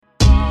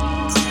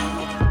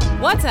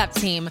What's up,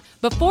 team?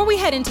 Before we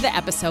head into the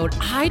episode,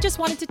 I just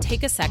wanted to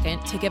take a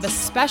second to give a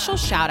special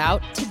shout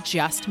out to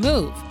Just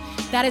Move.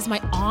 That is my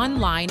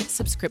online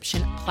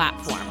subscription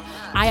platform.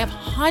 I have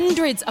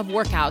hundreds of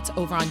workouts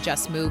over on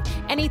Just Move,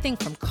 anything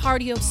from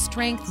cardio,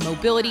 strength,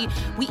 mobility.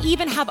 We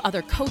even have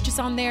other coaches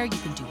on there. You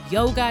can do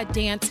yoga,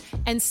 dance,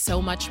 and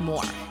so much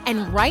more.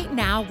 And right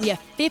now, we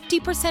have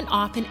 50%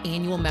 off an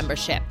annual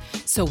membership.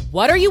 So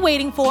what are you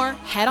waiting for?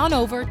 Head on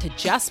over to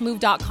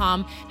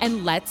justmove.com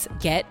and let's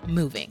get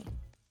moving.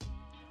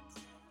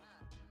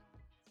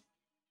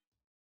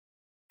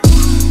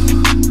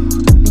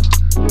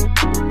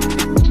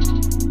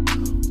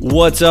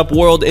 What's up,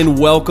 world, and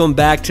welcome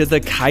back to the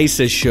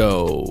Kaisa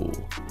Show,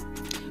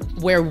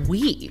 where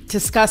we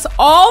discuss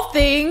all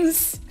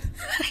things.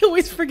 I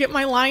always forget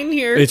my line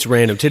here. It's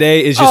random.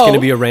 Today is just going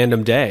to be a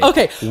random day.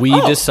 Okay. We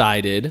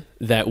decided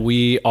that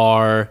we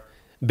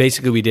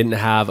didn't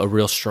have a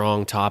real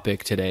strong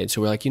topic today.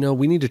 So we're like,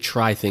 we need to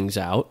try things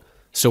out.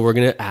 So we're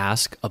going to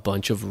ask a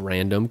bunch of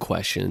random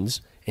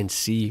questions and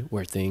see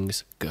where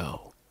things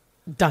go.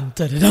 Dun,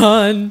 dun, dun,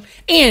 dun.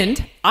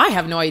 And I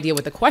have no idea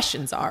what the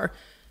questions are.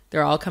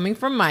 They're all coming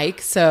from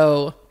Mike,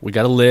 so... We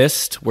got a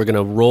list. We're going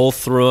to roll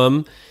through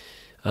them.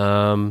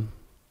 And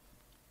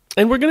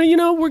we're going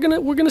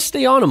to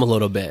stay on them a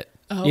little bit.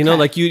 Oh,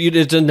 okay.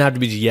 It doesn't have to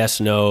be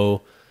yes,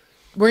 no.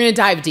 We're going to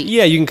dive deep.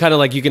 Yeah, you can kind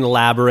of you can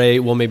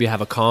elaborate. We'll maybe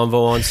have a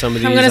convo on some of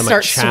these. I'm going to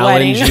start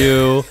challenge sweating.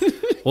 You.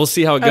 We'll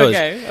see how it goes.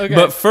 Okay.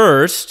 But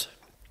first,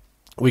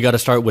 we got to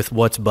start with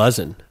what's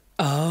buzzing.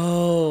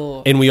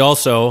 Oh. And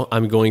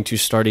I'm going to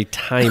start a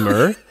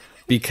timer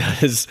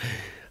because...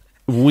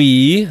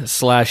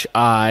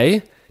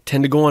 I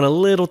tend to go on a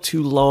little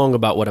too long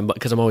about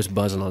because I'm always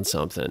buzzing on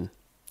something.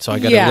 So I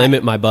got to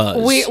limit my buzz.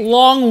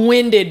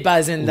 Long-winded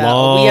buzzing,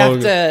 though. We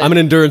have to... I'm an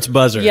endurance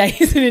buzzer. Yeah,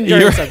 he's an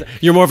endurance buzzer.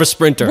 You're more of a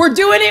sprinter. We're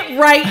doing it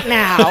right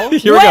now.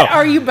 Here what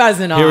are you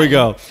buzzing on? Here we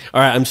go.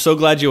 All right, I'm so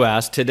glad you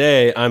asked.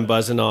 Today, I'm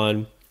buzzing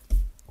on...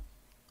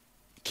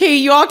 Okay,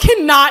 y'all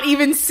cannot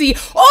even see...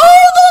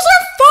 Oh, those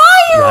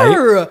are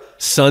fire! Right?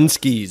 Sun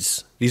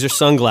skis. These are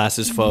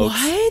sunglasses, folks.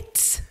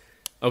 What?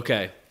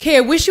 Okay, I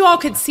wish you all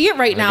could see it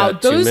right now.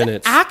 Those 2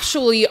 minutes.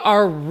 actually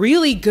are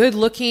really good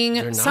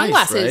looking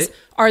sunglasses. Right?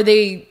 Are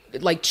they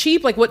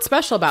cheap? What's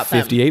special about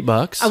them?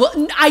 $58.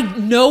 I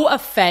no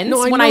offense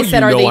when I I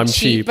said are they I'm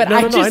cheap, but no,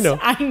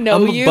 I know.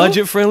 I'm a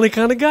budget friendly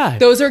kind of guy.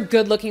 Those are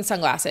good looking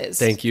sunglasses.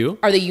 Thank you.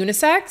 Are they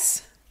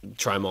unisex?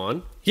 Try them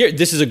on. Here,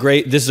 this is a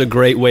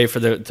great way for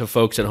the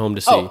folks at home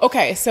to see. Oh,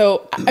 okay.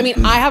 So,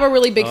 I have a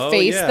really big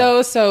face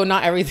though, so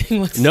not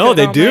everything looks No, good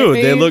they on do. my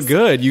face. They look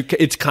good.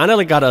 It's kind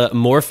of got a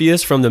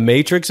Morpheus from the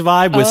Matrix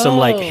vibe with some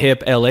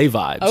hip LA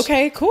vibes.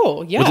 Okay,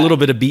 cool. Yeah. With a little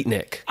bit of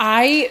beatnik.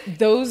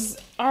 Those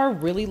are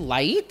really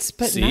light,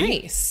 but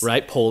nice.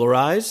 Right?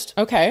 Polarized.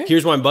 Okay.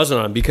 Here's why I'm buzzing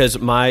on because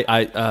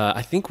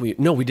I think we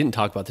didn't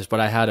talk about this, but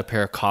I had a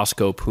pair of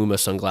Costco Puma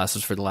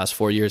sunglasses for the last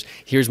 4 years.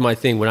 Here's my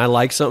thing. When I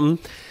like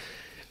something,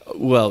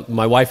 well,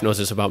 my wife knows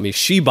this about me.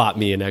 She bought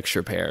me an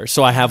extra pair.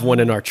 So I have one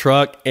in our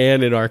truck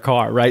and in our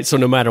car, right? So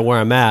no matter where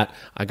I'm at,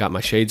 I got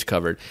my shades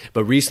covered.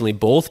 But recently,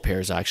 both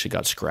pairs actually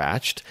got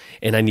scratched,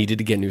 and I needed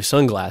to get new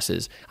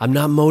sunglasses. I'm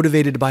not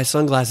motivated to buy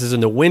sunglasses in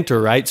the winter,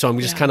 right? So I'm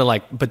just kind of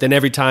but then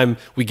every time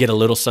we get a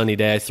little sunny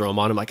day, I throw them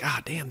on. I'm like,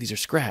 damn, these are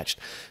scratched.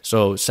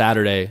 So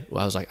Saturday,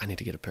 I was like, I need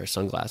to get a pair of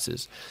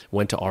sunglasses.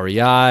 Went to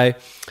REI.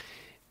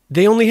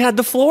 They only had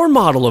the floor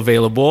model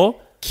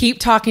available. Keep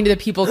talking to the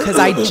people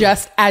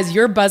because as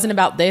you're buzzing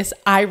about this,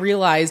 I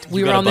realized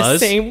we were on the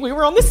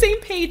same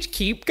page.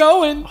 Keep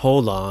going.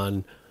 Hold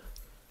on.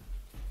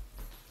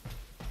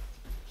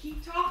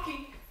 Keep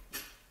talking. I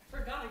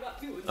forgot I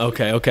got two.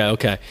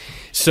 Okay.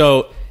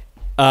 So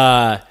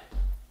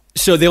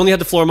they only had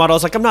the floor model. I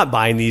was like, I'm not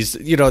buying these.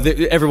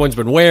 Everyone's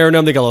been wearing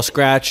them. They got a little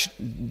scratch.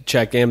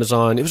 Check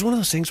Amazon. It was one of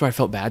those things where I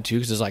felt bad too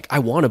because it's like, I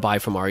want to buy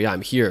from REI.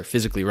 I'm here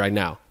physically right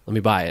now. Let me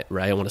buy it,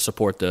 right? I want to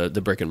support the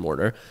brick and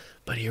mortar.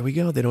 But here we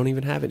go. They don't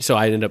even have it. So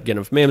I ended up getting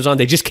them from Amazon.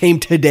 They just came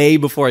today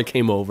before I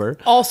came over.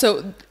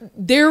 Also,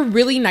 they're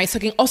really nice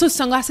looking. Also,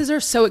 sunglasses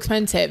are so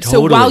expensive.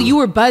 Totally. So while you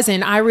were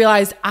buzzing, I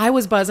realized I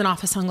was buzzing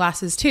off of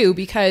sunglasses too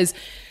because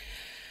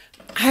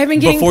I've been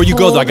getting Before you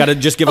go, though, I got to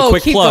just give a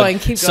quick plug.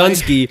 Keep going.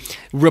 Sunski,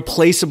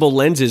 replaceable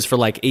lenses for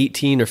like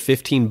 $18 or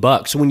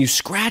 $15. So when you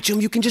scratch them,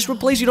 you can just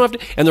replace. You don't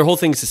have to. And their whole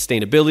thing is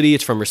sustainability.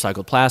 It's from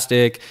recycled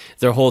plastic.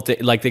 Their whole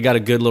thing, they got a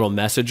good little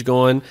message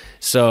going.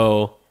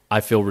 So I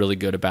feel really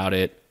good about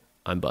it.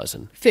 I'm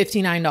buzzing.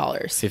 $59.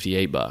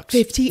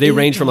 $58. They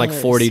range from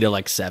 $40 to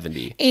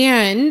 $70.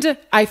 And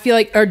I feel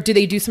like, or do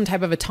they do some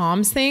type of a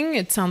Tom's thing?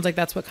 It sounds like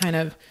that's what kind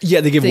of...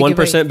 Yeah, they give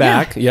 1%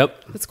 back. Yeah.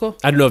 Yep. That's cool.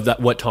 I don't know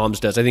what Tom's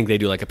does. I think they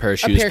do a pair of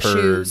shoes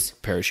per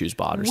pair of shoes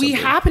bought or something. We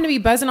happen to be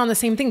buzzing on the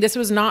same thing. This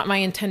was not my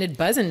intended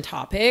buzzing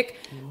topic,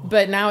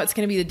 but now it's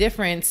going to be the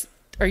difference.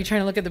 Are you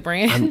trying to look at the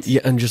brand?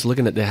 I'm just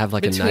looking at, they have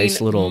a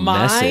nice little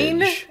mine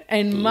message.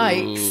 And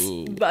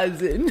Mike's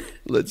buzzing.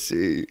 Let's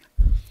see.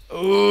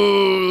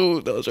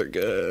 Ooh, those are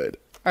good.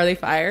 Are they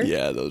fire?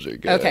 Yeah, those are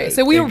good. Okay,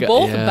 so we were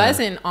both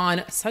buzzing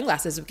on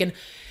sunglasses.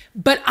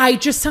 But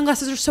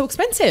sunglasses are so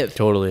expensive.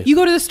 Totally. You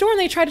go to the store and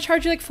they try to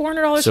charge you like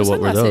 $400 for So sunglasses.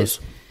 what were those?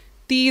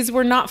 These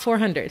were not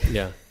 $400.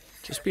 Yeah.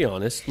 Just be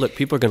honest. Look,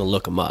 people are going to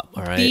look them up.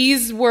 All right.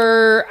 These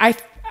were, I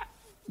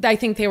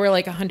think they were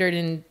like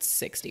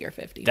 160 or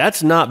 50.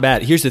 That's not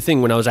bad. Here's the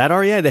thing. When I was at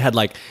REI, they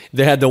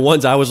had the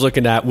ones I was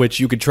looking at, which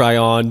you could try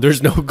on.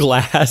 There's no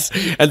glass.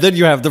 And then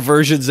you have the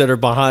versions that are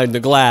behind the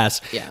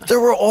glass. Yeah. They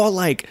were all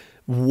like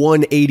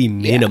 $180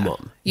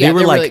 minimum. Yeah, they were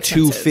they're like really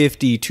expensive.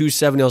 $250,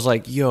 $270. I was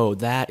like, yo,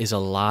 that is a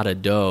lot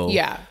of dough.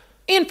 Yeah.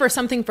 And for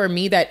something for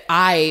me that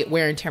I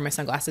wear and tear my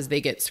sunglasses,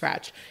 they get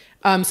scratched.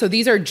 So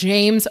these are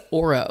James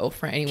Oro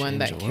for anyone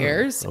that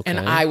cares. Okay. And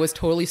I was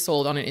totally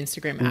sold on an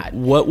Instagram ad.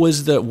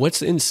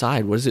 What's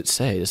inside? What does it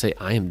say? Does it say,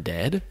 I am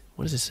dead?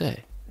 What does it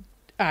say?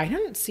 I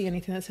don't see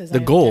anything that says The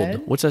I am gold.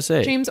 dead. What's that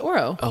say? James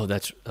Oro.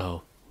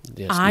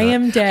 Yes, I not.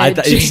 am dead.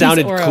 It James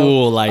sounded Oro.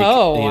 cool. Like,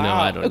 wow.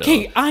 I don't know.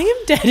 Okay, I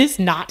am dead is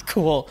not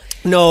cool.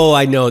 No,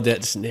 I know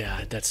that's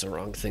the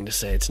wrong thing to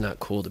say. It's not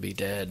cool to be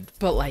dead.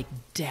 But like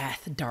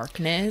death,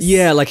 darkness.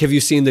 Yeah, like have you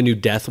seen the new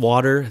Death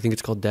Water? I think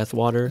it's called Death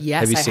Water.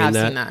 Yes, have you I seen have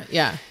that? seen that.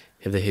 Yeah.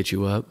 Have they hit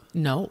you up?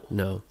 No.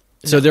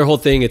 So their whole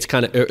thing, it's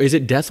kind of, is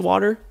it Death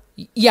Water?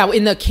 Yeah,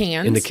 in the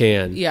cans. In the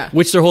can. Yeah.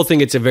 Which their whole thing,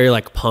 it's a very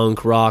like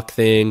punk rock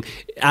thing.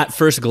 At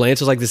first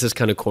glance, I was like, this is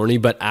kind of corny,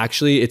 but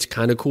actually it's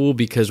kind of cool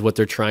because what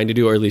they're trying to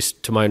do, or at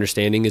least to my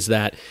understanding, is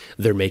that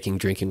they're making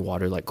drinking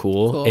water like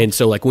cool. And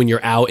so like when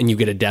you're out and you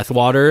get a Death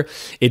Water,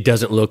 it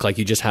doesn't look like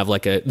you just have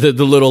like the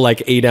little like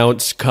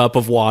 8-ounce cup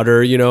of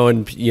water,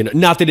 and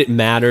not that it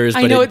matters,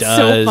 but I know it it's does.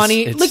 so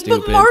funny. It's But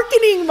stupid.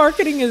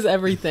 marketing is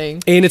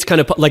everything. And it's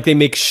kind of like they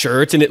make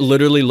shirts, and it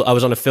literally, I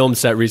was on a film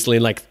set recently,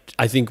 and like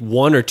I think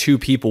 1 or 2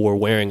 people were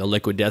wearing a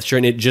Liquid Death shirt,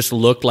 and it just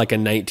looked like a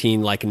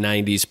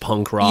 90s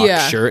punk rock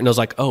shirt. And I was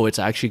like, oh, it's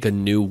actually a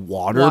new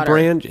water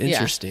brand?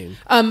 Interesting.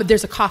 Yeah.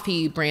 There's a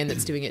coffee brand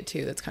that's doing it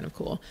too. That's kind of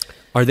cool.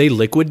 Are they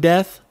Liquid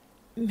Death?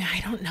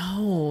 I don't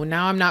know.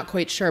 Now I'm not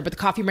quite sure, but the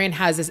coffee brand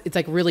has this, it's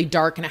like really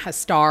dark and it has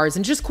stars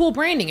and just cool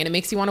branding, and it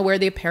makes you want to wear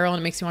the apparel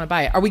and it makes you want to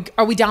buy it.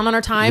 Are we down on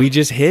our time? We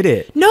just hit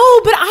it.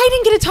 No, but I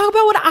didn't get to talk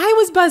about what I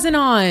was buzzing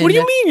on. What do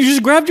you mean? You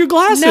just grabbed your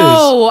glasses.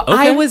 No, Okay.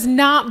 I was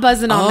not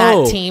buzzing on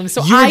that team.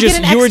 So I get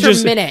an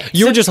extra minute.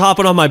 You were just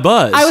hopping on my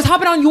buzz. I was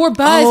hopping on your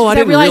buzz. Oh, I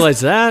because didn't realize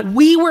that.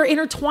 We were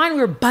intertwined.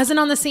 We were buzzing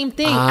on the same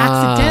thing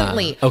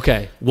accidentally.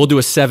 Okay, we'll do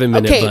a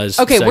 7-minute buzz.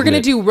 Okay, we're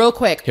going to segment. do real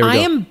quick. Here we I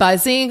go. am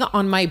buzzing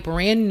on my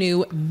brand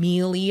new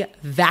Miele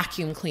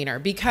vacuum cleaner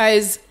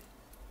because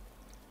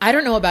I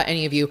don't know about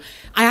any of you.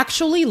 I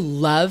actually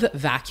love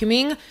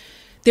vacuuming.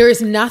 There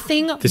is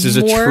nothing This is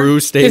more, a true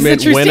statement. This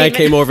is a true When statement. I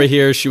came over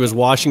here, she was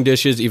washing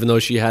dishes, even though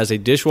she has a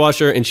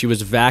dishwasher, and she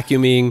was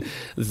vacuuming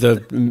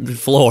the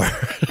floor.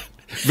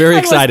 Very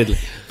excitedly.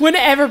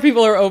 Whenever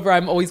people are over,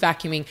 I'm always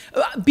vacuuming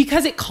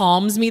because it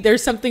calms me.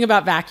 There's something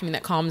about vacuuming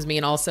that calms me,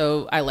 and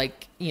also I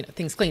like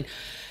things clean.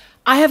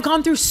 I have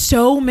gone through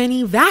so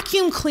many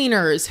vacuum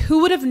cleaners.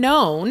 Who would have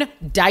known?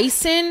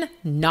 Dyson,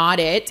 not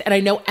it. And I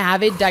know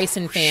avid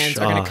Dyson fans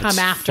are going to come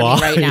after me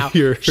right now.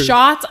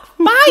 Shots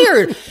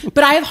fired.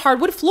 But I have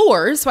hardwood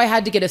floors, so I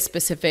had to get a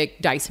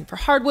specific Dyson for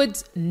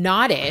hardwoods.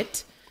 Not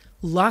it.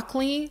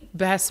 Luckily,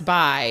 Best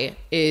Buy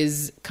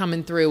is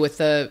coming through with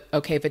the,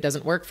 okay, if it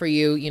doesn't work for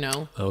you,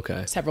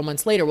 Okay. several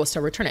months later, we'll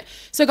still return it.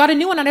 So I got a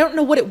new one, and I don't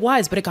know what it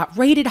was, but it got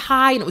rated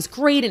high, and it was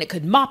great, and it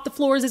could mop the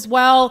floors as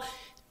well.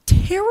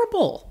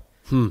 Terrible.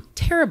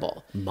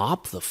 Terrible.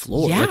 Mop the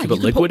floor? Yeah, Like you put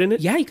liquid in it?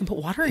 Yeah, you can put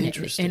water in it,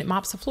 Interesting. and it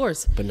mops the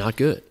floors. But not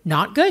good.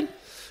 Not good.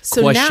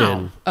 So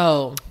Question.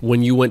 now,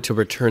 When you went to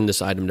return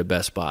this item to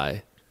Best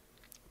Buy,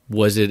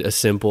 was it a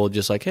simple,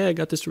 just like, hey, I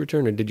got this to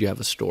return, or did you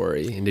have a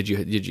story? And did you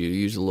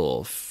use a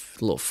little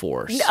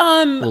force?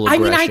 I mean, I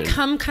aggression?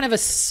 come kind of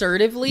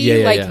assertively,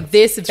 Yeah.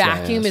 this That's why I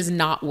vacuum asked. is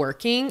not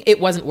working. It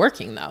wasn't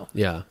working though.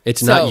 Yeah.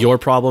 It's not your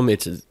problem.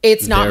 It's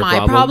not their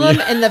my problem.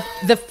 And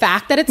the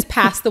fact that it's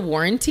past the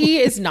warranty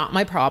is not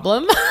my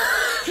problem.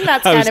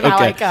 That's kind of how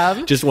I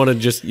come. Just want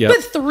to yeah.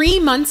 But 3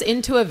 months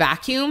into a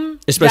vacuum,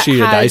 Especially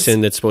that a has-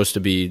 Dyson that's supposed to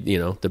be,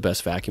 the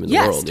best vacuum in the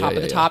world. top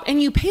of the top.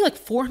 And you pay like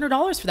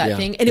 $400 for that Yeah,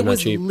 thing. And it not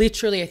was cheap.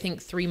 literally, I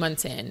think, 3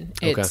 months in,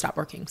 it Okay. stopped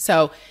working.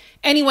 So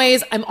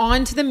anyways, I'm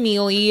on to the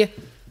Miele.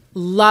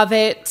 Love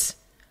it.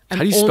 How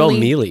do you spell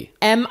Miele?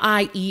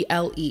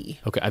 Miele.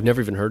 Okay, I've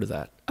never even heard of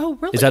that. Oh,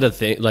 really? Is that a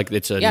thing? Like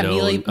it's a Yeah, known...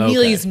 Miele. Okay.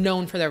 Miele's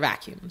known for their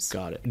vacuums.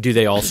 Got it. Do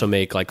they also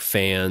make like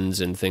fans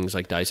and things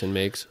like Dyson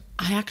makes?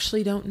 I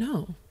actually don't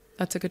know.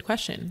 That's a good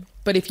question.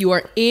 But if you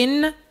are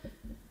in...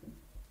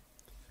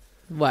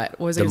 What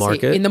was I The going to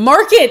say? market? In the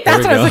market. That's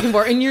we what I was go. looking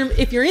for. And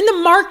if you're in the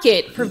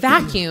market for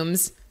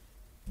vacuums,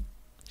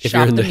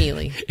 shop the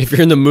Miele. If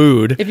you're in the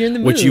mood, If you're in the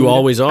mood, which you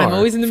always are, I'm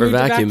always in the for mood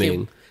vacuuming. to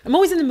vacuum. I'm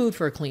always in the mood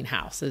for a clean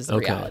house. Is the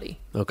reality.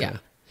 Okay.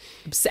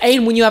 Yeah.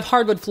 And when you have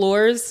hardwood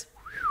floors,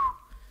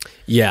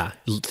 Yeah.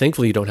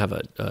 Thankfully, you don't have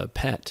a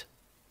pet.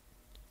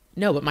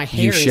 no, but my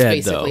hair You is shed,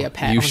 basically though. a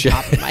pet You on shed.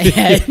 top of my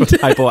head.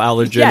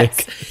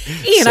 Hypoallergenic. Yes.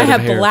 And I set of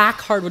have hair.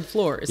 black hardwood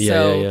floors. Yeah,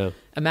 so yeah, yeah.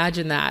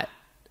 imagine that.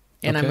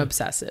 And I'm Okay.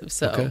 obsessive.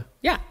 So Okay.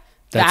 yeah.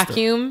 That's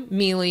Vacuum,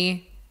 Miele,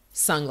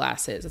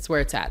 sunglasses. That's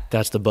where it's at.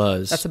 That's the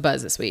buzz. That's a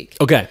buzz this week.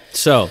 Okay,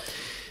 so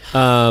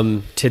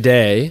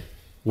today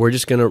we're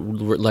just gonna,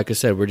 like I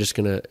said, we're just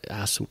gonna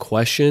ask some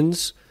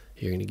questions.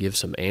 You're gonna give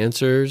some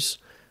answers.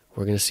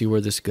 We're gonna see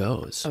where this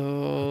goes.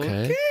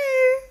 Okay.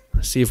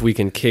 Let's see if we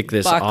can kick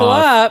this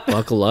off.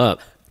 Buckle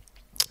up.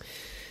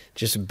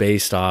 Just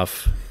based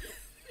off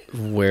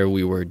where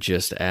we were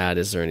just at,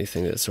 is there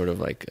anything that's sort of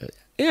like,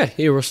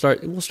 here we'll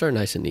start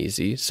nice and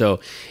easy. So,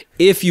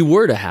 if you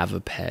were to have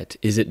a pet,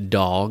 is it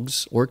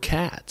dogs or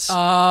cats?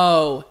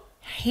 Oh,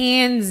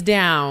 hands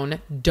down,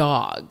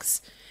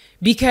 dogs.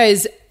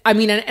 Because I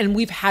mean, and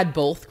we've had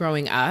both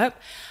growing up.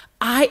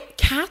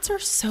 Cats are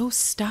so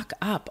stuck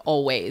up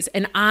always.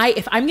 And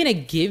if I'm going to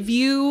give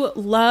you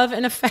love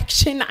and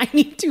affection, I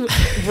need to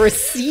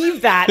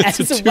receive that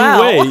as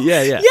well.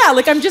 Yeah. Yeah.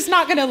 Like I'm just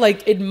not going to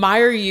like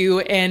admire you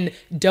and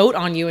dote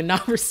on you and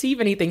not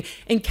receive anything.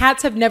 And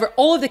cats have never,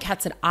 all of the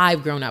cats that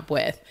I've grown up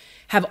with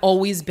have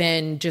always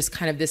been just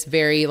kind of this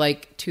very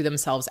like to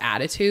themselves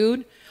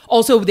attitude.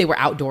 Also, they were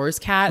outdoors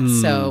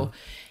cats. So,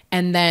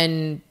 and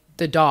then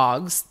the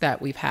dogs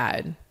that we've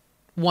had,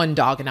 one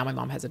dog, and now my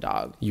mom has a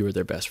dog. You were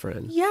their best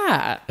friend.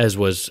 Yeah. As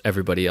was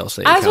everybody else.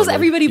 As was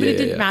everybody, but it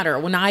didn't matter.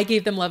 When I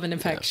gave them love and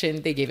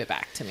affection, they gave it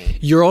back to me.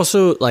 You're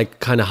also like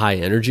kind of high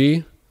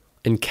energy,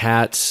 and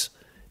cats,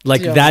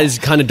 like that is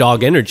kind of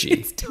dog energy.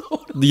 It's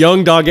totally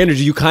young dog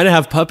energy. You kind of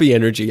have puppy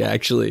energy,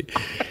 actually.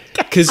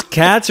 Because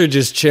cats are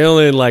just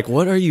chilling, like,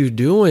 what are you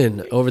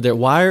doing over there?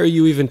 Why are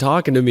you even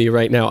talking to me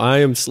right now? I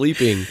am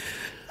sleeping.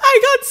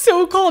 I got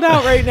so called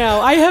out right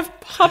now. I have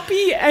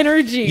puppy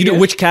energy. You know,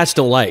 which cats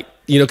don't like?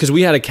 You know, because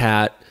we had a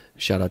cat.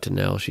 Shout out to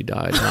Nell. She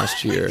died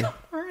last year.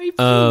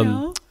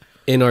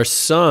 And our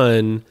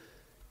son,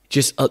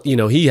 just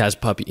he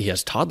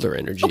has toddler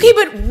energy. Okay,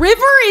 but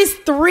River is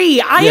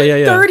 3. I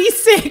am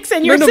 36,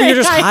 and you're saying you're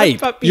just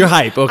hype. You're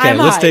hype. Okay, I'm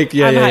let's hype. take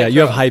I'm hype,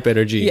 You have hype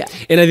energy. Yeah.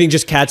 And I think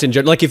just cats in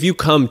general. Like if you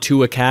come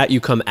to a cat, you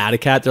come at a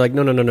cat. They're like,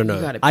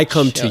 no. I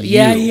come to you.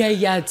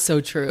 Yeah. It's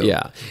so true.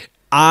 Yeah.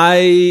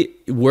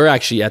 We're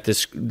actually at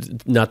this.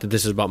 Not that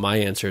this is about my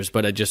answers,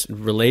 but just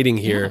relating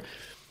here. Yeah.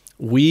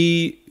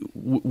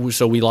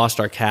 So we lost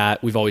our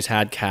cat. We've always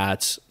had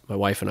cats. My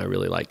wife and I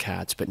really like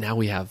cats, but now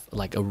we have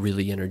like a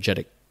really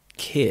energetic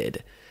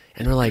kid,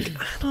 and we're like,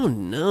 I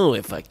don't know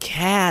if a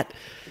cat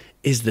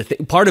is the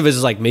thing. Part of it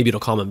is like maybe it'll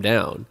calm him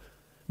down,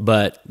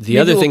 but the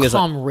other thing is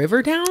calm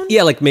River down.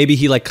 Yeah, like maybe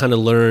he like kind of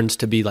learns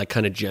to be like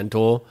kind of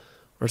gentle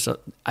or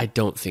something. I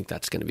don't think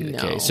that's going to be the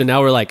case. So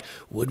now we're like,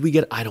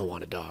 I don't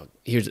want a dog.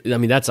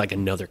 That's like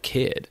another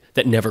kid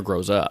that never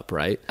grows up,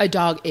 right? A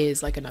dog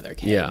is like another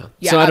kid. Yeah.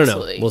 So I don't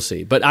know. We'll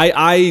see. But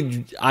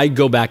I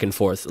go back and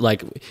forth.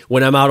 Like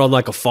when I'm out on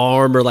like a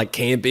farm or like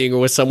camping or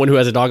with someone who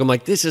has a dog, I'm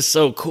like, this is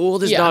so cool,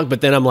 this dog.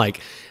 But then I'm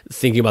like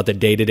thinking about the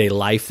day-to-day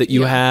life that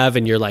you have,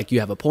 and you're like, you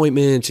have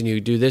appointments and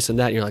you do this and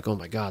that, and you're like, oh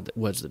my God,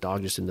 was the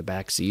dog just in the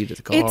back seat of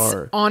the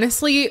car?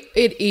 Honestly,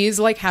 it is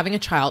like having a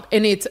child.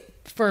 And it's,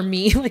 for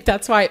me, like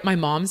that's why my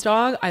mom's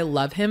dog, I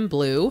love him,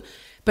 Blue,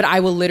 but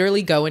I will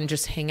literally go and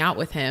just hang out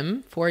with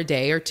him for a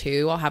day or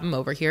two. I'll have him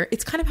over here.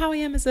 It's kind of how I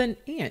am as an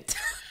aunt.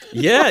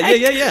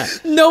 Yeah.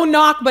 No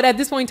knock, but at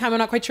this point in time, I'm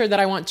not quite sure that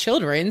I want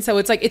children. So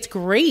it's like, it's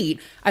great.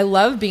 I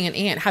love being an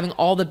aunt, having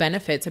all the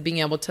benefits of being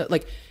able to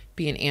like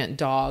be an aunt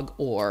dog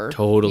or,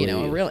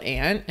 a real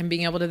aunt, and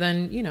being able to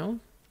then,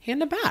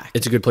 hand them back.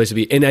 It's a good place to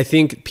be. And I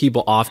think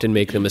people often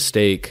make the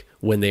mistake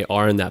when they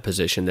are in that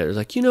position. They're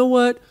like, you know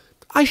what?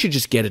 I should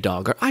just get a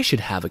dog, or I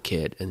should have a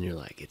kid. And you're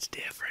like, it's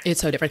different. It's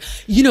so different.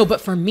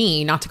 But for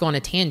me, not to go on a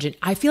tangent,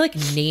 I feel like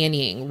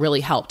nannying really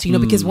helped,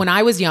 because when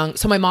I was young,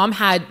 so my mom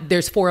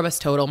there's 4 of us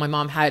total. My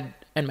mom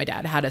and my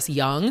dad had us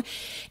young.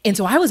 And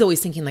so I was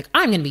always thinking like,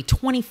 I'm going to be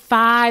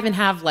 25 and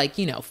have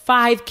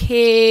 5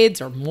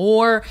 kids or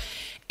more.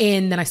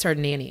 And then I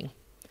started nannying.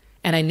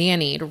 And I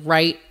nannied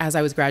right as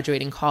I was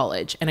graduating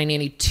college, and I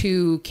nannied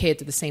 2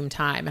 kids at the same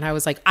time. And I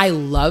was like, I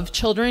love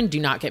children. Do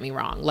not get me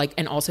wrong.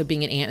 And also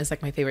being an aunt is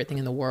like my favorite thing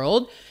in the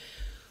world,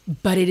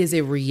 but it is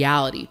a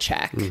reality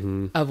check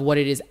of what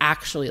it is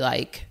actually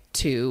like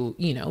to,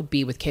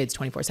 be with kids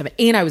 24/7.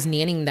 And I was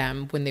nannying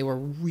them when they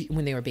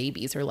were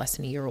babies or less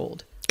than a year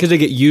old. Because they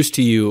get used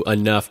to you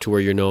enough to where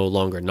you're no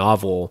longer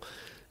novel.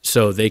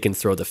 So they can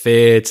throw the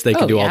fits, they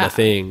can do all the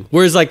thing.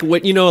 Whereas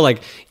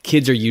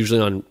kids are usually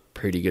on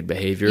pretty good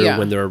behavior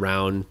when they're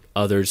around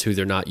others who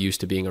they're not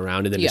used to being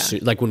around. And then as soon,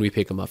 like when we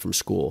pick him up from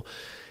school,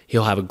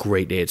 he'll have a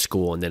great day at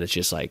school, and then it's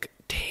just like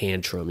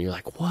tantrum. You're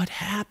like, what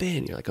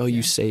happened? You're like, oh,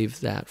 you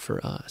saved that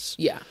for us.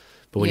 Yeah.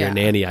 But when you're a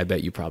nanny, I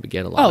bet you probably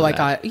get a lot of that.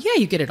 God. Yeah,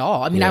 you get it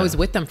all. I mean, I was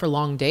with them for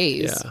long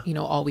days,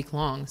 all week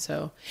long.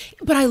 So,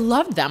 but I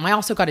loved them. I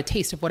also got a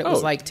taste of what it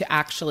was like to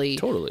actually,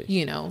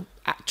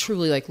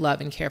 truly like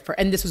love and care for.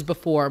 And this was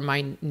before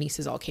my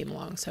nieces all came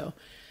along. So,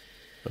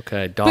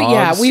 okay, dogs. But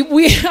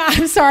yeah,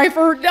 I'm sorry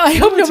I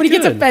hope nobody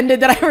gets offended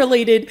that I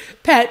related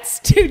pets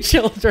to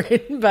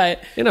children,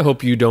 but. And I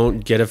hope you don't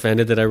get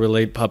offended that I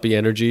relate puppy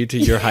energy to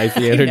your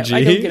hyphy energy.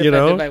 I don't get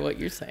offended by what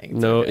you're saying.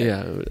 No,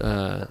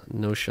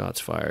 no shots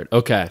fired.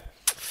 Okay.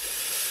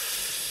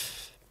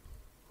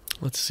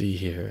 Let's see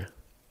here.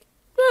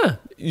 Yeah,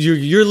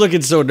 you're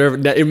looking so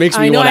nervous. It makes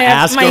me I know, want to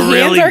ask my a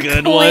really hands are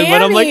good one,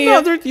 but I'm like,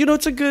 clammy. no,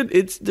 it's a good.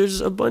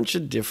 There's a bunch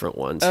of different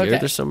ones here. Okay.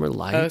 There's some are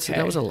light. So Okay.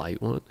 that was a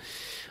light one.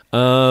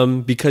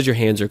 Because your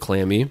hands are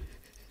clammy.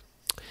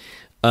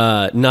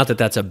 Not that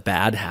that's a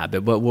bad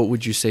habit, but what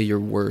would you say your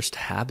worst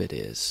habit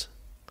is?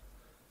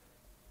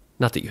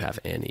 Not that you have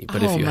any,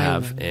 but if you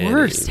have any,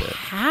 worst that,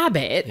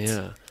 habit.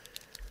 yeah,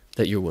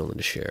 that you're willing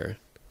to share.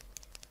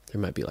 There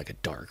might be like a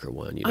darker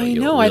one. You I you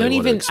know. really I don't wanna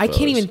even. I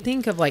can't expose. even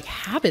think of like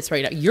habits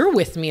right now. You're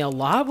with me a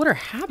lot. What are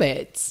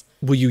habits?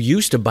 Well, you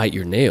used to bite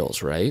your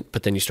nails, right?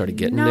 But then you started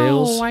getting No,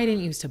 nails. I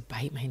didn't used to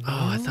bite my nails.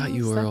 Oh, I thought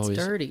you were That's always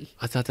dirty.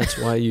 I thought that's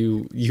why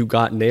you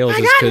got nails. I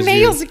is got 'cause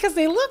nails because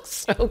they look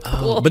so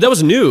cool. Oh, but that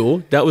was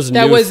new. That was a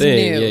That new was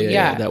thing. new, Yeah.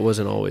 yeah. That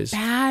wasn't always. I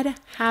Bad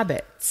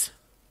habits.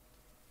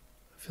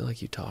 feel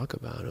like you talk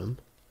about them.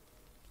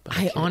 I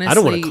I don't want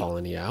honestly- to call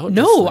any out.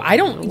 No, Just like, I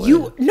don't. no You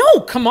way. no.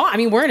 Come on. I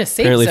mean, we're in a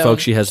safe Apparently, zone.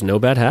 folks, she has no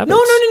bad habits.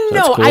 No.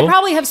 That's I cool.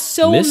 probably have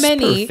so Miss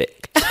many.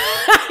 Perfect.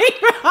 I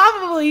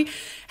probably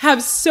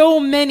have so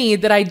many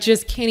that I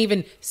just can't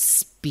even.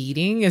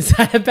 Speeding, is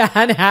that a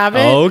bad habit?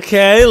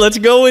 Okay, let's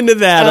go into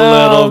that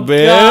a little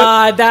bit.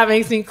 God, that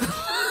makes me.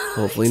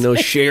 Hopefully, no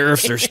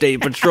sheriffs or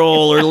state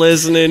patrol are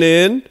listening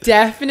in.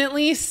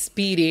 Definitely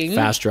speeding.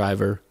 Fast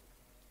driver.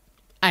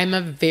 I'm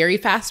a very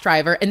fast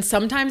driver, and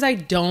sometimes I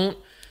don't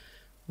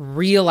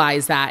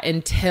realize that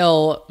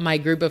until my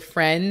group of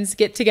friends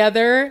get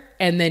together,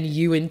 and then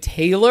you and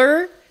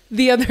Taylor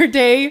the other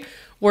day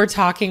were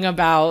talking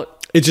about.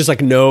 It's just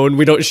like known.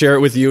 We don't share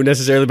it with you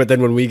necessarily, but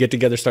then when we get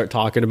together, start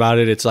talking about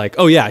it, it's like,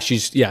 oh yeah, she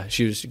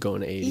was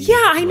going 80. Yeah,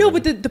 I know,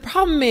 but the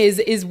problem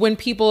is when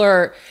people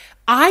are.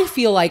 I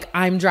feel like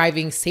I'm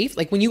driving safe.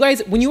 Like when you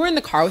were in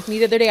the car with me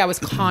the other day, I was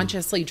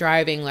consciously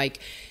driving like,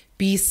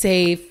 be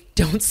safe,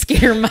 don't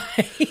scare my.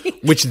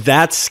 Which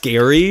that's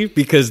scary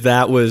because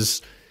that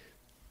was,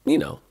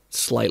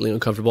 slightly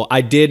uncomfortable.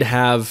 I did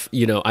have,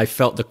 I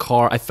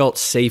felt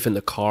safe in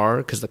the car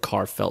because the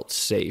car felt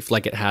safe.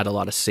 Like it had a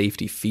lot of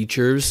safety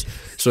features.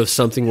 So if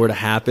something were to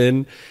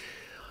happen,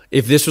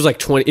 if this was like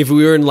if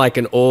we were in like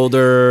an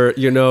older,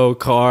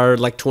 car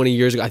like 20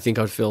 years ago, I think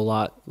I would feel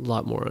a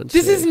lot more unsafe.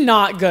 This is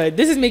not good.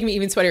 This is making me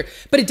even sweatier.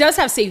 But it does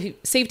have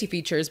safety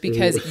features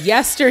because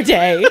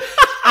yesterday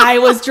I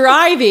was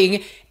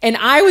driving and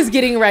I was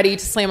getting ready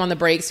to slam on the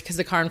brakes because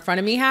the car in front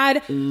of me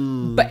had,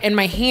 and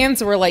my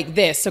hands were like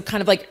this, so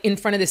kind of like in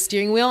front of the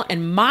steering wheel,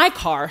 and my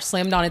car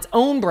slammed on its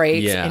own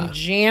brakes and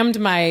jammed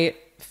my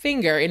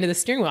finger into the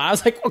steering wheel. I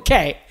was like,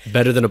 okay.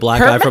 Better than a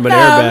black Hurt eye from an my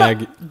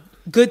airbag. thumb.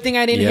 Good thing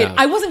I didn't Yeah. hit.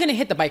 I wasn't going to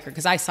hit the biker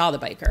because I saw the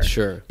biker.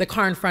 Sure. The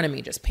car in front of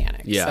me just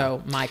panicked. Yeah.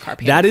 So my car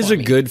panicked. That is for a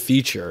me. good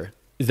feature.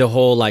 The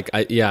whole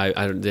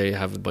they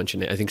have a bunch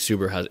of. I think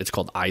Subaru has. It's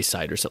called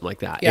eyesight or something like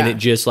that, and Yeah. it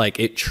just like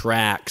it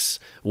tracks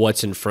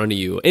what's in front of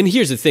you. And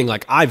here's the thing: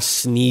 like I've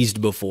sneezed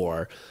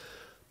before,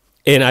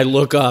 and I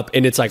look up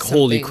and it's like,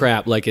 holy Something.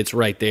 crap! Like it's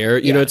right there.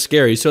 You Yeah. know, it's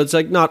scary. So it's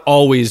like not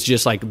always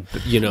just like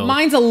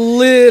Mine's a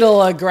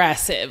little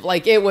aggressive.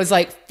 Like it was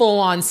like full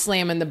on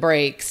slamming the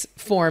brakes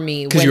for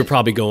me. because when- you were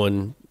probably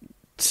going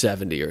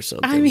 70 or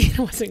something. I mean, it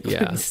wasn't going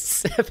Yeah.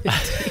 70.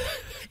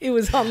 It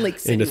was on Lake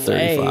City into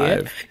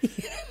 35.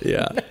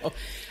 Yeah.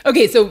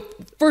 Okay, so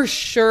for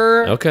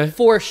sure, Okay. a bad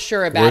Worst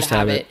habit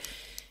habit.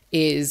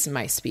 is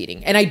my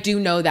speeding, and I do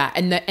know that.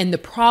 And the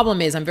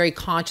problem is, I'm very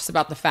conscious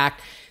about the fact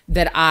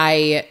that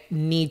I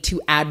need to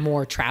add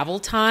more travel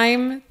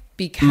time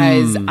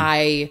because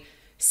I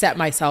set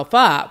myself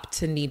up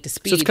to need to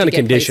speed. it's kinda to get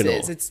conditional.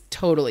 places. It's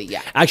totally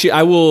Actually,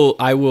 I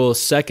will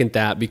second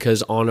that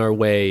because on our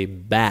way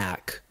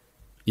back,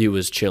 it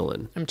was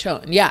chilling. I'm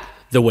chilling. Yeah.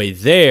 The way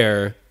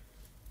there,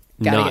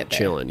 Gotta not get there.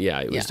 chilling. Yeah,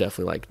 it was Yeah.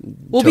 definitely like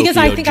Well, because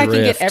I Tokyo think I can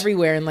get drift.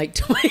 everywhere in like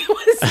 20. It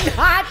was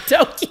not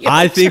Tokyo.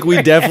 I think we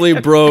drift. definitely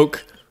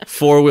broke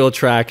 4-wheel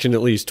traction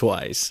at least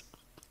twice.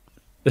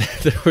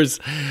 there was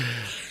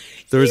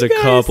a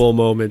guys- couple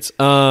moments.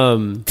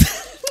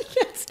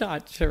 That's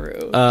not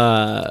true.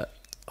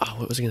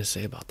 What was I going to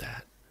say about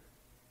that?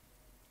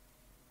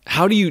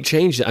 How do you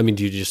change that? I mean,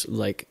 do you just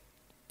like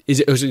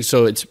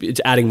so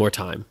it's adding more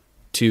time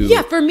to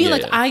Yeah, for me,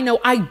 yeah. I know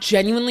I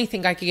genuinely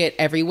think I could get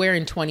everywhere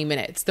in 20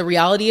 minutes. The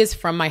reality is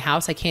from my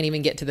house, I can't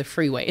even get to the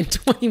freeway in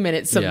 20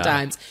 minutes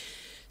sometimes.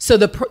 So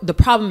the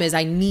problem is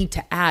I need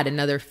to add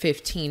another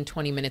 15,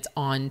 20 minutes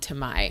on to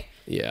my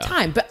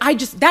time. But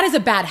that is a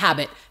bad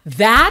habit.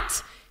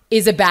 That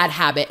is a bad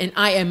habit. And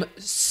I am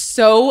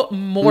so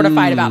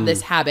mortified about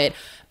this habit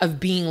of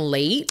being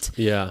late.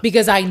 Yeah.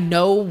 Because I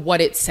know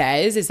what it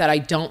says is that I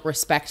don't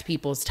respect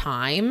people's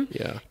time.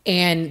 Yeah.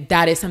 And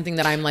that is something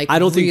that I'm like, I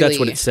don't think that's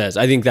what really- it says.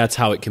 I think that's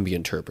how it can be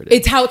interpreted.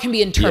 It's how it can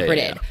be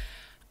interpreted.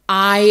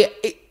 Yeah.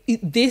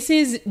 This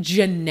is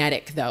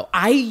genetic though.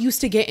 I used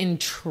to get in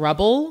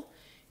trouble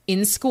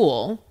in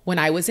school when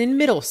I was in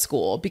middle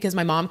school because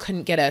my mom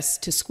couldn't get us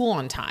to school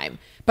on time.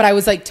 But I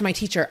was like to my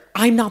teacher,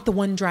 I'm not the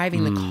one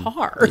driving the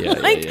car.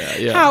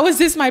 Yeah. How is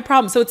this my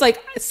problem? So it's like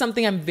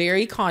something I'm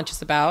very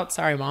conscious about.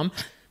 Sorry, Mom.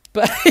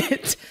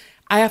 But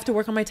I have to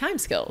work on my time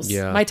skills.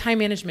 Yeah. My time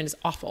management is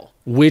awful.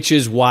 Which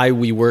is why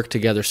we work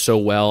together so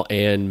well,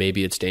 and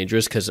maybe it's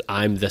dangerous because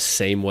I'm the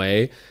same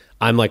way.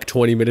 I'm like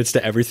 20 minutes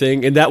to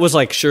everything. And that was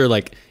like, sure,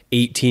 like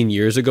 18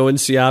 years ago in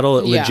Seattle,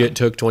 it legit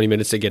took 20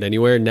 minutes to get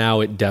anywhere. Now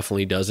it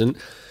definitely doesn't.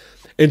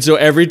 And so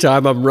every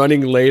time I'm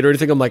running late or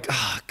anything, I'm like,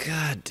 oh,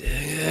 God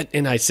dang it.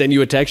 And I send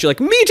you a text, you're like,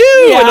 me too.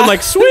 Yeah. And I'm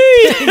like, sweet,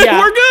 we're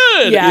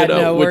good. Yeah, you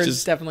know, no, which we're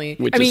is definitely,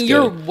 which I mean, is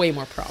you're good. way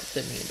more prompt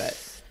than me,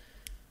 but.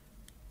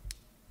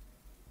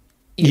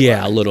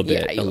 Yeah, a little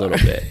bit, Yeah, a little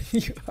bit.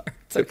 You are.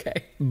 It's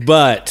okay.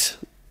 But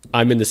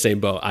I'm in the same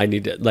boat. I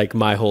need to, like,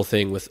 my whole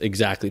thing with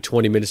exactly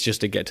 20 minutes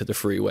just to get to the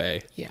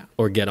freeway. Yeah.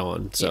 Or get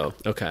on. So,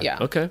 okay. Yeah.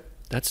 Okay.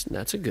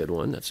 That's a good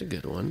one. That's a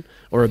good one.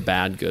 Or a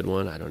bad good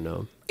one. I don't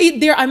know.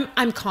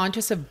 I'm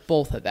conscious of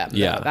both of them.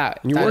 Yeah. Though. That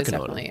You're is working on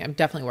definitely, it. I'm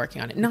definitely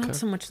working on it. Not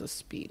so much the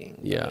speeding.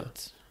 Yeah.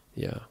 But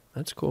Yeah.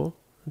 That's cool.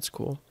 That's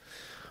cool.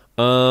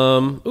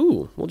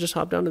 We'll just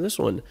hop down to this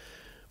one.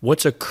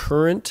 What's a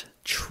current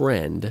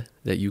trend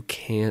that you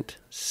can't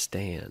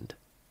stand?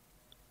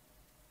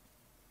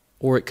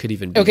 Or it could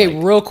even be okay,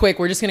 like, real quick,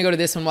 we're just gonna go to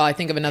this one while I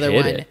think of another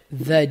Hit one.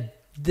 it.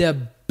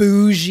 The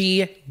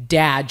bougie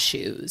dad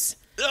shoes.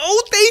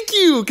 oh, thank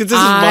you, because this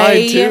is I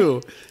mine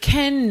too.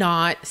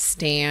 cannot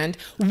stand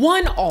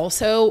one.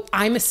 Also,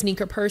 I'm a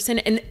sneaker person,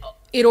 and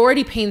it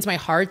already pains my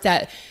heart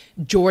that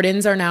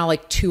Jordans are now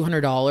like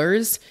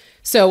 $200.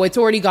 So it's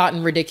already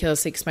gotten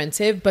ridiculously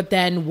expensive. But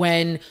then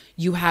when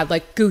you have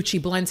like Gucci,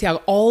 Balenciaga,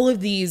 all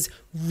of these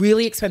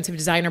really expensive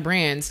designer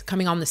brands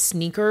coming on the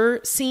sneaker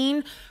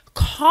scene,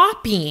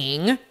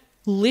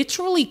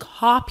 literally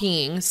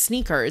copying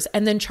sneakers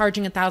and then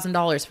charging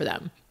 $1,000 for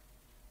them.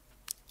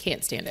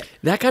 Can't stand it.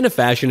 That kind of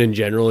fashion in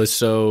general is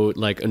so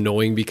like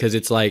annoying because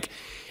it's like,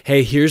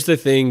 hey, here's the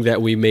thing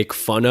that we make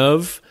fun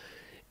of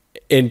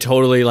and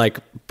totally like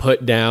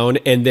put down,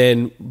 and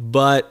then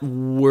but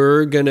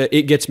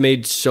it gets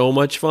made so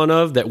much fun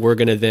of that we're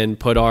gonna then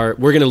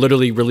we're gonna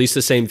literally release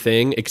the same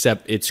thing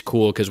except it's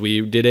cool because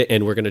we did it,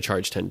 and we're gonna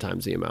charge 10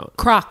 times the amount.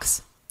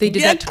 Crocs. They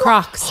did that to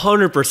Crocs.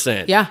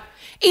 100%. Yeah.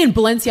 And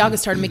Balenciaga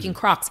started making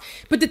Crocs.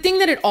 But the thing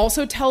that it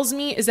also tells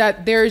me is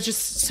that there's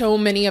just so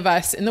many of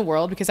us in the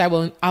world, because I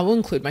will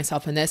include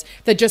myself in this,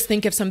 that just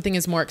think if something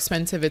is more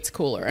expensive, it's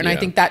cooler. And I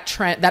think that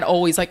trend, that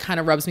always like kind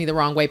of rubs me the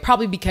wrong way,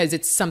 probably because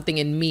it's something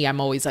in me.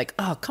 I'm always like,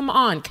 oh, come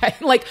on.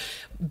 Like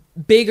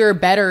bigger,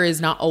 better is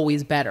not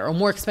always better, or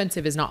more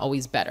expensive is not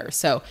always better.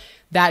 So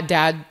that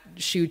dad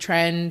shoe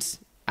trend,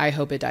 I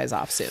hope it dies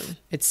off soon.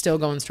 It's still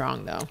going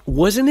strong though.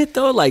 Wasn't it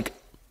though? Like,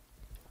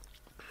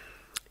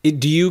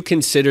 do you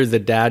consider the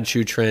dad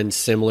shoe trend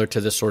similar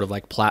to the sort of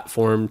like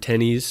platform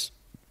tennies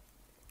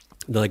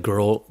that like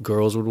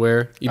girls would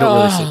wear? You don't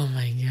really see. Oh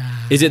my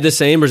God. Is it the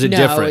same or is it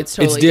different? It's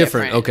totally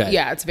different. Okay.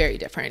 Yeah, it's very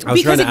different. I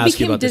was because trying to it ask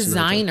you became about this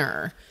another time.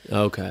 designer.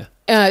 Okay.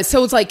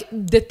 So it's like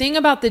the thing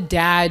about the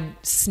dad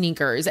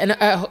sneakers, and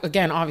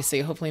again, obviously,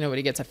 hopefully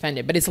nobody gets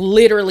offended, but it's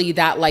literally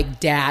that like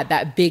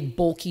that big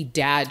bulky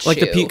dad shoe. Like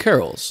the Pete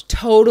Carrolls.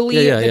 Totally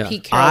the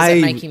Pete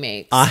Carrolls that Nike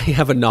makes. I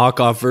have a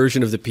knockoff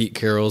version of the Pete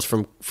Carrolls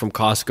from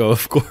Costco,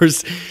 of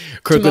course.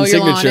 Kirkland your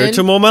lawn Signature in.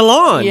 to mow my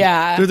lawn.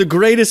 Yeah. They're the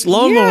greatest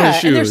lawn mowing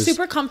shoes. And they're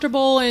super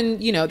comfortable, and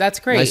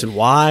that's great. Nice and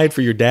wide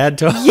for your dad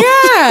toe.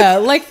 Yeah,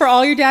 like for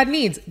all your dad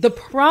needs. The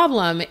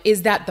problem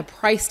is that the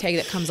price tag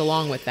that comes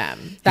along with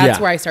them. That's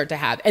where I start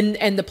to have.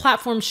 And the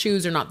platform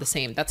shoes are not the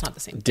same. That's not the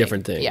same thing.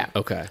 Different thing. Yeah.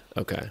 Okay.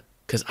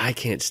 Because I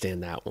can't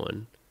stand that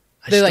one.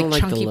 They're just don't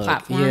like the chunky look.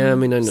 platform Yeah, I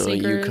mean, I know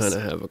sneakers. you kind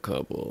of have a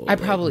couple. I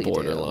probably do.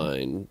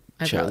 borderline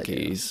I probably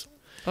do. chunkies.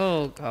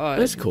 Oh God.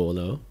 That's cool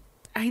though.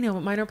 I know,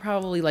 but mine are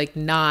probably like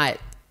not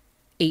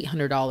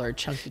 $800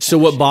 chunky. So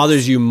what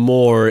bothers you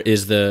more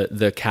is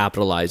the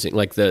capitalizing,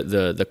 like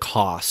the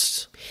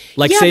costs.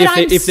 Like say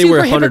if they were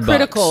 $100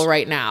 hypocritical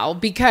right now,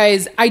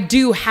 because I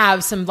do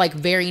have some like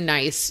very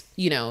nice,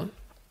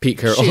 Pete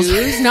Carroll's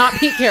shoes, not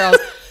Pete Carroll's,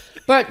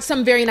 but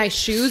some very nice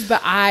shoes.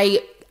 But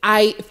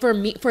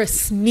for a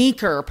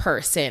sneaker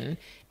person,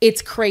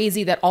 it's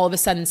crazy that all of a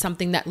sudden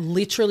something that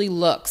literally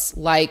looks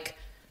like,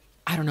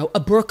 I don't know, a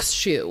Brooks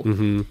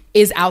shoe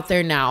is out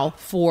there now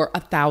for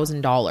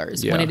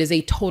 $1,000 when it is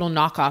a total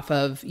knockoff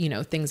of,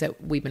 things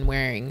that we've been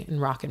wearing and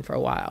rocking for a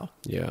while.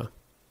 Yeah.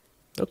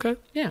 Okay.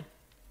 Yeah.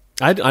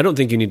 I don't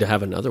think you need to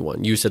have another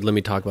one. You said, let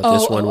me talk about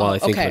this one while I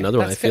think of another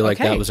one. I feel like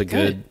that was a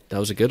good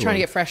one. Trying to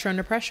get fresher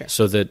under pressure.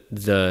 So did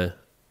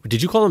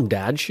you call them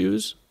dad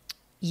shoes?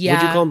 Yeah. What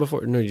did you call them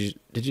before? No,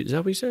 did you, is that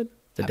what you said?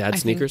 The dad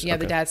sneakers? The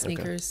dad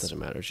sneakers. Doesn't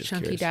matter. It's just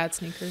chunky curious. dad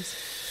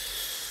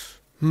sneakers.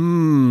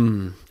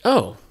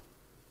 Oh.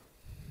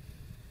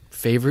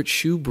 Favorite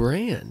shoe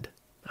brand?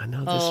 I know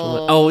this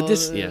one. Oh,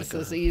 this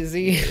is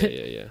easy.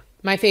 Yeah.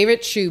 My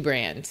favorite shoe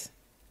brand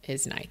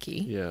is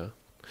Nike. Yeah.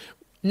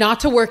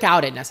 Not to work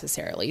out in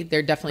necessarily.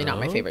 They're definitely not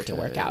my favorite to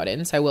work out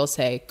in. So I will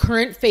say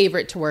current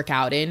favorite to work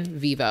out in,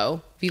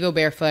 Vivo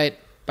Barefoot,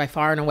 by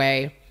far and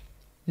away.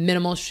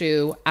 Minimal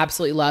shoe.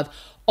 Absolutely love.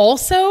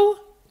 Also,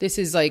 This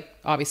is like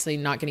obviously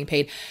not getting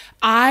paid.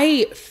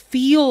 I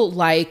feel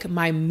like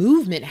my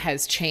movement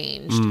has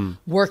changed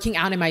working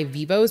out in my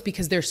Vivos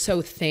because they're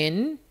so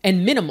thin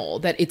and minimal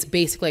that it's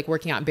basically like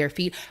working out in bare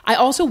feet. I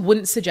also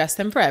wouldn't suggest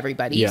them for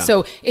everybody. Yeah.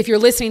 So if you're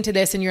listening to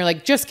this and you're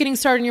like just getting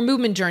started in your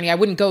movement journey, I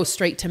wouldn't go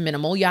straight to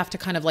minimal. You have to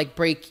kind of like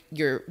break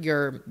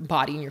your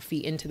body and your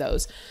feet into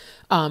those.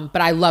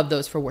 But I love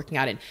those for working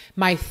out in.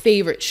 My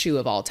favorite shoe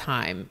of all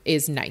time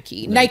is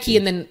Nike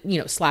and then,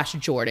 /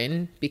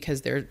 Jordan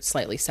because they're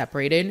slightly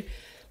separated.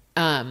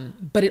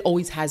 But it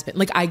always has been.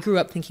 Like I grew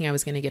up thinking I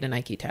was going to get a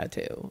Nike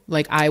tattoo.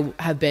 Like I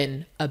have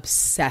been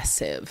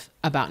obsessive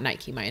about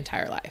Nike my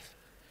entire life.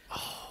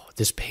 Oh,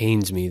 this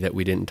pains me that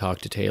we didn't talk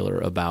to Taylor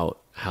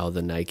about how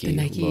the Nike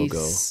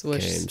logo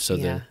swoosh, came.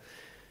 So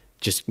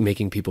just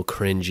making people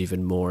cringe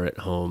even more at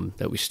home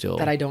that we still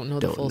that I don't know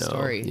the full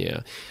story.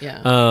 Yeah.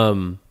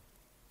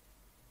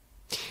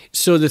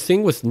 So the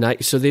thing with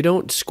Nike, so they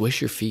don't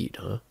squish your feet,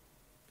 huh?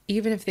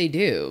 Even if they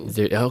do.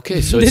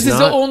 Okay, so this is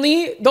the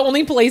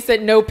only place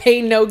that no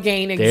pain, no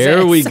gain exists.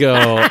 There we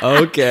go.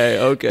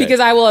 Okay. Because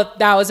I will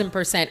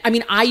 1,000%. I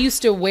mean, I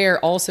used to wear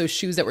also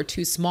shoes that were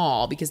too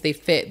small because they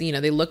fit, they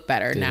look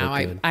better. Now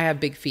I have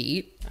big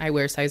feet. I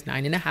wear size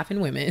 9.5 in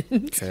women.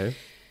 Okay.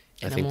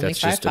 I think that's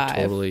 5'5". just a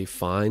totally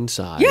fine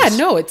size. Yeah,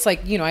 no, it's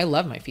like, I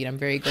love my feet. I'm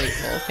very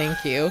grateful.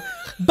 Thank you.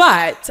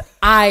 But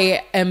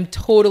I am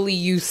totally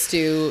used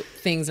to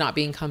things not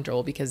being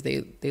comfortable because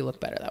they look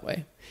better that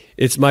way.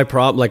 It's my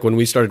problem. Like when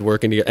we started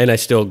working together, and I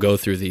still go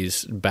through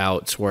these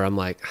bouts where I'm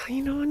like, I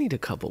need a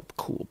couple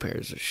cool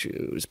pairs of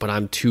shoes, but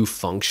I'm too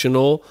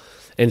functional.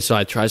 And so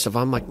I try stuff.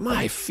 I'm like,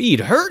 my feet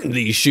hurt in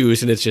these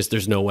shoes. And it's just,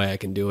 there's no way I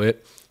can do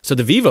it. So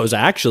the Vivos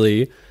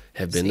actually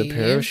have been the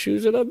pair of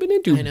shoes that I've been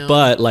into.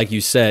 But like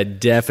you said,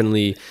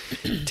 definitely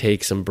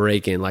take some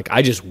break-in. Like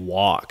I just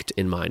walked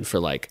in mine for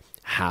like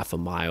half a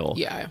mile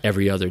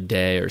every other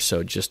day or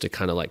so just to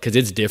kind of like, because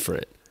it's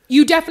different.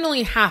 You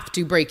definitely have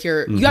to break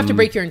you have to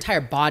break your entire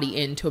body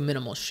into a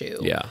minimal shoe.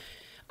 Yeah.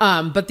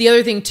 But the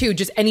other thing too,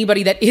 just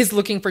anybody that is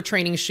looking for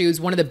training shoes,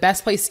 one of the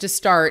best places to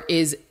start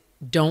is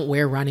don't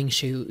wear running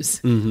shoes.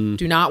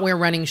 Do not wear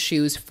running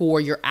shoes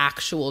for your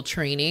actual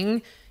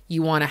training.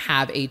 You want to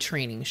have a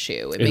training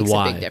shoe. It makes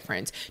a big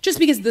difference. Just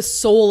because the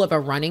sole of a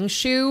running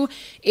shoe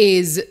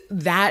is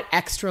that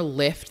extra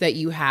lift that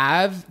you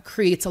have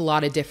creates a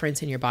lot of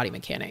difference in your body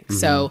mechanics.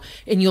 So,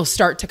 and you'll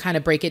start to kind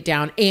of break it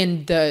down.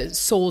 And the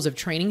soles of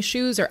training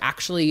shoes are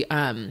actually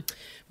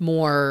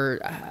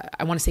more,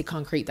 I want to say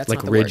concrete. That's like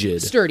not the rigid.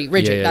 word. Sturdy,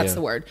 rigid. That's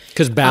the word.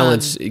 Because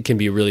balance it can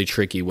be really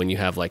tricky when you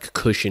have like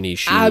cushiony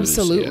shoes.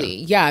 Absolutely.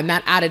 Yeah. And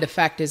that added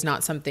effect is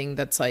not something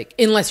that's like,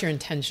 unless you're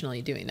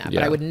intentionally doing that,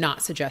 but I would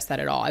not suggest that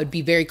at all. I would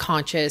be very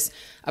conscious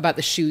about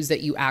the shoes that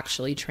you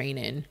actually train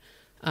in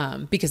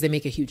because they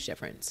make a huge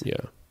difference. Yeah.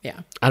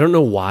 Yeah. I don't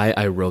know why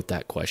I wrote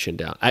that question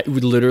down. I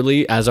would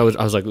literally, as I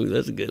was like, ooh,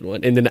 that's a good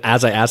one. And then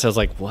as I asked, I was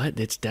like, what?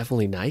 It's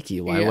definitely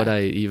Nike. Why would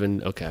I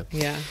even? Okay.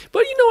 Yeah.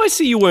 But I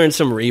see you wearing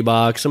some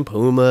Reebok, some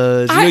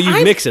Pumas.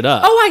 You mix it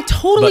up. Oh, I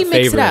totally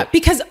mix it up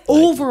because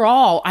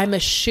overall I'm a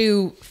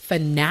shoe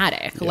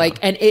fanatic. Yeah. Like,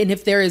 and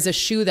if there is a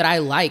shoe that I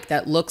like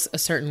that looks a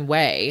certain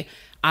way,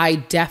 I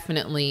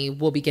definitely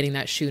will be getting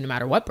that shoe no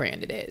matter what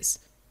brand it is.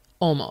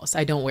 Almost.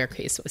 I don't wear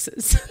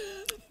K-Swisses.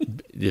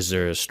 Is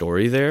there a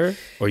story there,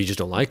 or you just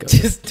don't like them?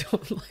 Just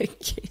don't like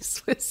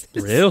K-Swisses.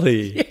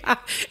 Really? Yeah,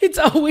 it's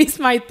always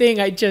my thing.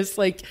 I just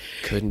like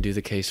couldn't do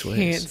the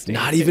K-Swiss.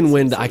 Not even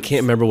when I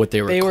can't remember what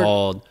they were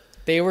called.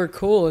 They were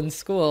cool in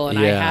school, and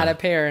I had a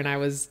pair, and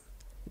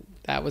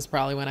that was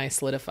probably when I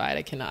solidified.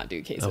 I cannot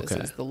do K-Swisses.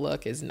 Okay. The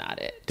look is not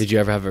it. Did you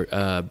ever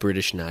have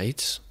British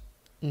Knights?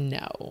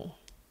 No.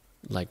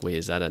 Like, wait,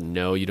 is that a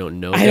no? You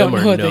don't know them? I don't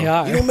know or what no? they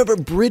are. You don't remember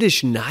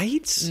British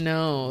Knights?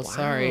 No, wow,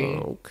 sorry.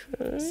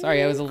 Okay.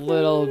 Sorry, I was a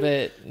little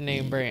bit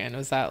name brand.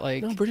 Was that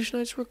like... No, British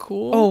Knights were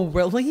cool. Oh,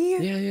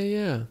 really?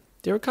 Yeah.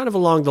 They were kind of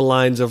along the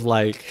lines of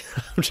like,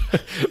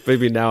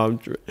 maybe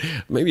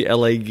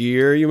LA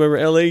Gear. You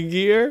remember LA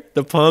Gear?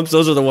 The pumps?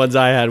 Those are the ones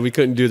I had. We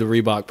couldn't do the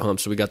Reebok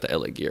pumps, so we got the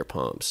LA Gear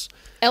pumps.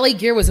 LA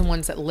Gear was the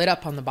ones that lit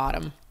up on the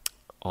bottom.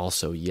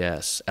 Also,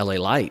 yes. LA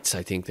Lights,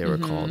 I think they were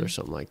called or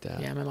something like that.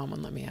 Yeah, my mom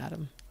wouldn't let me add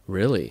them.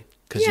 Really?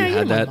 Because you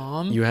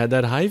had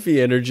that hyphy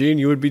energy, and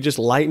you would be just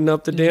lighting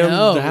up the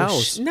the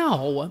house.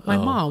 My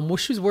mom. Well,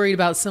 she was worried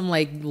about some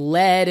like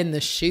lead in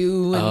the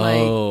shoe,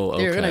 and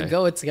they're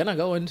it's gonna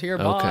go into your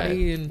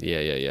body. And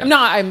yeah.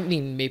 I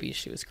mean, maybe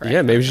she was correct.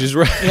 Yeah, maybe she's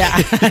right.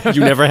 Yeah, you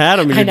never had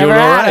them, and you're doing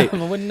all right.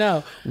 I wouldn't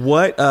know.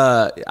 What?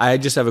 I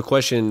just have a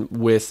question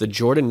with the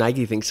Jordan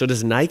Nike thing. So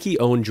does Nike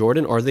own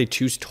Jordan, or are they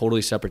two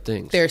totally separate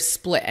things? They're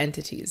split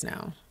entities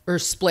now. Or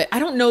split. I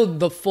don't know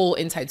the full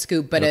inside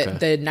scoop, but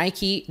the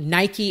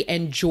Nike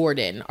and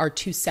Jordan are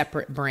two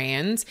separate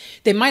brands.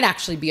 They might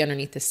actually be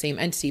underneath the same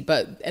entity,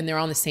 and they're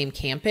on the same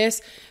campus,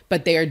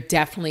 but they are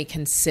definitely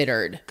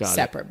considered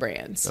separate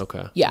brands.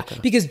 Okay. Yeah. Okay.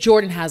 Because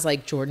Jordan has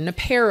like Jordan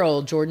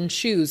apparel, Jordan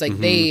shoes. Like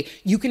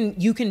you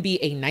can be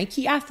a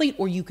Nike athlete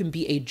or you can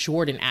be a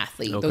Jordan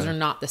athlete. Okay. Those are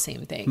not the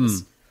same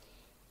things.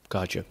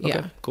 Gotcha.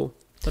 Okay, cool.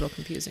 A little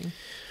confusing.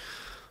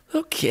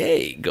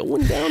 Okay,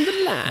 going down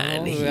the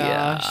line here.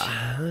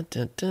 Gosh.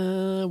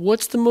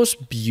 What's the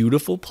most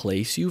beautiful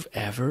place you've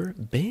ever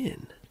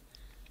been?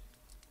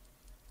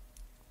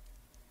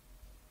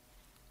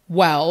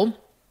 Well,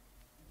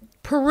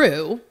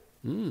 Peru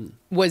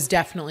was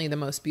definitely the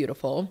most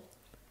beautiful.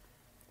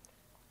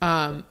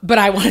 But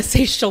I want to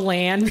say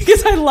Chelan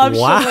because I love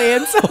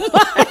Chelan so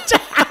much.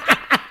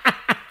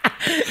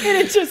 And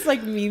it just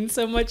like means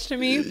so much to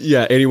me.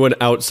 Yeah, anyone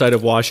outside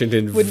of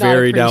Washington, Would not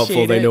very doubtful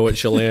appreciate they it. know what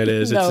Chelan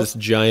is. No. It's this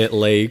giant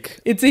lake.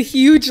 It's a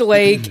huge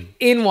lake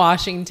in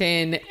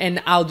Washington,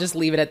 and I'll just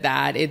leave it at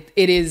that. It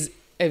is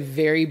a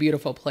very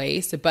beautiful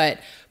place, but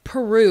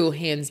Peru,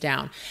 hands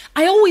down.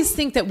 I always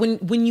think that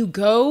when you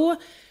go,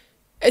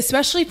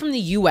 especially from the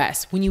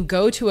US, when you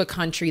go to a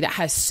country that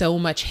has so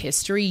much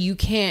history, you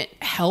can't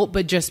help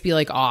but just be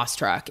like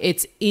awestruck.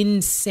 It's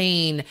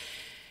insane.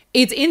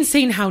 It's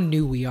insane how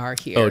new we are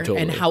here totally.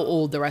 and how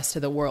old the rest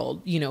of the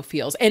world,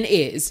 feels and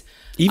is.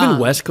 Even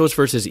West Coast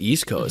versus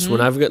East Coast.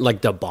 When I've got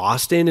like to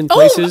Boston and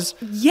places,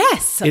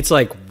 Yes. it's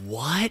like,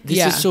 what? This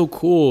Yeah. is so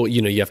cool.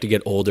 You have to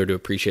get older to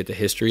appreciate the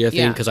history, I think,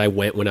 Yeah. because I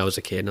went when I was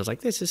a kid and I was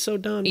like, this is so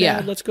done. Dad.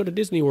 Yeah. Let's go to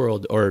Disney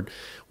World or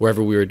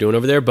wherever we were doing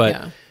over there. But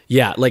Yeah.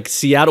 yeah, like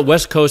Seattle,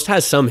 West Coast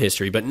has some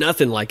history, but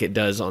nothing like it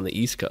does on the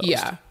East Coast.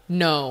 Yeah,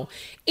 no.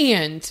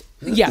 And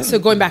yeah, so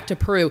going back to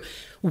Peru,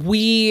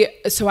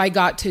 I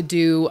got to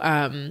do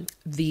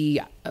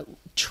the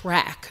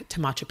trek to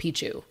Machu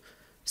Picchu.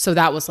 So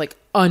that was like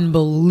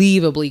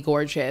unbelievably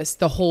gorgeous.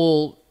 The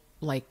whole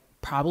like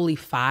probably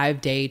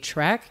 5-day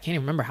trek. I can't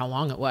even remember how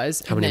long it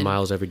was. How many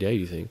miles every day do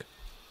you think?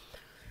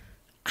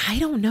 I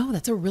don't know.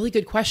 That's a really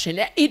good question.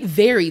 It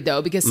varied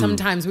though, because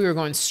sometimes we were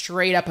going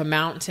straight up a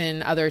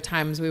mountain. Other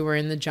times we were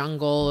in the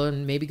jungle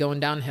and maybe going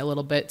downhill a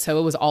little bit. So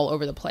it was all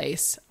over the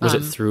place. Was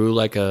it through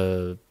like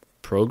a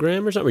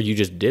program or something, or you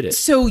just did it?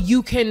 So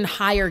you can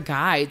hire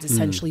guides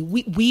essentially.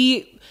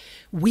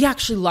 We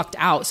actually lucked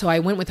out. So I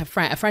went with a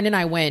friend and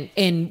I went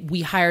and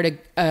we hired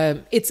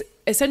it's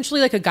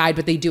essentially like a guide,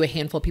 but they do a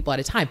handful of people at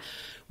a time.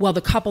 Well,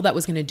 the couple that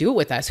was going to do it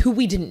with us, who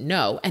we didn't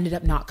know, ended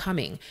up not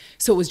coming.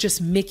 So it was just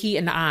Mickey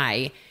and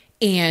I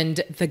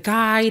and the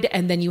guide.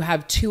 And then you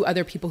have 2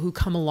 other people who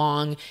come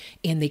along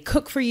and they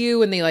cook for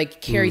you and they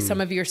like carry some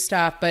of your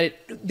stuff, but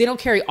they don't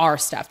carry our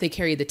stuff. They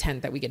carry the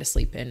tent that we get to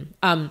sleep in.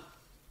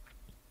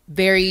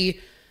 Very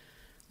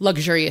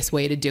luxurious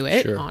way to do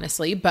it, Sure.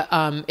 honestly. But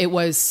it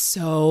was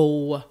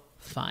so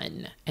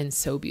fun and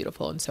so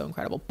beautiful and so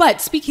incredible.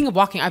 But speaking of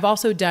walking, I've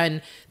also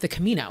done the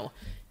Camino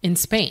in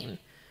Spain.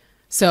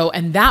 So,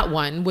 and that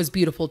one was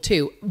beautiful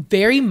too.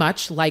 Very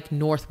much like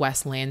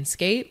Northwest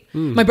landscape.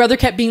 My brother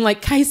kept being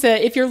like,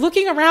 Kaisa, if you're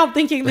looking around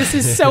thinking this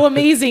is so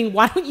amazing,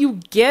 why don't you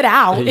get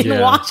out in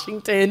Yeah.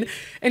 Washington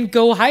and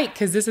go hike?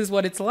 Because this is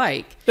what it's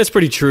like. That's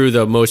pretty true,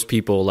 though. Most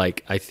people,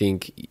 like, I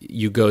think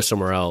you go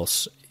somewhere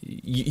else,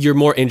 you're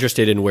more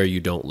interested in where you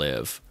don't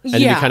live. And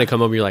you Yeah. kind of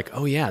come over, you're like,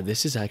 oh, yeah,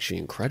 this is actually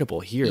incredible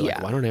here. Like,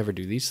 Yeah. why don't I ever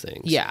do these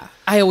things? Yeah.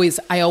 I always,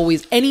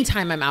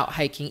 anytime I'm out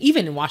hiking,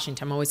 even in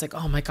Washington, I'm always like,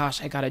 oh my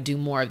gosh, I got to do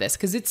more of this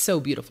because it's so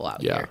beautiful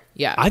out Yeah. here.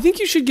 Yeah. I think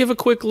you should give a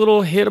quick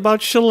little hit about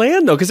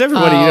Chelan, though, because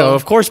everybody,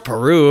 of course,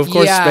 Peru, of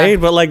course, Yeah. Spain,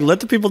 but like, let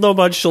the people know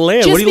about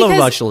Chelan. Just What do you love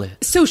because- about Chelan?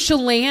 So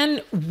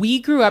Chelan, we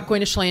grew up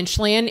going to Chelan.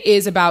 Chelan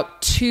is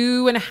about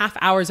 2.5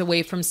 hours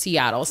away from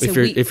Seattle. So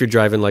If you're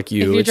driving like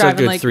you, if you're it's a driving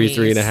good like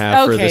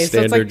 3.5 for the so it's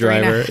standard like 3.5.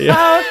 driver.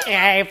 Yeah.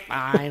 Okay,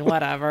 fine,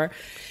 whatever.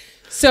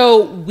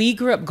 So we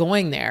grew up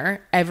going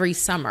there every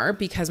summer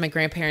because my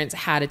grandparents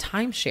had a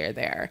timeshare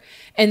there.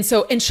 And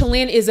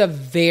Chelan is a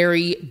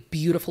very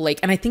beautiful lake.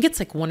 And I think it's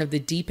like one of the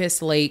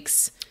deepest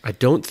lakes. I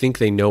don't think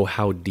they know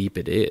how deep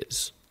it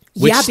is.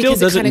 Which Yeah, still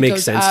because it doesn't kinda make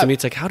goes sense up. to me.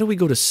 It's like, how do we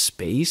go to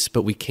space,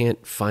 but we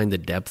can't find the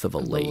depth of a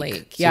lake?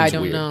 lake. Yeah, I Seems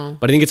don't weird. know.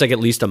 But I think it's like at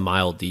least a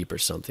mile deep or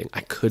something. I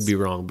could be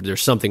wrong, but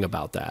there's something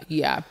about that.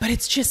 Yeah, but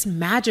it's just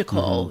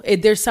magical.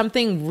 There's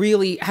something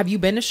really. Have you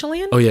been to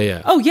Chelan? Oh,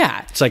 yeah. Oh,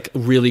 yeah. It's like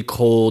really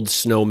cold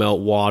snow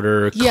melt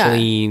water, Yeah.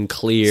 clean,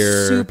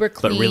 clear, Super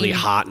but really clean.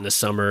 hot in the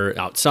summer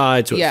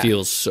outside, so Yeah. it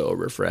feels so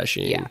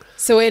refreshing. Yeah.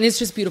 So, and it's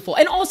just beautiful.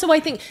 And also,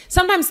 I think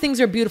sometimes things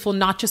are beautiful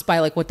not just by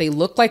like what they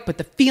look like, but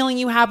the feeling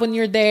you have when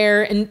you're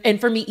there. And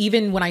for me,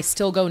 even when I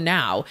still go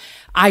now,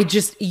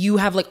 you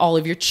have like all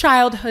of your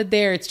childhood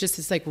there. It's just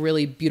this like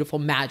really beautiful,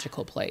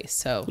 magical place.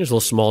 So There's a little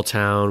small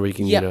town where you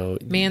can,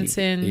 Yep.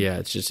 Manson.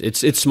 Yeah,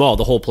 it's small.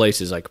 The whole place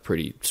is like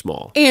pretty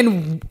small.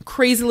 And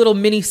crazy little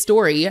mini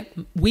story.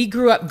 We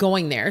grew up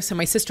going there. So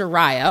my sister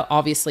Raya,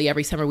 obviously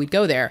every summer we'd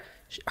go there.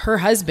 Her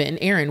husband,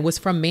 Aaron, was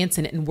from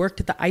Manson and worked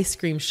at the ice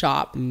cream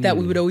shop that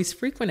we would always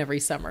frequent every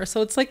summer.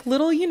 So it's like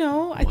little,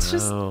 it's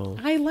just,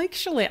 I like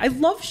Chelan. I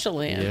love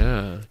Chelan.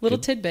 Yeah. Little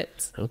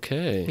tidbits.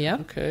 Okay. Yeah.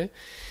 Okay.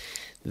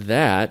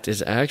 That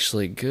is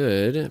actually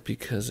good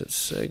because it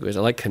segues.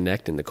 I like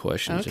connecting the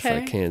questions if I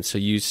Okay. can. So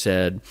you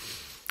said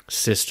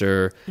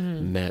sister,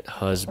 met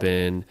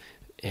husband,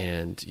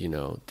 and,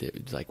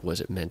 like,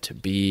 was it meant to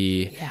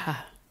be? Yeah.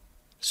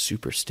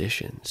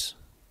 Superstitions.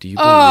 Do you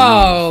believe?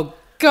 Oh,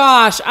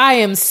 gosh. I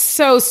am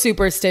so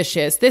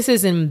superstitious. This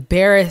is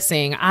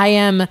embarrassing. I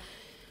am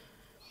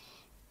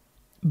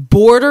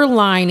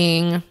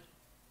borderlining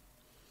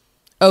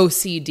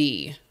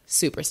OCD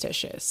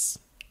superstitious.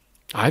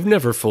 I've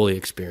never fully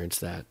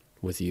experienced that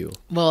with you.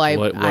 Well,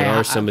 what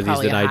are some of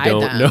these that I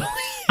don't them. know?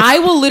 I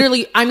will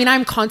literally, I mean,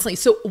 I'm constantly,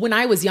 so when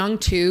I was young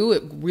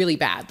too, really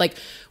bad. Like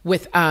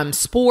with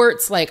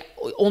sports, like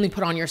only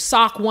put on your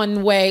sock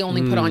one way,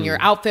 only put on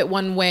your outfit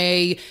one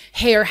way.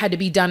 Hair had to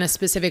be done a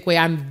specific way.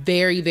 I'm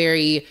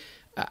very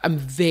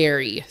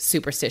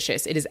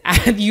superstitious. It is,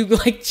 you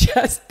like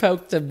just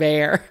poked a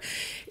bear.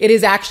 It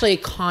is actually a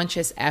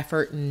conscious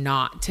effort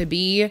not to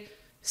be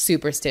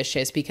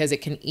superstitious because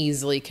it can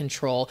easily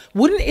control.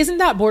 Isn't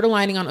that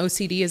borderlining on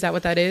OCD? Is that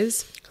what that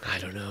is? I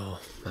don't know.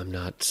 I'm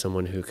not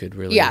someone who could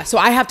really. Yeah. So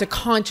I have to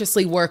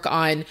consciously work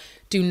on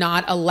do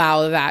not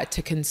allow that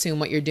to consume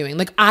what you're doing.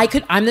 Like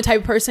I'm the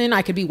type of person,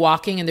 I could be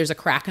walking and there's a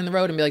crack in the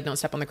road and be like, don't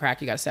step on the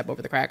crack. You got to step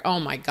over the crack. Oh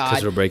my God.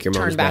 Because it'll break your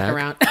mom's back. Turn back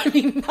around. I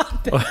mean,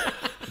 not that.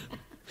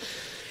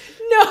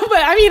 No,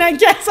 but I mean, I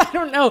guess I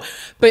don't know.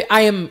 But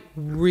I am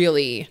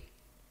really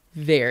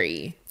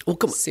very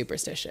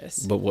superstitious.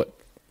 But what?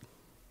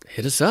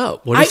 Hit us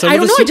up. What are some I of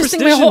don't the know. I just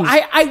think my whole,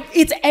 superstitions?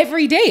 it's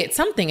every day. It's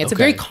something. It's a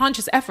very Okay.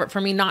 conscious effort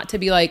for me not to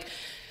be like.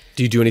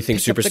 Do you do anything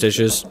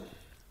superstitious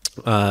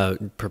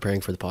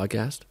preparing for the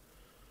podcast?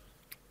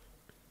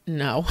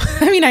 No.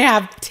 I mean, I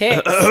have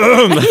ticks.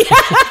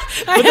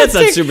 But that's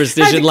not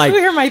superstition. I Like,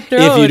 clear my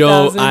throat. if you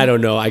don't, I don't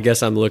know. I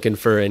guess I'm looking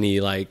for any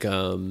like,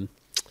 what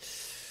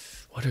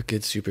are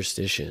good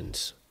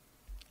superstitions?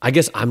 I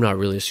guess I'm not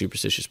really a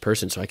superstitious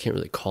person, so I can't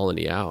really call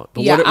any out.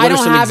 But Yeah, what I are don't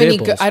some have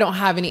examples? I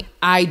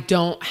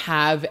don't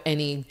have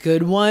any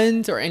good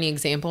ones or any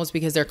examples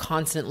because they're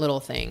constant little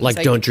things.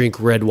 Like don't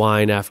drink red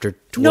wine after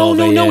 12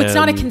 No. It's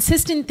not a a.m..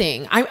 consistent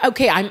thing.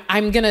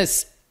 I'm gonna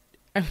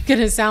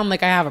sound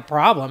like I have a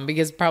problem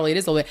because probably it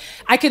is a little bit.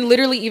 I can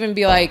literally even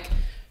be like,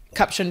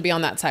 cup shouldn't be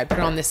on that side. Put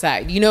it on this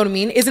side. You know what I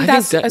mean? Isn't that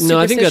a superstition? No,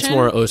 I think that's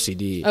more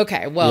OCD.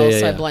 Okay, well,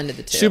 so I blended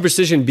the two.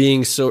 Superstition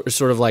being sort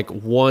of like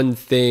one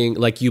thing,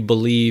 like you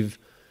believe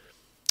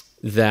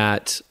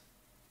that.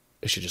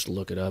 I should just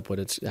look it up. What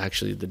it's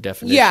actually the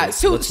definition. Yeah,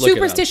 so Let's look it up.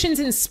 superstitions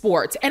in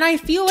sports. And I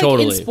feel like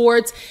Totally. in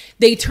sports,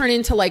 they turn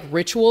into like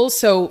rituals.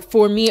 So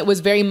for me, it was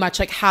very much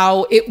like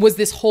how it was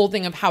this whole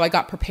thing of how I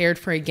got prepared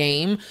for a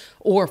game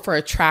or for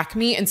a track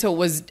meet. And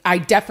so I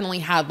definitely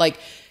had like,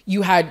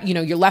 you had,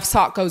 your left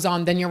sock goes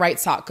on, then your right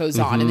sock goes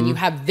on. And then you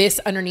have this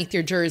underneath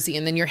your jersey.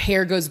 And then your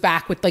hair goes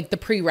back with like the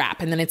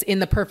pre-wrap. And then it's in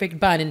the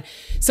perfect bun. And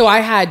so I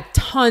had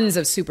tons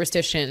of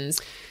superstitions.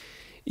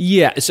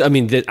 Yeah, so I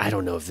mean, I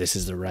don't know if this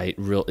is the right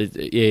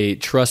a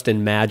trust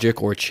in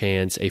magic or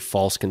chance, a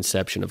false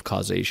conception of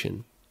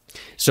causation.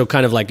 So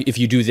kind of like if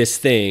you do this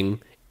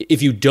thing,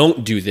 if you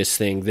don't do this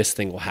thing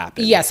will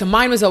happen. Yeah, so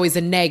mine was always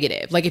a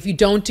negative. Like if you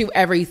don't do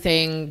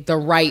everything the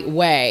right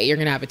way, you're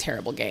going to have a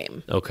terrible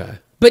game. Okay.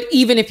 But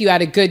even if you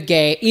had a good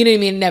game, you know what I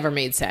mean? It never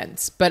made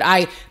sense.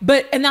 And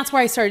that's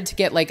why I started to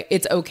get like,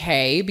 it's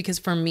okay. Because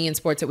for me in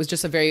sports, it was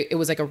just it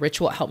was like a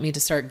ritual. It helped me to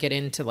start get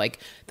into like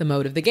the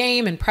mode of the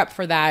game and prep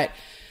for that.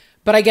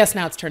 But I guess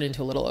now it's turned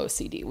into a little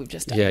OCD. We've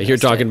just You're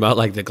talking about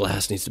like the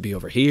glass needs to be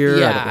over here.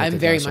 Yeah, I'm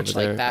very much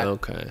like that.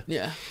 Okay.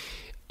 Yeah.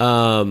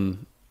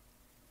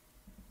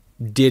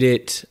 Did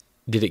it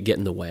get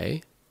in the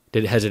way?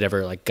 Has it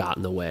ever like got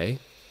in the way?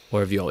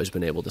 Or have you always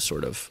been able to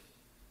sort of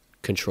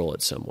control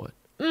it somewhat?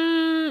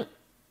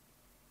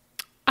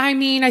 I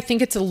mean, I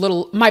think it's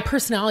my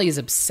personality is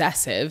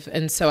obsessive.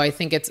 And so I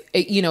think it's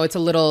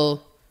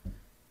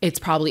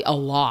probably a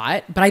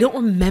lot, but I don't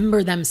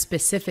remember them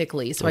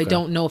specifically. So I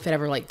don't know if it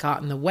ever like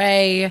got in the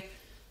way.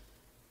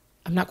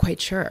 I'm not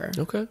quite sure.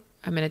 Okay.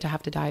 I'm going to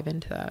have to dive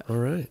into that. All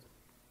right.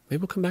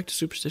 Maybe we'll come back to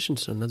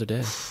superstitions another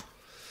day.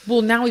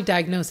 Well, now we've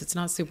diagnosed it's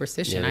not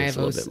superstition. I have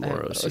a little bit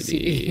more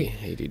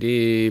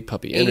OCD, ADD,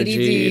 puppy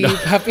energy. ADD,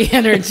 puppy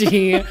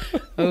energy,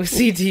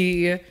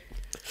 OCD.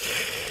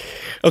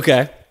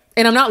 Okay.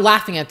 And I'm not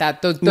laughing at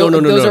that. Those No.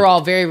 are all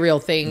very real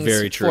things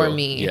Very true. for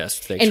me. Yes,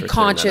 thanks and for clearing that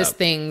conscious up.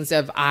 things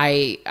of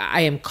I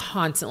am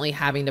constantly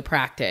having to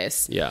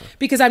practice. Yeah.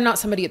 Because I'm not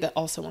somebody that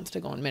also wants to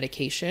go on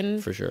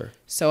medication. For sure.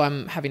 So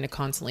I'm having to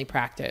constantly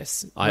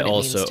practice. I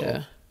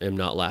also am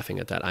not laughing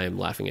at that. I am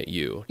laughing at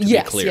you. To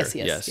Yes, be clear.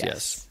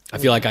 yes. I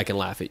feel like I can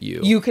laugh at you.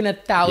 You can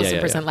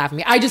 1,000% laugh at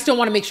me. I just don't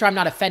want to make sure I'm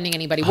not offending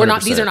anybody. We're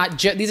not. These are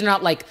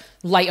not like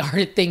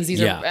lighthearted things.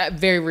 These are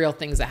very real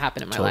things that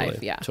happen in my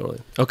life. Yeah.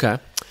 Totally. Okay.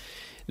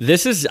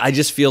 I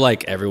just feel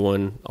like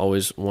everyone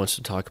always wants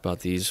to talk about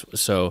these.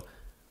 So,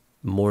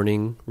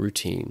 morning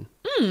routine.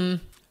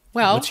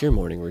 Well, what's your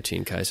morning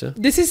routine, Kaisa?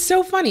 This is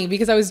so funny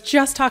because I was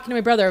just talking to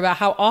my brother about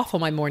how awful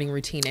my morning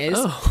routine is.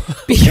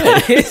 Oh,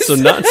 because so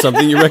not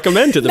something you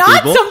recommend to the not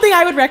people. Not something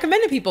I would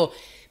recommend to people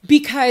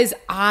because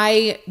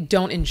I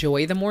don't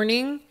enjoy the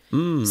morning.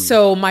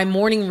 So my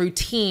morning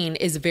routine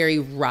is very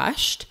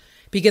rushed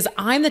because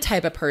I'm the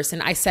type of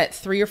person, I set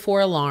 3 or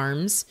 4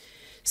 alarms.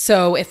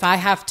 So if I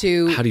have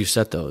to... How do you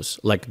set those?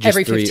 Like just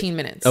every 3... 15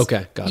 minutes.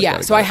 Okay, got it.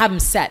 Yeah, so I have them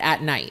set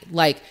at night.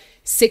 Like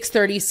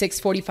 6:30,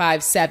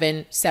 6:45,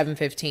 7,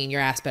 7:15. Your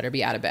ass better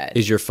be out of bed.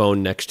 Is your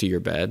phone next to your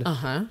bed?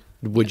 Uh-huh.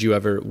 would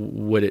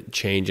it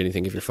change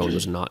anything if your phone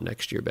was not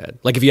next to your bed?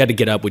 Like if you had to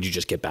get up, would you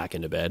just get back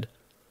into bed?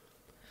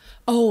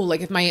 Oh,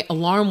 like if my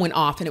alarm went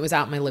off and it was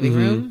out in my living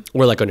room?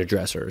 Or like on your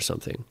dresser or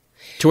something?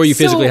 To where you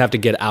physically have to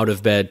get out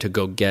of bed to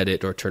go get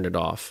it or turn it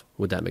off.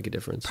 Would that make a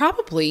difference?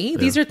 Probably. Yeah.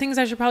 These are things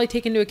I should probably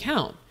take into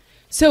account.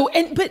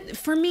 But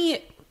for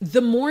me,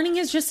 the morning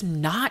is just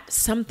not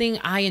something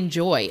I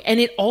enjoy. And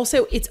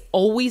it's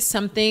always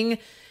something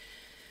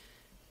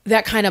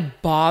that kind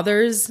of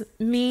bothers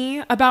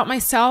me about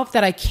myself,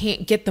 that I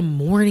can't get the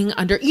morning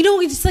under.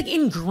 It's like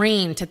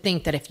ingrained to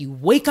think that if you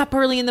wake up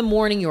early in the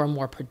morning, you're a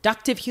more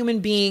productive human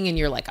being and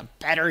you're like a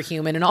better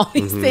human and all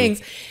these things.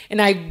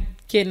 And I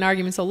get in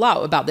arguments a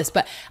lot about this,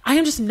 but I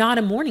am just not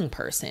a morning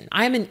person.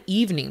 I am an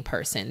evening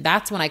person.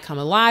 That's when I come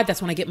alive.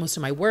 That's when I get most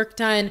of my work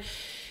done.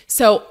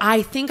 So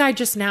I think I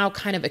just now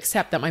kind of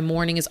accept that my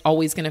morning is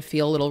always going to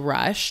feel a little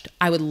rushed.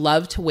 I would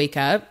love to wake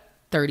up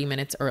 30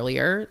 minutes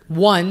earlier.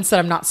 One, so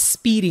I'm not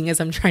speeding as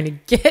I'm trying to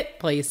get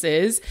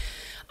places.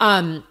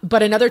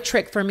 But another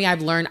trick for me,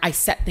 I've learned, I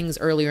set things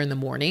earlier in the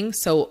morning.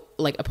 So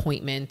like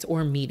appointments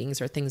or meetings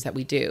or things that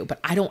we do,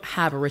 but I don't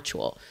have a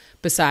ritual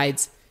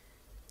besides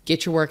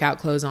get your workout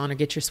clothes on or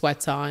get your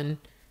sweats on,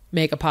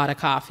 make a pot of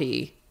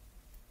coffee,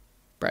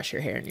 brush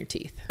your hair and your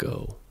teeth.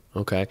 Go.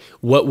 Okay.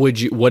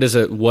 What is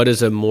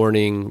a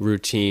morning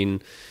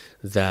routine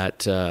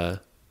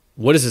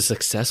what does a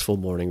successful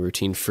morning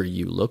routine for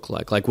you look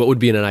like? Like what would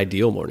be an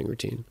ideal morning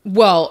routine?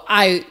 Well,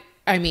 I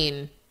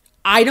mean,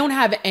 I don't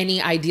have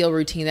any ideal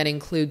routine that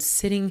includes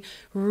sitting,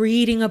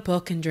 reading a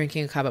book and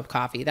drinking a cup of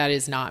coffee. That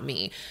is not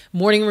me.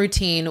 Morning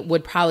routine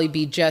would probably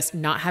be just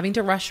not having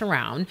to rush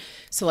around.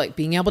 So like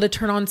being able to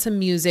turn on some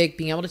music,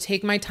 being able to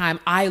take my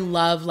time. I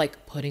love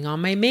like putting on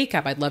my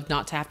makeup. I'd love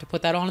not to have to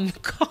put that on in the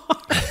car.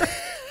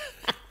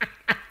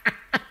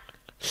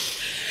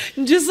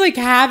 Just like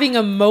having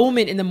a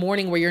moment in the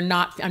morning where I'm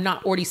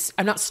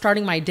not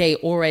starting my day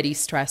already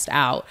stressed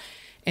out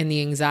and the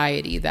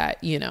anxiety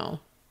that,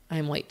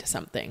 I'm late to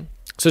something.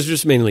 So it's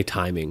just mainly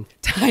timing.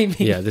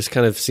 Yeah, this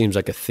kind of seems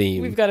like a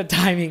theme. We've got a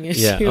timing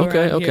issue. Yeah,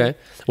 okay. Here.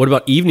 What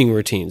about evening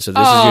routine? So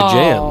this is your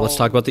jam. Let's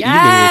talk about the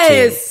evening routine.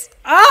 Yes.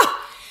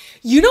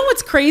 You know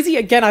what's crazy?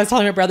 Again, I was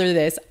telling my brother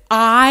this.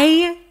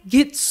 I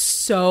get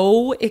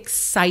so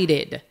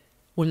excited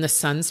when the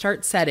sun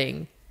starts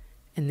setting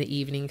and the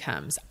evening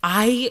comes.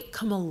 I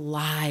come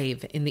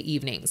alive in the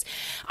evenings.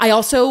 I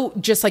also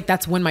just like,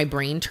 that's when my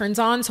brain turns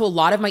on. So a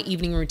lot of my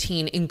evening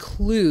routine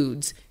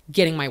includes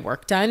getting my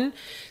work done.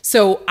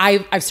 So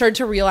I've started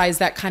to realize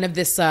that kind of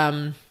this,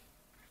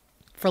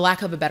 for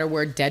lack of a better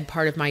word, dead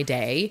part of my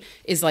day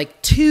is like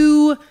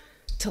 2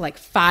 to like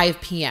 5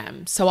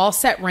 p.m. So I'll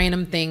set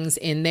random things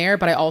in there,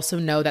 but I also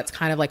know that's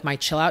kind of like my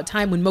chill out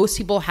time. When most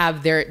people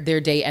have their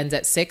day ends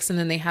at 6 and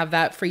then they have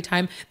that free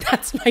time,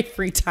 that's my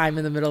free time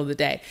in the middle of the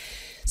day.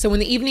 So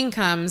when the evening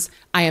comes,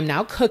 I am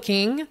now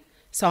cooking.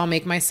 So I'll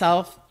make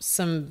myself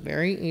some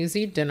very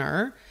easy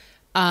dinner,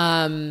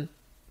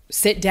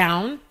 sit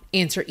down,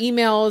 answer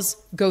emails,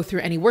 go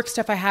through any work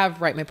stuff I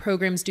have, write my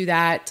programs, do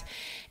that.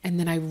 And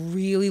then I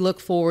really look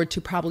forward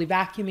to probably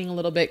vacuuming a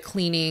little bit,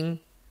 cleaning,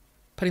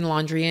 putting the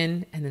laundry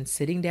in, and then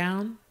sitting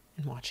down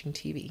and watching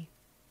TV.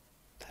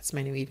 That's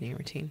my new evening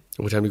routine.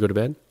 What time do you go to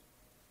bed?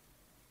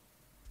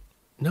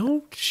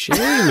 No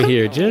shame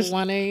here. Just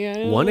 1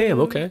 a.m. 1 a.m.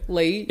 Okay.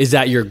 Late. Is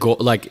that your goal?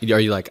 Like, are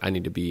you like, I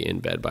need to be in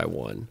bed by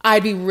 1?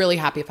 I'd be really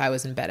happy if I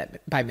was in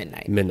bed by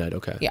midnight. Midnight.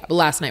 Okay. Yeah. But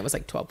last night was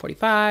like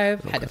 12:45.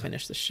 Okay. Had to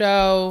finish the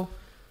show.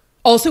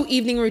 Also,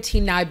 evening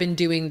routine. Now I've been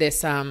doing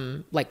this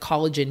like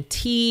collagen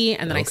tea,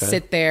 and then I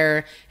sit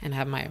there and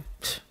have my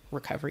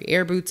recovery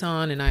air boots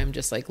on, and I'm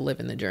just like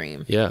living the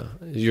dream. Yeah.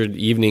 Your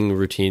evening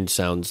routine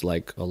sounds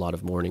like a lot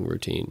of morning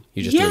routine.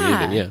 You just do it in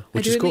the evening.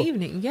 Which is cool. In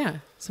the evening. Yeah.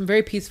 So I'm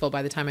very peaceful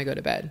by the time I go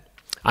to bed.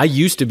 I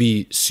used to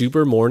be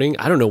super morning.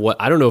 I don't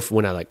know if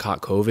when I like caught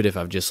COVID, if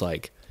I've just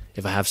like,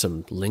 if I have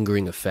some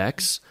lingering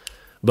effects,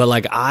 but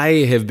like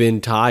I have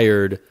been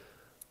tired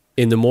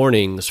in the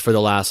mornings for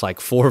the last like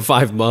 4 or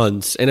 5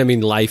 months. And I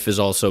mean, life is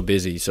also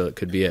busy, so it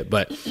could be it.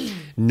 But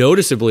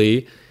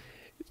noticeably,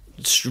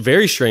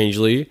 very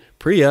strangely,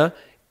 Priya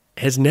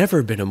has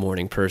never been a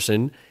morning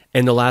person.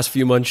 And the last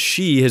few months,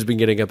 she has been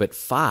getting up at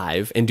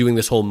 5 and doing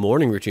this whole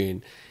morning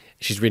routine.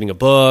 She's reading a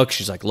book.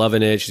 She's like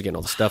loving it. She's getting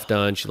all the stuff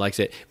done. She likes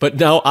it. But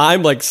now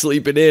I'm like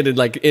sleeping in and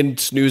like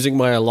snoozing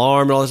my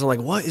alarm and all this. I'm like,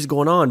 what is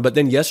going on? But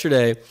then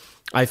yesterday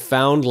I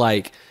found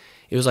like,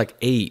 it was like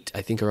 8,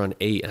 I think around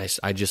 8. And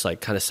I just like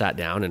kind of sat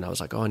down and I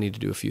was like, oh, I need to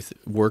do a few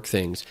work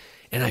things.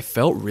 And I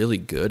felt really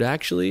good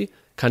actually,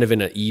 kind of in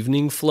an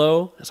evening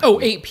flow.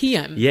 Like, 8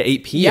 p.m. Yeah,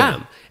 8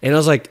 p.m. Yeah. And I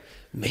was like,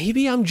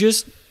 maybe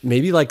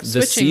like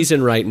the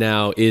season right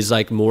now is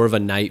like more of a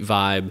night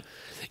vibe.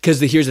 Because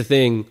here's the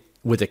thing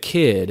with a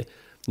kid,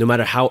 no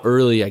matter how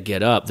early I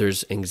get up,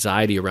 there's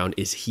anxiety around,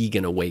 is he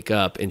going to wake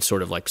up and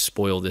sort of like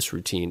spoil this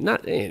routine?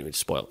 Not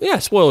spoil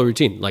a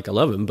routine. Like I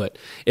love him. But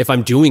if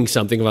I'm doing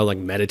something, if I'm like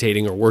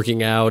meditating or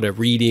working out or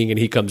reading and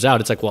he comes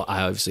out, it's like, well,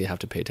 I obviously have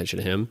to pay attention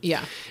to him.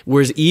 Yeah.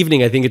 Whereas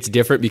evening, I think it's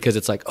different because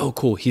it's like, oh,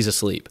 cool, he's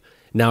asleep.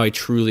 Now I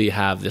truly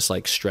have this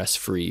like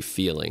stress-free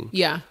feeling.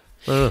 Yeah.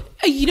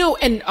 You know,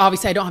 and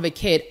obviously I don't have a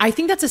kid. I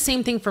think that's the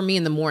same thing for me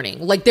in the morning.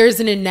 Like there's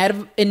an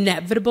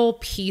inevitable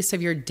piece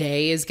of your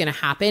day is going to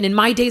happen. And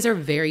my days are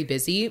very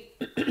busy.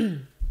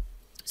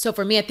 So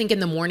for me, I think in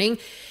the morning,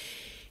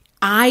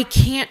 I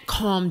can't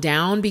calm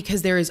down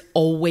because there is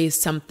always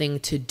something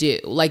to do.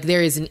 Like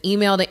there is an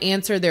email to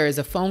answer. There is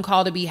a phone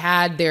call to be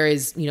had. There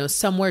is, you know,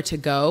 somewhere to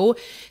go.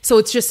 So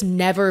it's just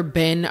never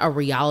been a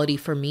reality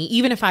for me,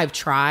 even if I've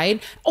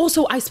tried.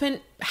 Also, I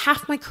spent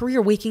half my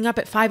career waking up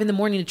at 5 a.m.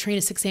 to train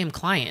a 6 a.m.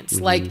 clients.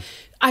 Like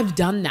I've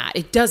done that.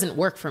 It doesn't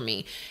work for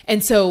me.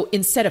 And so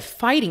instead of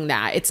fighting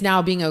that, it's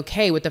now being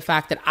okay with the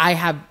fact that I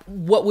have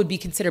what would be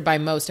considered by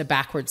most a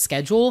backward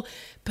schedule,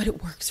 but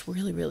it works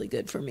really, really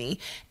good for me.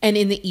 And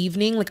in the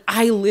evening, like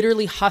I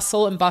literally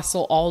hustle and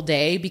bustle all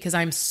day because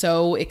I'm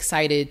so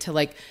excited to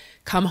like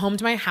come home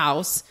to my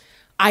house.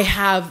 I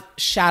have,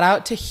 shout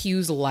out to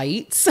Hughes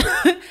lights.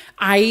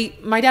 My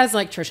dad's an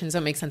electrician, so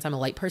it makes sense. I'm a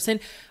light person.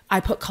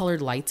 I put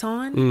colored lights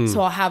on.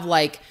 So I'll have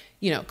like,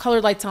 you know,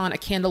 colored lights on, a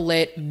candle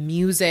lit,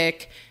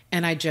 music,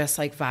 and I just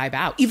like vibe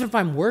out. Even if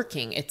I'm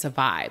working, it's a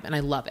vibe and I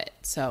love it.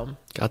 So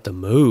got the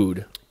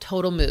mood.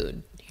 Total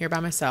mood. Here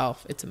by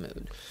myself, it's a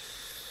mood.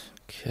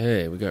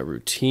 Okay, we got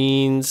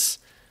routines.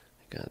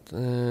 Got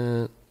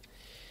that.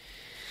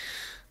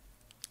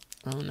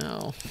 Oh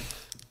no.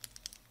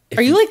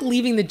 Are you like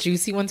leaving the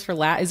juicy ones for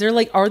last? Is there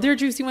like, are there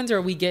juicy ones or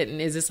are we getting,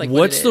 is this like,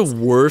 what's the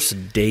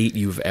worst date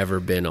you've ever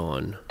been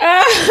on?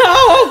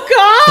 Oh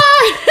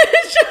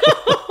gosh.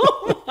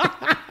 Oh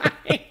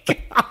my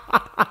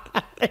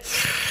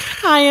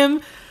gosh. I am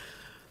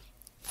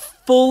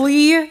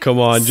fully Come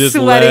on, just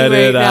sweating let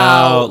it right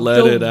now. out.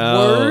 Let The it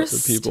out.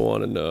 worst The people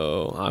want to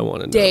know. I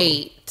want to know.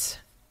 date.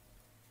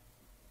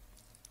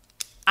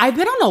 I've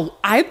been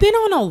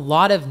on a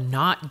lot of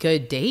not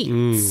good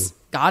dates.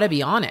 Gotta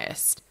be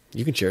honest.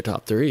 You can share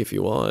top 3 if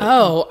you want.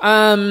 Oh,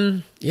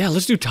 Yeah,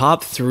 let's do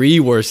top 3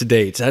 worst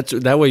dates.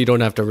 That way you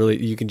don't have to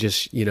really, you can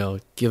just, you know,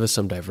 give us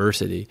some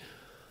diversity.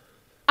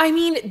 I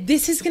mean,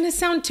 this is going to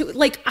sound too,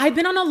 like, I've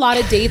been on a lot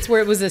of dates where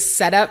it was a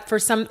setup for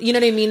some, you know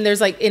what I mean? There's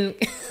like,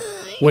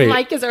 Wait.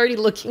 Mike is already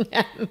looking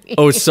at me.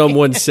 Oh,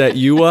 someone set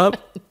you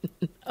up?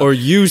 Or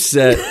you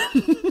set...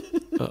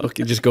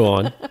 Okay, just go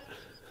on.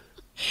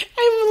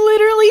 I'm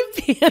literally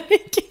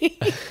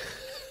panicking.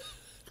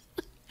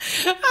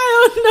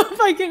 I don't know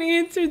if I can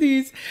answer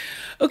these.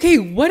 Okay,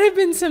 what have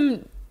been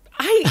some...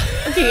 I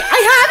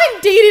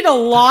haven't dated a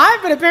lot,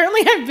 but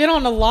apparently I've been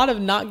on a lot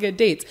of not good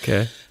dates.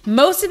 Okay.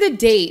 Most of the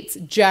dates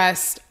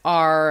just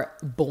are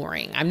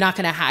boring. I'm not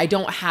going to I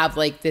don't have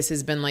like, this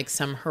has been like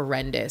some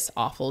horrendous,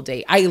 awful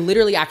date. I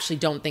literally actually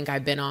don't think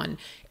I've been on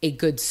a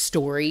good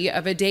story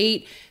of a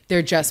date.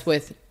 They're just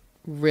with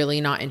really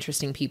not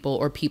interesting people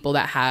or people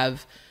that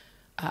have...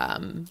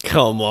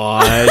 Come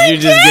on. You're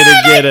just going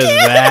to get us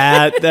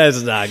that?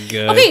 That's not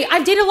good. Okay,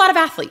 I've dated a lot of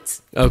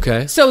athletes.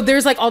 Okay. So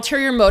there's like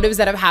ulterior motives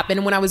that have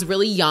happened. When I was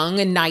really young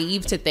and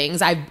naive to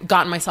things, I've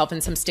gotten myself in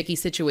some sticky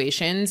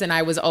situations and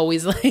I was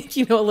always like,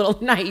 you know, a little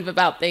naive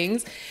about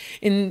things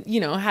and,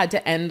 you know, had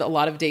to end a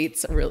lot of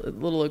dates a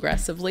little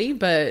aggressively,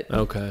 but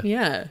Okay.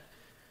 yeah.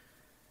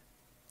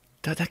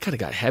 That kind of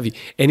got heavy.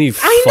 Any I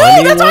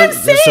funny know, that's what I'm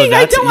ones? saying. So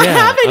I don't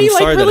have any I'm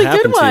like sorry really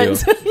that good happened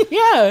to ones.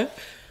 Yeah.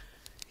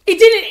 It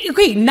didn't,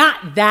 okay,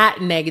 not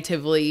that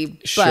negatively,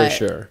 but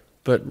Sure.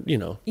 But, you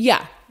know,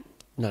 yeah.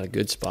 not a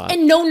good spot.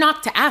 And no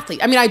knock to athlete.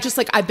 I mean, I just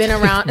like, I've been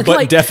around. But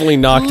like, definitely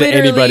knock to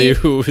literally, anybody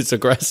who is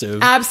aggressive.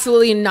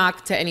 Absolutely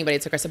knock to anybody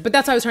that's aggressive. But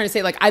that's what I was trying to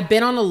say. Like, I've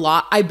been on a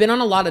lot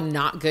of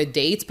not good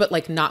dates, but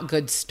like not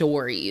good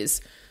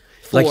stories.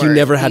 Like you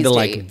never had these to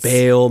like dates.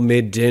 bail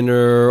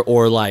mid-dinner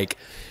or like,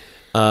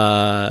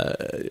 I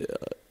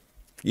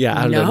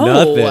don't know,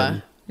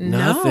 nothing.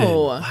 Nothing.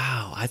 No.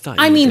 Wow. I thought.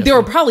 I you mean, there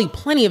were definitely-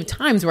 probably plenty of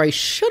times where I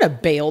should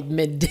have bailed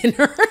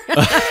mid-dinner.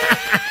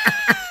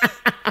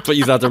 But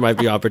you thought there might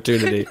be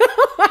opportunity.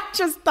 I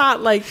just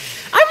thought like,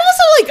 I'm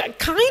also like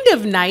kind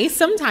of nice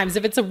sometimes.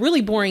 If it's a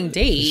really boring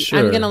date, Sure.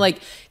 I'm going to like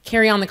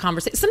carry on the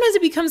conversation. Sometimes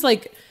it becomes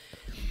like,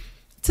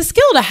 it's a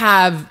skill to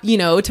have, you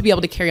know, to be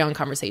able to carry on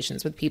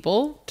conversations with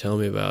people. Tell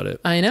me about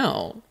it. I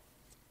know.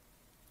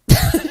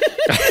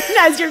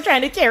 As you're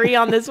trying to carry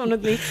on this one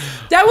with me.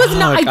 That was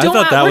not, I Fuck, I don't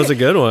thought have- that we're- was a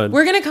good one.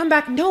 We're going to come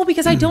back. No,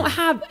 because I don't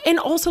have, and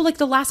also like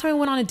the last time I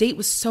went on a date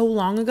was so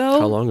long ago.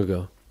 How long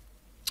ago?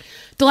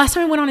 The last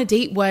time I went on a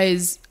date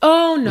was,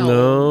 oh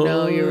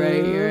no, you're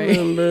right.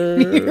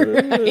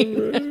 You're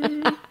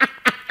right.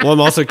 Well, I'm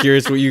also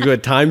curious what you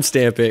could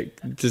timestamp it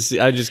to see.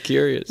 I'm just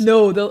curious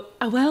No,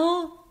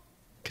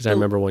 because I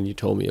remember one you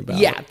told me about.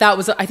 yeah, that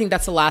was, I think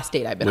that's the last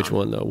date I've been on. Which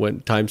one though?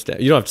 When timestamp?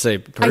 You don't have to say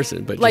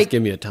person, but like, just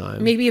give me a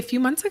time. Maybe a few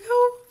months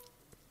ago?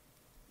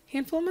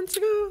 Handful of months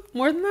ago?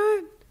 More than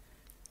that?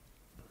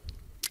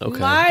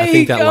 Okay, I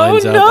think that Mike,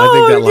 lines oh up. no, I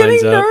think that I'm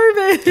lines getting up.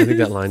 nervous. I think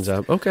that lines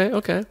up.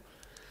 Okay.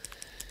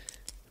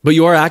 But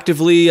you are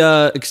actively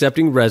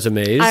accepting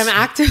resumes. I'm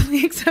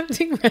actively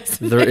accepting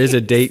resumes. There is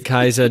a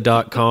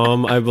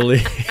datekaisa.com, I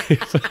believe.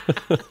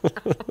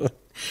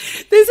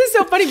 This is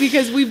so funny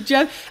because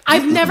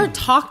I've never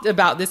talked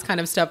about this kind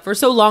of stuff for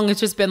so long. It's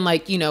just been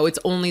like, you know, it's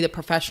only the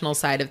professional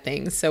side of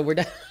things. So we're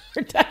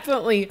We're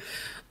definitely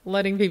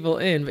letting people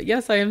in. But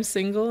yes, I am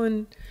single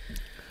and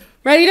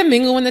ready to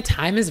mingle when the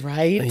time is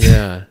right.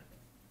 Yeah.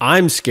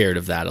 I'm scared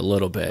of that a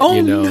little bit. Oh,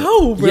 you know?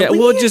 no, really? Yeah,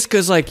 well, just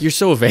because, like, you're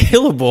so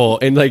available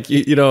and, like,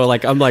 you know,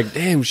 like, I'm like,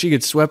 damn, she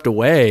gets swept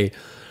away.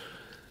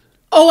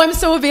 Oh, I'm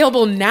so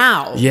available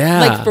now.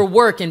 Yeah. Like for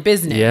work and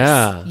business.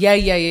 Yeah.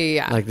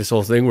 Yeah. Like this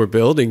whole thing we're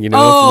building, you know,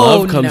 Oh, if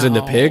love comes in the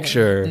no.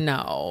 picture.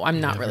 No,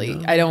 I'm not really.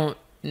 know. I don't.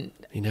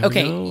 You never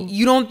Okay, know.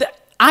 you don't.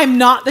 I'm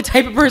not the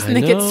type of person I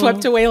that gets know.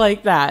 swept away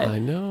like that. I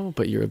know,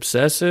 but you're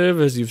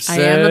obsessive, as you've I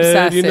said. am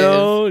obsessive. You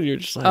know, you're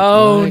just like,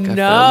 Oh, Mike, I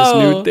no. found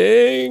this new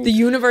thing. The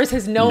universe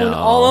has known No.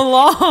 all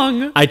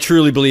along. I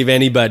truly believe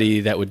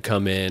anybody that would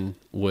come in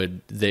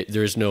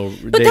there's no,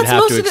 they'd that's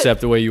have most to of the-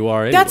 accept the way you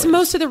are. That's anyways.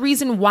 most of the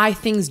reason why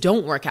things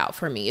don't work out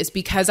for me is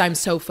because I'm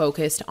so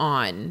focused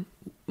on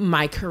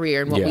my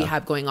career and what we Yeah.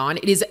 have going on.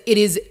 It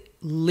is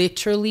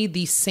literally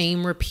the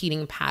same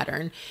repeating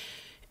pattern.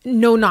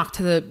 No knock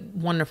to the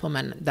wonderful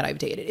men that I've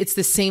dated. It's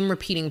the same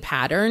repeating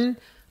pattern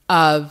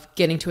of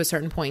getting to a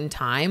certain point in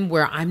time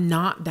where I'm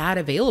not that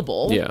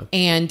available. Yeah.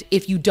 And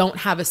if you don't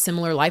have a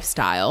similar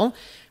lifestyle,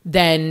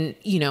 then,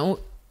 you know,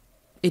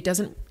 it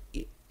doesn't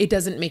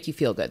make you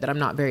feel good that I'm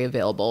not very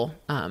available.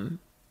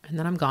 And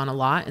then I'm gone a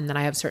lot. And then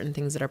I have certain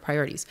things that are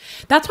priorities.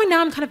 That's why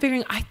now I'm kind of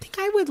figuring, I think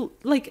I would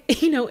like,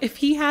 you know, if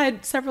he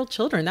had several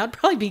children, that would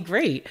probably be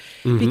great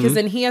because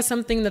then he has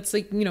something that's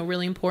like, you know,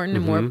 really important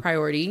and more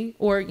priority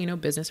or, you know,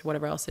 business or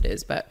whatever else it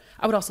is. But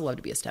I would also love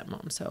to be a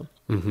stepmom. So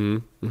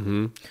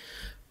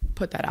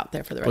put that out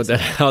there for the rest Put of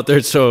that out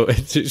there. So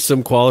it's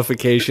some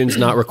qualifications,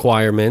 not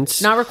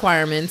requirements. Not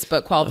requirements,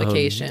 but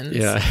qualifications.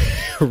 Yeah.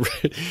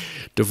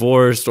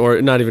 Divorced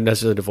or not even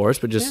necessarily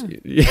divorced, but just,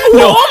 Yeah.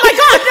 Oh my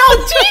God,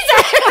 no, Jesus.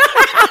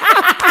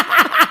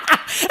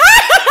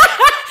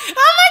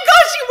 Oh my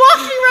gosh, you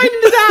walked me right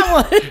into that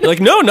one. You're like,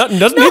 no, nothing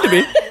doesn't need to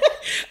be.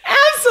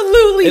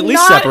 Absolutely At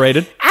least not,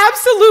 separated.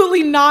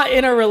 Absolutely not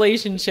in a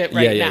relationship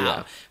right Yeah, now.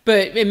 yeah.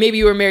 But maybe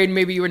you were married,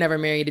 maybe you were never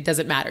married. It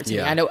doesn't matter to me.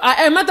 Yeah. I know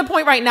I'm at the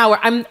point right now where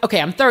I'm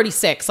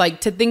 36. Like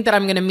to think that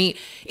I'm going to meet,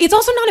 it's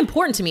also not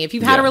important to me. If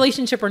you've had a Yeah.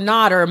 relationship or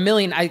not, or a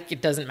million,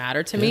 it doesn't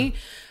matter to me.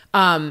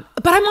 But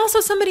I'm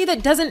also somebody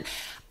that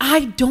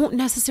I don't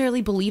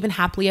necessarily believe in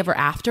happily ever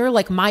after.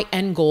 Like my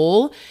end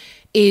goal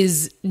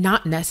is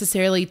not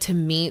necessarily to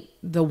meet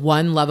the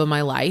one love of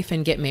my life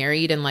and get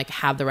married and like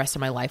have the rest of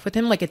my life with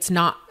him. Like that's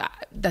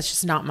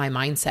just not my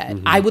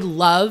mindset.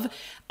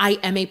 I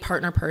am a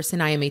partner person.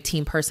 I am a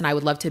team person. I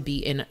would love to be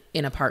in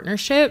a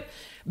partnership,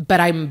 but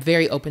I'm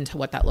very open to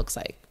what that looks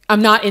like.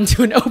 I'm not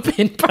into an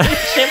open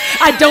partnership.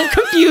 I don't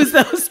confuse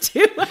those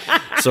two.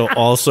 So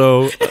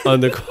also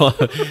on the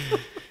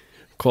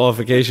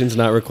qualifications,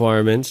 not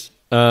requirements.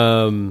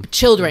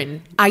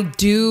 Children.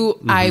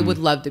 I would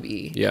love to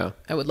be. Yeah.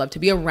 I would love to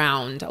be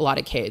around a lot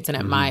of kids. And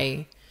at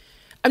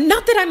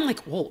not that I'm like,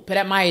 whoa, but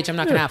at my age, I'm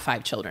not going to have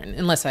 5 children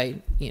unless I,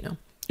 you know.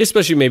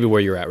 Especially maybe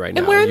where you're at right now.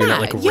 And where I'm you're at.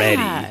 not like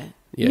Yeah. ready.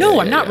 Yeah, no, yeah,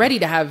 I'm not yeah. ready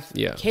to have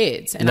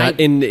kids. And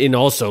and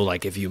also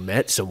like if you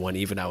met someone,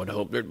 even I would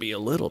hope there'd be a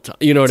little time.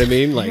 You know what I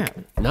mean? Like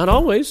not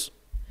always.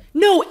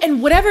 No,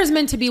 and whatever's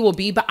meant to be will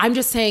be. But I'm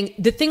just saying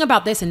the thing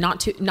about this, and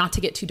not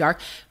to get too dark,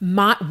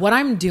 what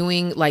I'm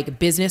doing like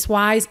business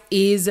wise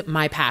is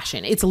my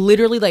passion. It's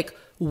literally like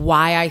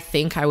why I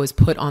think I was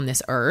put on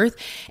this earth.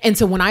 And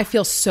so when I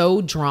feel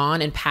so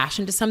drawn and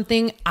passionate to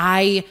something,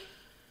 I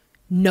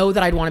know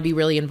that I'd want to be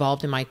really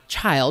involved in my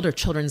child or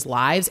children's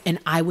lives, and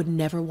I would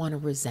never want to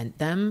resent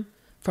them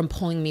from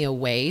pulling me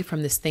away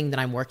from this thing that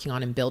I'm working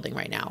on and building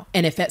right now.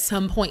 And if at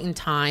some point in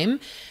time,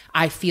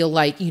 I feel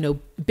like, you know,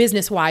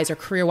 business-wise or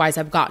career-wise,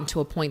 I've gotten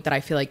to a point that I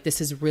feel like this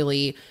is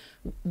really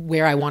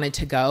where I wanted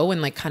to go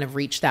and like kind of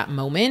reach that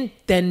moment,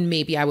 then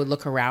maybe I would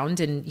look around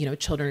and, you know,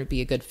 children would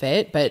be a good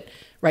fit. But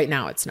right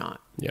now it's not.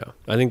 Yeah.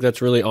 I think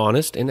that's really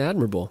honest and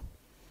admirable.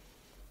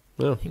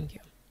 Well, Thank you.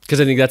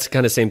 because I think that's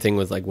kind of same thing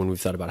with like when we've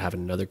thought about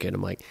having another kid.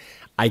 I'm like,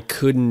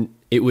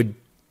 it would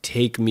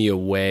take me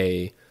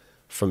away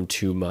from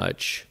too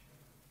much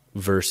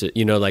versus,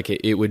 you know, like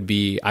it would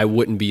be, I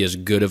wouldn't be as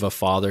good of a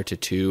father to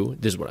 2,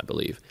 this is what I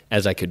believe,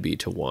 as I could be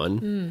to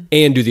 1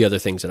 and do the other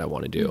things that I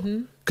want to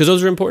do. Because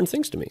those are important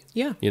things to me.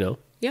 Yeah. You know?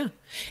 Yeah. And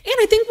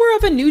I think we're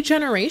of a new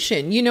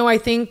generation. You know, I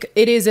think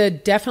it is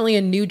definitely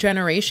a new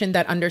generation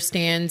that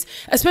understands,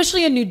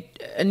 especially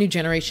a new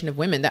generation of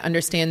women that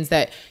understands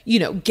that, you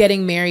know,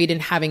 getting married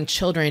and having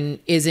children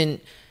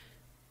isn't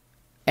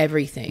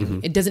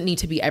everything. It doesn't need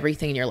to be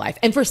everything in your life.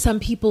 And for some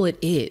people it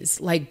is.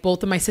 Like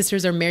both of my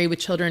sisters are married with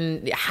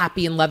children,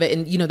 happy and love it.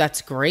 And, you know,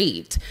 that's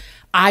great.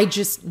 I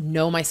just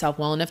know myself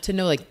well enough to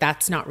know like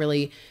that's not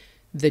really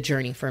the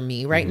journey for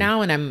me right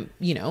now. And I'm,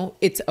 you know,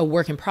 it's a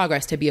work in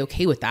progress to be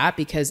okay with that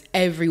because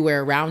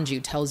everywhere around you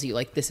tells you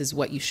like, this is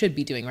what you should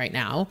be doing right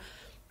now.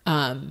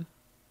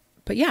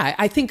 But yeah,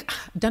 I think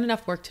I've done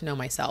enough work to know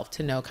myself,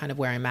 to know kind of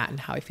where I'm at and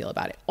how I feel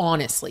about it.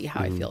 Honestly,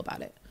 how I feel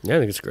about it. Yeah, I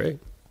think it's great.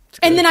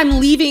 And then I'm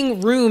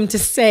leaving room to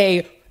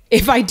say,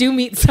 if I do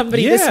meet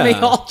somebody, this may Yeah.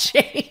 all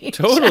change.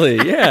 Totally.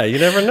 Yeah. You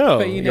never know.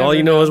 But you All never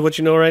you know know. is what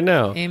you know right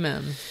now.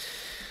 Amen.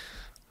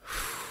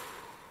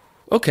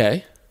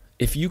 Okay.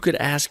 If you could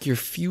ask your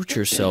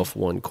future self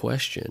one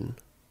question,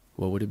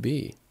 what would it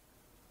be?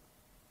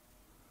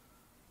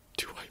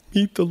 Do I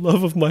meet the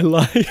love of my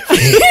life?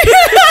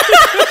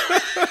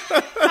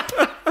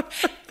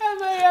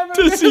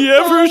 Does he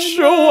ever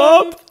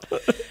show up?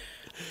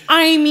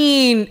 I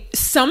mean,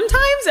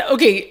 sometimes,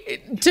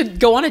 okay, to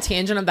go on a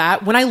tangent of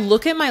that, when I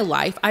look at my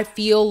life, I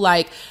feel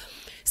like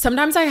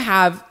sometimes I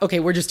have,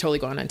 okay, we're just totally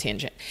going on a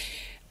tangent.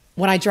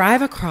 When I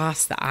drive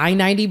across the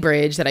I-90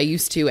 bridge that I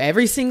used to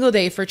every single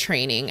day for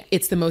training,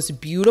 it's the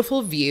most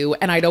beautiful view.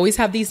 And I'd always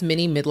have these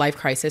mini midlife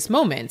crisis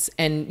moments.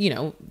 And, you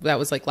know, that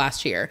was like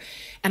last year.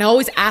 And I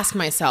always ask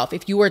myself,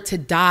 if you were to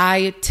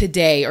die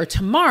today or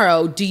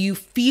tomorrow, do you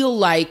feel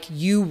like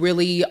you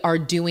really are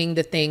doing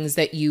the things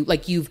that you,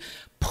 like you've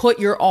put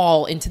your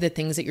all into the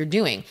things that you're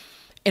doing?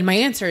 And my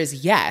answer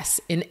is yes,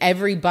 in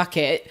every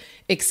bucket,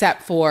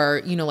 except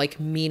for, you know,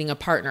 like meeting a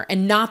partner.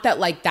 And not that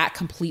like that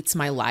completes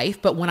my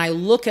life, but when I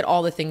look at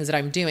all the things that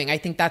I'm doing, I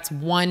think that's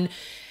one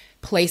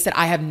place that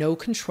I have no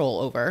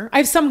control over. I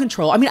have some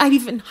control. I mean, I've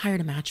even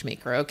hired a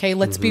matchmaker. Okay.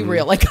 Let's be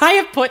real. Like I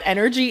have put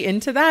energy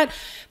into that,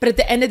 but at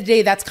the end of the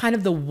day, that's kind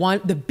of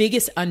the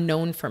biggest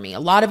unknown for me. A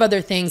lot of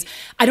other things,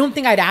 I don't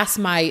think I'd ask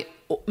my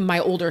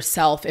older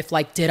self if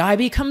like, did I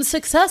become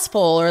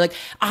successful? Or like,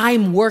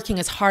 I'm working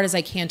as hard as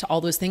I can to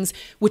all those things,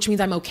 which means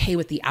I'm okay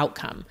with the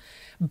outcome.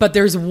 But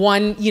there's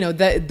one, you know,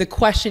 the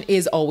question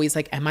is always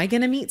like, am I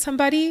going to meet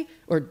somebody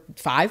or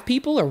 5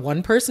 people or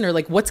 1 person, or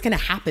like, what's going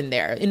to happen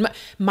there? In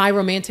my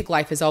romantic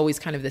life is always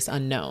kind of this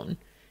unknown,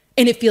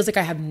 and it feels like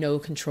I have no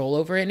control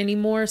over it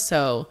anymore.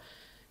 So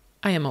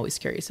I am always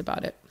curious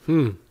about it.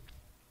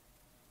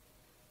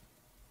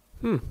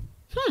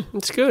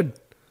 It's good.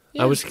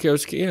 Yeah. I was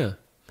yeah.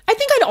 I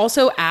think I'd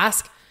also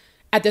ask,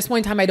 at this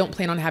point in time, I don't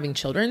plan on having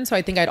children. So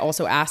I think I'd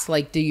also ask,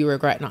 like, do you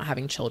regret not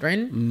having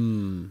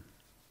children?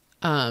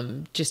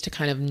 Just to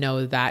kind of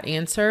know that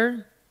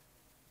answer.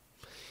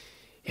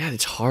 Yeah,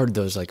 it's hard,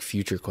 those like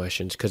future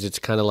questions, because it's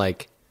kind of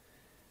like,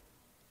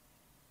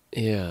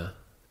 yeah.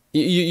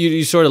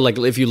 You sort of like,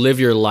 if you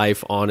live your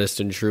life honest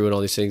and true and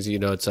all these things, you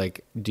know, it's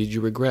like, did you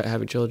regret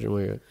having children?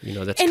 Where, you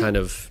know, that's kind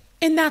of...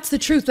 And that's the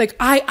truth. Like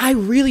I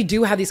really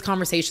do have these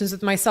conversations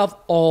with myself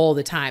all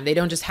the time. They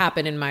don't just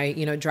happen in my,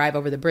 you know, drive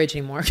over the bridge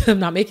anymore. I'm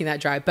not making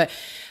that drive, but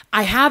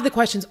I have the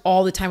questions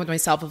all the time with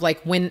myself of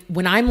like, when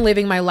I'm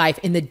living my life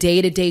in the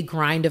day-to-day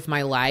grind of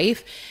my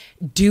life,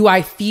 do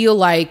I feel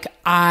like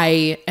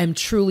I am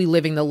truly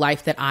living the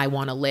life that I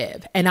want to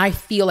live? And I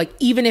feel like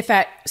even if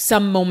at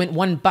some moment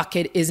one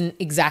bucket isn't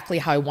exactly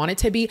how I want it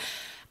to be,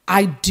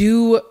 I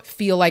do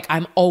feel like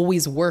I'm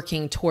always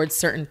working towards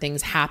certain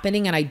things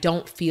happening, and I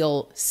don't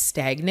feel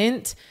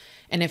stagnant.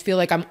 And I feel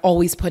like I'm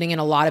always putting in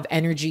a lot of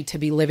energy to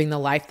be living the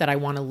life that I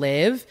want to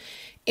live.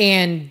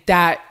 And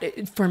that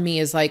for me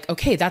is like,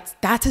 okay, that's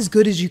as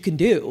good as you can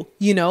do,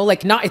 you know,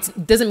 like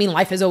it doesn't mean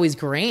life is always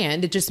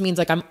grand. It just means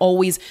like I'm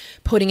always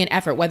putting in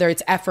effort, whether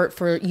it's effort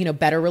for, you know,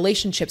 better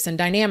relationships and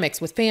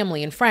dynamics with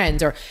family and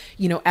friends, or,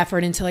 you know,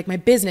 effort into like my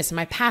business and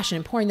my passion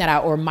and pouring that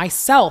out, or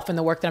myself and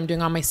the work that I'm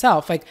doing on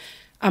myself. Like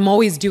I'm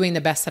always doing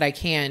the best that I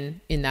can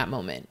in that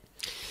moment.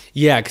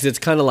 Yeah, because it's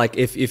kind of like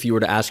if you were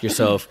to ask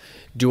yourself,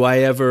 do I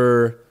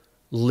ever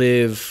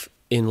live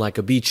in like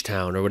a beach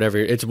town or whatever?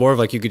 It's more of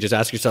like, you could just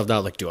ask yourself now,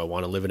 like, do I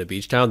want to live in a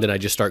beach town? Then I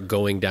just start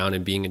going down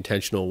and being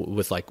intentional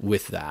with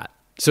that.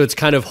 So it's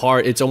kind of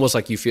hard. It's almost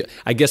like you feel,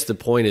 I guess the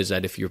point is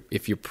that if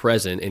you're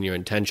present and you're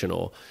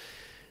intentional,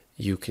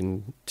 you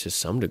can, to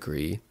some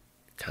degree,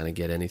 kind of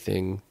get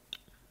anything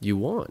you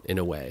want in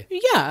a way.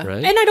 Yeah.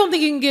 Right? And I don't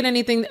think you can get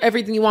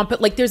everything you want, but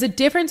like there's a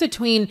difference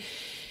between,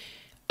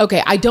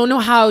 okay, I don't know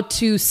how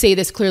to say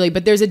this clearly,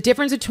 but there's a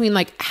difference between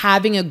like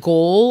having a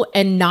goal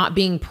and not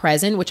being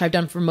present, which I've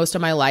done for most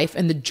of my life,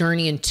 and the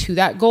journey into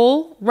that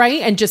goal,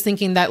 right? And just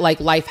thinking that like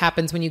life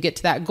happens when you get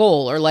to that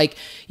goal, or like,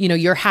 you know,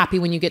 you're happy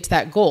when you get to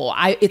that goal.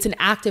 It's an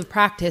active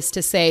practice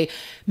to say,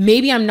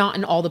 maybe I'm not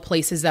in all the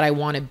places that I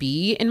want to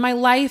be in my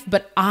life,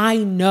 but I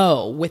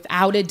know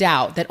without a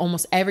doubt that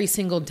almost every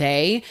single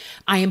day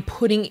I am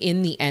putting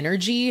in the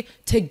energy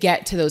to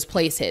get to those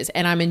places.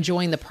 And I'm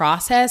enjoying the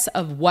process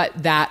of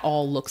what that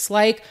all looks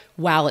like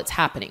while it's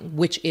happening,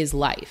 which is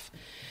life.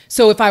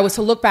 So if I was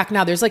to look back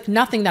now, there's like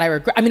nothing that I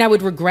regret. I mean, I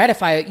would regret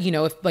if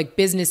if like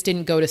business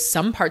didn't go to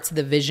some parts of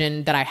the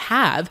vision that I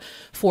have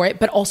for it,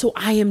 but also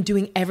I am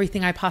doing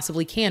everything I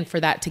possibly can for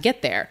that to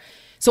get there.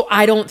 So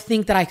I don't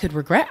think that I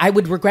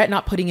would regret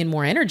not putting in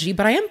more energy,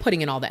 but I am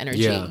putting in all the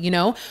energy, you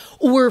know,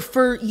 or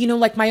for, you know,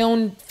 like my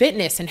own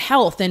fitness and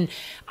health. And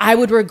I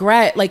would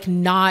regret like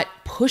not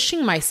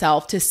pushing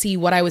myself to see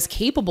what I was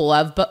capable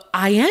of, but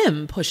I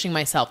am pushing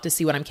myself to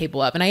see what I'm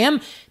capable of. And I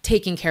am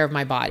taking care of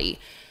my body.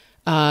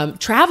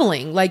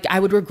 Traveling, like I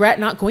would regret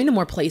not going to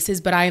more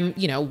places, but I'm,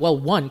 you know,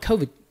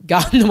 COVID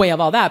got in the way of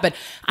all that, but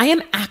I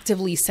am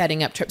actively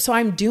setting up trips. So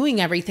I'm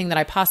doing everything that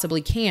I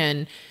possibly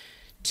can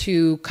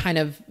to kind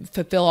of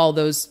fulfill all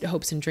those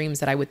hopes and dreams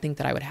that I would think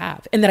that I would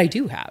have, and that I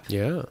do have.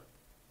 Yeah.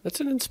 That's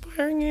an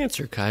inspiring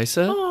answer,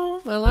 Kaisa.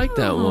 Oh, I like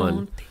that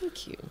one.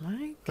 Thank you,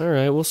 Mike. All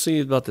right, we'll see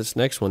about this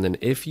next one then.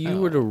 If you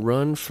were to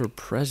run for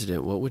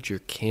president, what would your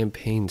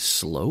campaign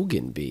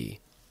slogan be?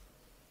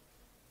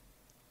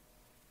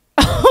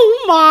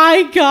 Oh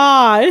my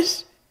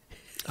gosh.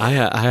 I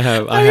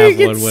have It's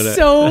one with it.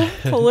 so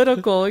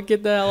political.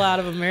 Get the hell out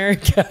of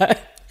America.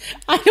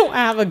 I don't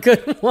have a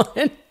good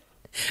one.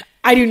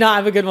 I do not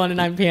have a good one,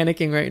 and I'm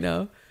panicking right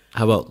now.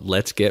 How about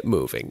let's get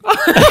moving?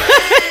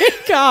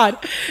 God.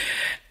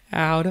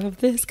 Out of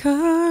this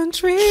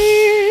country.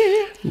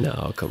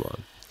 No, come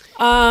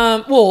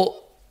on.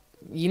 Well,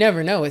 you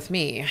never know with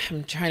me.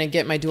 I'm trying to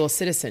get my dual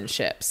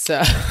citizenship.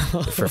 So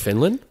For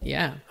Finland?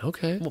 yeah.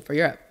 Okay. Well, for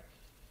Europe.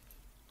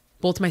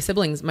 Both my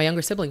siblings, my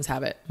younger siblings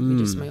have it.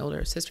 Just my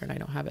older sister and I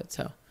don't have it.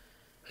 So,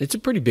 It's a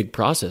pretty big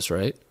process,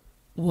 right?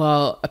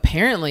 well,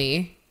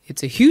 apparently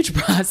it's a huge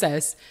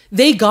process.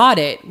 They got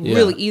it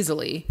really Yeah.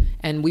 easily.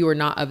 And we were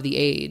not of the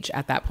age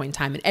at that point in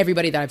time. And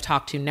everybody that I've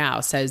talked to now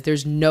says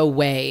there's no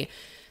way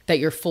that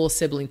your full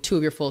sibling, two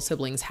of your full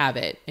siblings have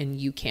it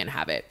and you can't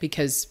have it,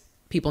 because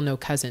people know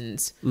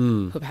cousins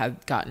who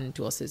have gotten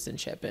dual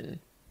citizenship and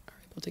are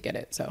able to get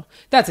it. So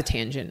that's a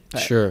tangent.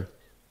 But Sure.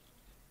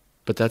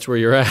 But that's where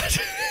you're at.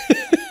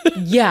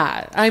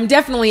 yeah, I'm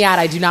definitely at.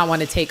 I do not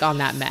want to take on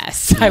that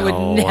mess. I would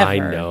No, never. I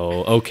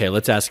know. Okay,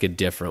 let's ask a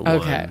different one.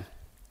 Okay.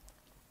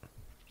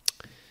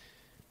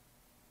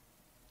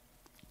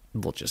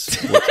 We'll just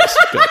go.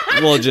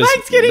 We'll just.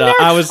 Mike's getting no,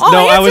 nervous. I was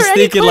I'll I was answer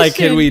any thinking like,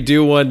 can question. we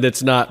do one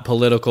that's not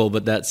political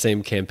but that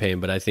same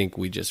campaign? But I think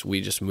we just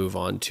move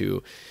on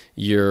to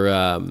your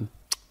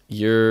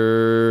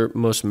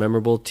most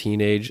memorable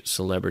teenage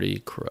celebrity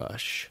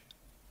crush.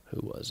 Who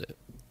was it?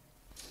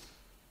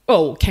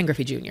 Oh, Ken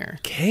Griffey Jr.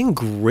 Ken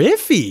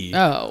Griffey.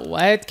 Oh,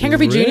 what? Ken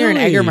Griffey Jr. and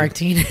Edgar Really?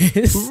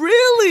 Martinez.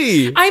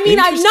 Really? I mean,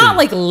 I'm Interesting. not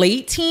like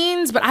late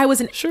teens, but I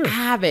was an Sure.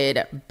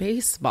 avid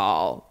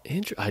baseball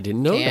I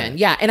didn't know fan. that.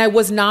 Yeah, and I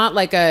was not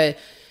like a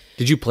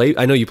Did you play?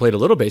 I know you played a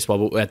little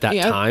baseball, but at that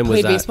yeah, time I was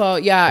played that baseball.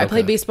 Yeah, I Okay.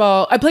 played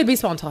baseball. I played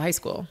baseball until high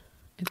school,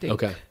 I think.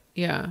 Okay.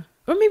 Yeah,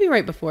 or maybe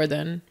right before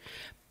then.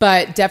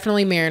 But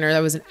definitely Mariner. That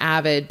was an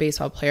avid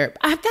baseball player.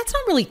 That's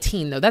not really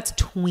teen though. That's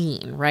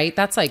tween, right?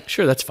 That's like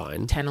Sure, that's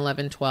fine. 10,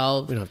 11,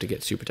 12. We don't have to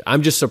get super.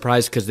 I'm just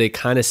surprised because they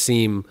kind of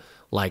seem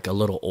like a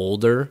little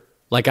older.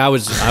 Like I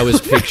was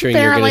picturing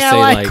you're gonna Apparently, say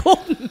I like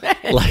old men.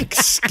 like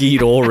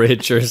Skeet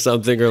Ulrich or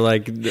something, or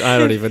like I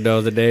don't even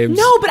know the names.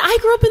 No, but I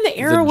grew up in the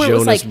era The where it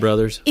was Jonas like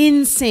Brothers.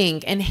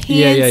 NSYNC and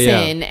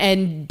Hanson Yeah.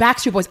 and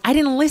Backstreet Boys. I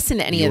didn't listen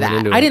to any You of weren't that.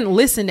 into I it. didn't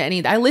listen to any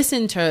of that. I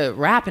listened to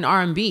rap and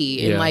R&B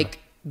in Yeah. like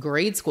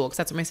grade school because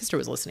that's what my sister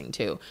was listening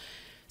to.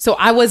 So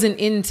I wasn't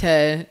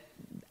into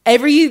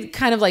every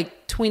kind of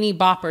like tweeny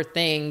bopper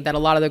thing that a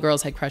lot of the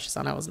girls had crushes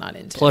on. I was not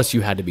into. Plus, you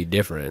had to be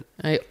different.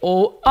 I'm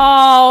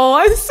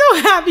so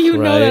happy you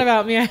know Right. that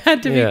about me. I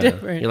had to be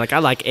different. You're like, I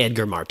like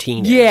Edgar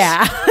Martinez.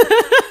 Yeah.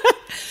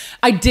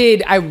 I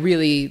did. I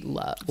really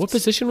loved. What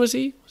position was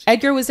he?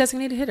 Edgar was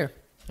designated hitter.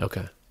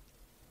 Okay.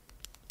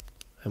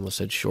 I almost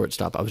said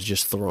shortstop. I was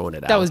just throwing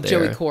it out. That was there.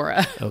 Joey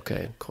Cora.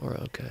 Okay,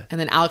 Cora. Okay.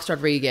 And then Alex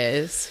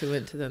Rodriguez, who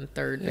went to then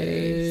third base.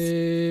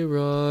 Hey,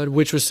 Rod,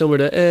 which was similar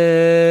to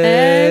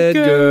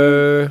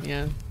Edgar.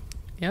 Yeah.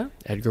 Yeah.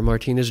 Edgar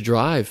Martinez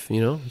Drive. You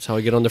know, that's how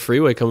I get on the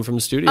freeway coming from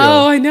the studio.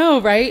 Oh, I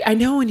know, right? I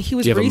know. And he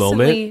was Do you have a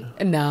recently.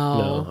 moment?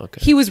 No. No, okay.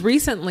 He was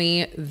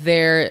recently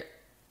their,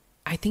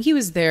 I think he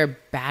was their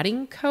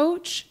batting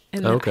coach.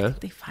 And then Okay. I think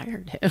they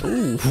fired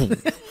him.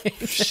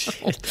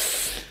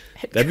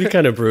 That'd be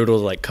kind of brutal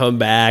to like come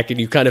back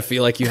and you kind of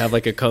feel like you have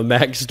like a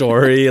comeback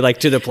story like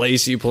to the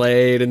place you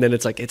played and then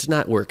it's like it's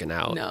not working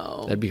out.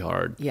 No. That'd be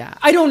hard. Yeah.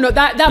 I don't know.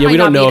 That Yeah, might we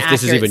don't not know be an if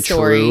this is accurate even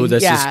story. true.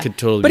 This yeah. could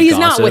totally But be he's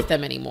not gossip. with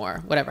them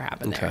anymore, whatever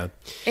happened there. Okay.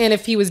 And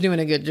if he was doing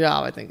a good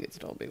job, I think he'd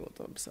still be with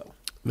them. So,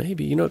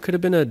 Maybe, you know, it could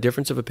have been a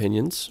difference of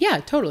opinions,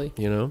 yeah, totally.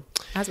 you know.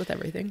 As with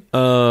everything.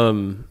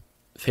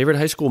 Favorite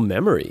high school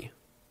memory?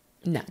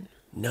 None.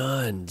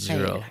 None. I hated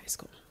Zero. high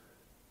school.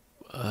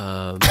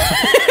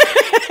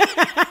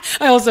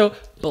 I also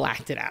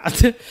blacked it out.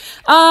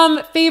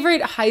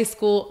 Favorite high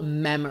school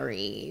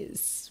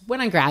memories.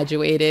 When I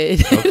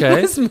graduated, Okay.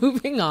 I was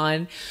moving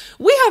on.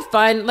 We have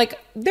fun. Like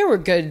there were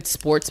good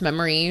sports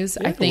memories.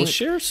 I Yeah, think. we'll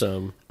share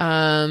some.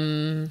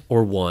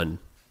 Or one.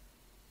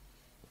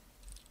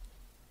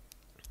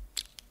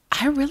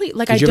 I really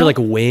like. Did I you ever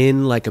don't. like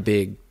win like a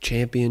big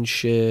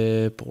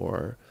championship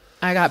or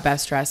I got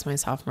best dressed my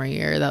sophomore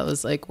year. That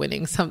was like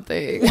winning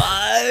something.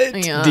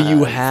 what? Yeah. Do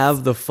you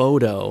have the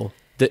photo?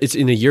 It's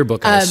in a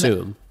yearbook, I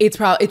assume. It's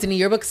in a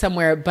yearbook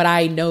somewhere, but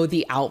I know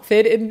the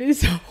outfit and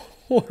it's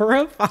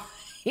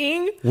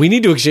horrifying. We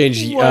need to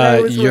exchange What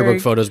I was yearbook wearing.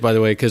 photos, by the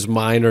way, because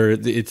mine are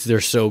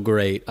they're so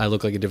great. I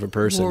look like a different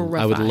person. I would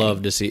Horrifying.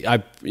 love to see.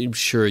 I'm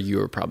sure you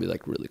were probably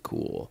like really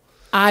cool.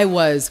 I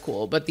was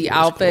cool, but the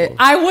outfit,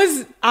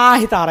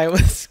 I thought I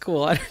was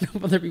cool. I don't know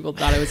if other people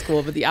thought I was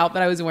cool, but the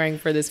outfit I was wearing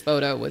for this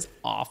photo was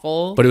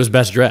awful. But it was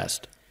best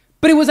dressed.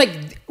 But it was like,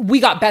 we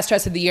got best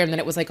dress of the year, and then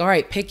it was like, all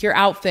right, pick your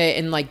outfit,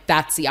 and like,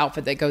 that's the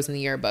outfit that goes in the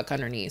yearbook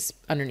underneath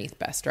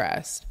best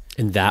dressed.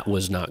 And that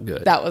was not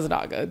good. That was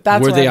not good.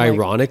 That's Were where they I'm like,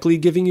 ironically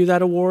giving you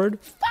that award?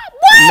 fuck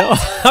No,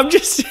 I'm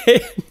just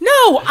saying.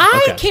 No,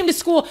 I Okay. came to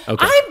school.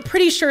 Okay. I'm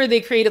pretty sure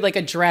they created like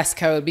a dress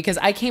code because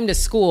I came to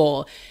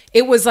school.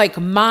 It was like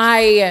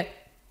my...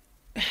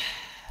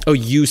 Oh,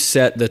 you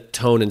set the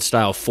tone and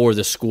style for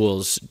the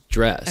school's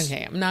dress.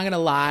 Okay, I'm not going to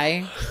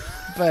lie,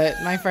 but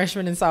my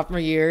freshman and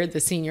sophomore year, the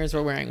seniors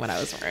were wearing what I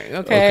was wearing,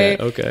 okay?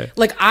 Okay.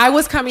 Like, I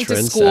was coming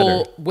to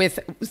school Trendsetter. with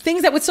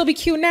things that would still be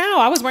cute now.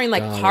 I was wearing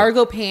like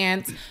cargo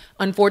pants.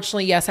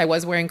 Unfortunately, yes, I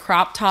was wearing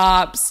crop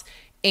tops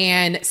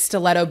and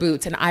stiletto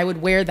boots, and I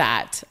would wear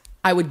that.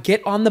 I would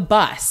get on the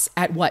bus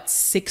at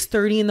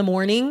 6:30 in the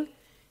morning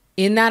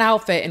in that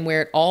outfit and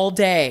wear it all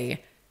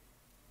day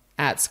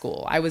at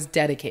school. I was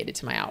dedicated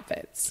to my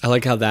outfits. I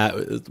like how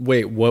that.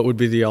 Wait, what would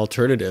be the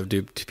alternative?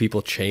 Do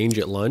people change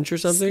at lunch or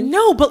something?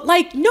 No, but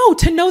no,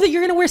 to know that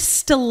you're going to wear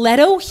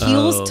stiletto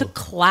heels to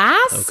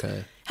class.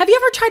 Okay. Have you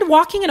ever tried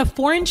walking in a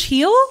 4-inch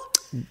heel?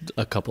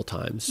 A couple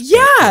times. Yeah.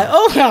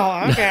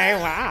 Oh, okay.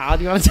 Wow.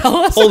 Do you want to tell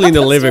us? Only in the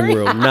about living story?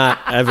 room, not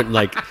haven't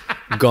like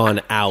gone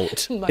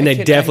out, Like and I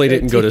an definitely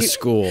didn't go to activity.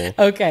 school.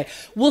 Okay.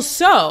 Well,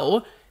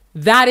 so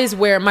that is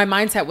where my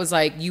mindset was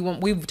like,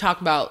 we've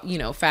talked about,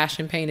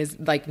 fashion pain is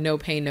like no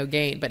pain, no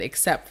gain, but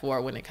except for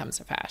when it comes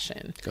to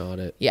fashion. Got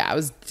it. Yeah, I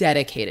was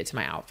dedicated to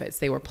my outfits.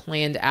 They were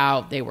planned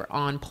out. They were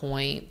on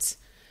point.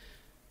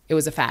 It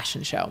was a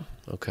fashion show.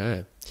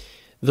 Okay.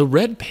 The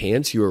red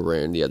pants you were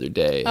wearing the other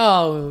day.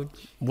 Oh,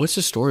 What's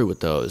the story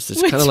with those?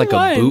 It's Which kind of like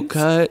a boot ones?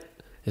 cut.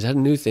 Is that a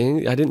new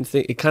thing? I didn't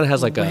think it kind of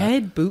has like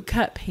red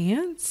bootcut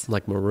pants?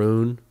 like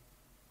maroon.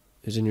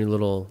 Is in your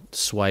little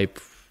swipe,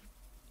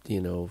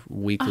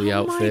 weekly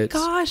outfits. Oh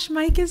my gosh,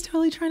 Mike is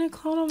totally trying to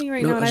clone on me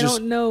right No, now, and I I just-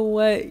 don't know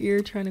what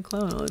you're trying to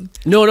clone on.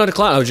 No, not a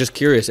clown. I was just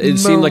curious. It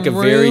seemed like a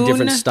very different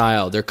Maroon?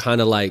 style. They're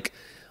kind of like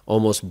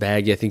almost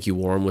baggy. I think you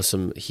wore them with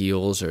some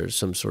heels or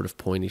some sort of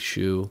pointy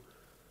shoe.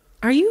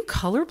 Are you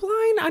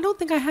colorblind? I don't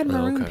think I had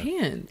maroon okay.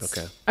 pants.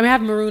 Okay. I mean, I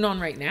have maroon on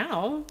right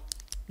now.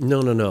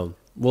 No.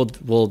 We'll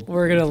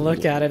We're gonna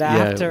look at it Yeah,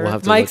 after. we'll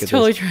have to Mike's look at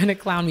totally this. trying to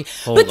clown me.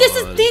 Hold But this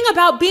is on. the thing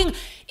about being,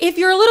 if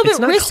you're a little It's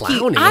bit not risky,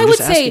 clowning. I I'm would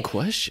just say. asking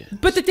questions.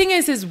 But the thing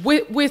is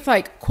with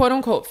like quote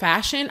unquote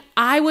fashion,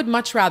 I would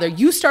much rather.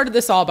 You started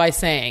this all by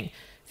saying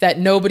that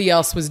nobody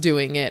else was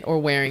doing it or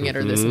wearing it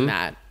or this Mm-hmm. and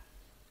that.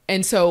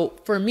 And so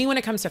for me, when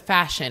it comes to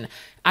fashion,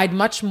 I'd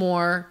much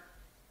more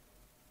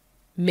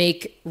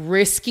make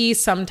risky,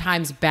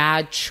 sometimes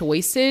bad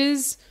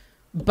choices,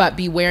 but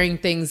be wearing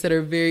things that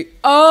are very,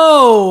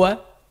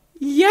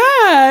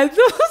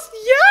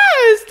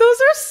 those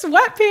are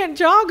sweatpant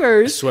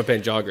joggers.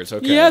 Sweatpant joggers.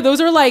 Okay. Yeah,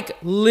 those are like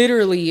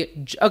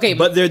literally, okay.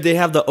 But they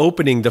have the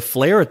opening, the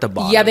flare at the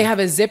bottom. Yeah, they have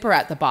a zipper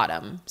at the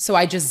bottom. So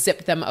I just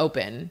zip them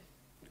open,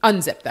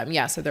 unzip them.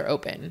 Yeah, so they're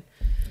open.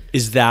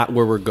 Is that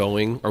where we're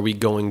going? Are we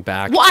going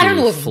back Well, to I don't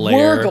know if flare?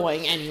 we're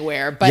going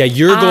anywhere, but Yeah,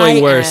 you're going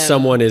I where am.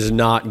 someone is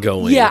not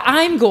going. Yeah,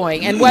 I'm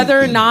going. And whether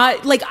or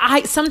not, like,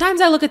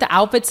 sometimes I look at the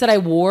outfits that I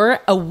wore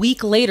a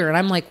week later and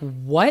I'm like,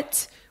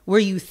 what were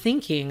you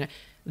thinking?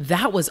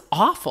 That was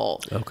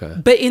awful. Okay.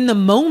 But in the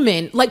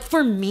moment, like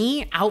for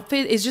me,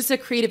 outfit is just a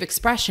creative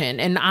expression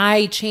and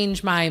I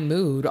change my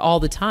mood all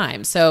the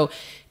time. So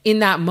in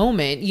that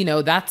moment,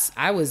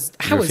 I was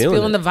feeling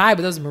feeling it. the vibe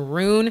of those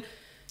maroon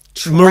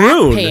track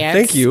Maroon. pants.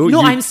 Thank you.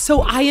 No, You- I'm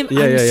so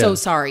Yeah.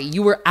 sorry.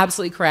 You were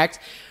absolutely correct.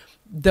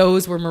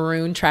 Those were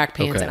maroon track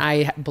pants Okay. and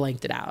I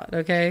blanked it out.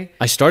 Okay.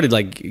 I started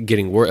like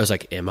getting worried. I was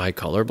like, am I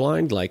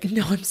colorblind? Like,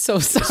 No, I'm so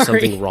sorry.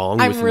 something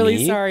wrong I'm with really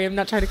me? sorry. I'm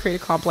not trying to create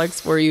a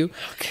complex for you.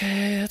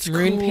 okay, that's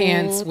Maroon cool.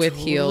 pants with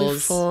Totally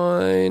heels.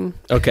 Fine.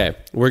 Okay,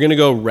 we're going to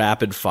go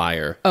rapid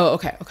fire. Oh,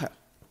 okay.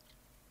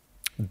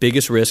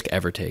 Biggest risk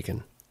ever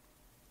taken.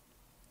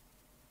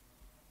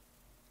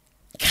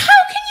 How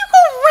can you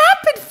go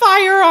rapid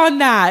fire on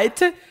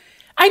that?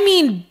 I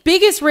mean,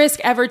 biggest risk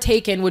ever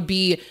taken would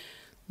be,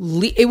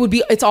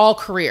 it's all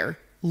career.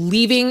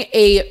 Leaving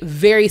a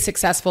very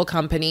successful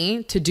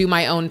company to do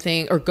my own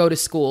thing or go to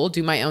school,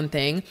 do my own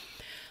thing.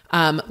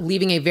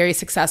 Leaving a very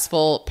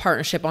successful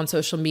partnership on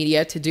social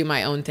media to do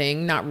my own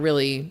thing. Not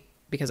really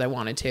because I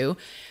wanted to.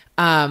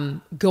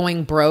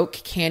 Going broke,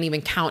 can't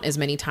even count as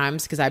many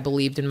times because I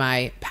believed in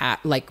my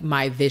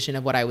my vision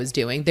of what I was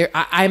doing.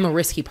 I'm a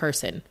risky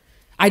person.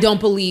 I don't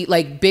believe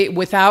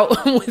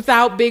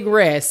without big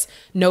risk,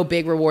 no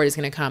big reward is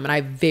going to come. And I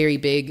have very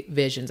big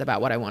visions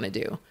about what I want to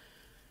do.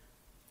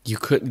 You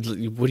couldn't.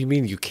 What do you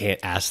mean you can't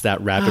ask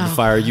that rapid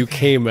fire? You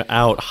came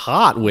out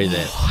hot with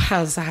it.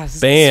 How's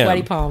Bam.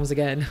 sweaty palms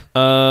again?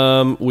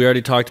 We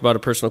already talked about a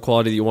personal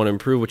quality that you want to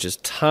improve, which is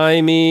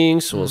timing.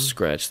 So we'll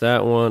scratch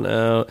that one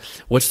out.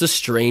 What's the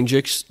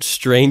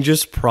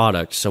strangest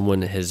product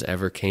someone has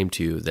ever came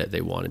to you that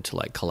they wanted to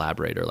like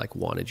collaborate or like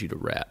wanted you to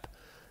rep?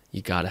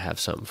 You got to have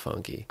something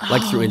funky,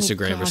 like through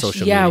Instagram or gosh,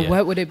 social yeah, media.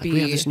 what would it Like, we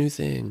have be? this new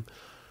thing.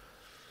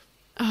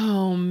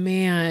 Oh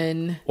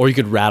man. Or you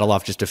could rattle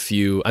off just a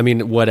few. I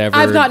mean, whatever.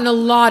 I've gotten a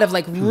lot of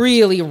like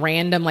really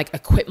random like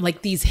equipment,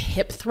 like these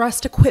hip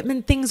thrust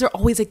equipment things are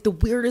always like the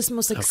weirdest,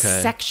 most like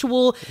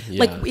sexual. Yeah.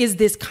 Like, is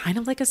this kind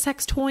of like a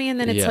sex toy? And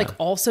then it's Yeah. like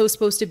also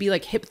supposed to be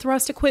like hip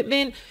thrust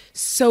equipment.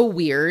 So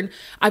weird.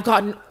 I've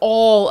gotten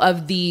all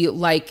of the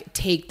like,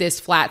 take this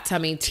flat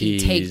tummy,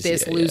 Tease, take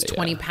this, yeah, lose yeah,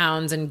 20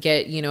 pounds and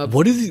get, you know,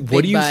 What do you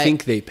butt.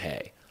 think they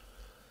pay?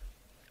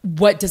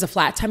 What does a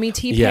flat tummy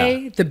tea pay?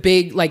 Yeah. The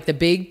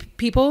big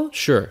people?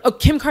 Sure. Oh,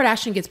 Kim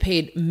Kardashian gets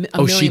paid $1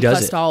 Oh, she million does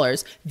plus it.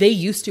 dollars. They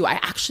used to. I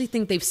actually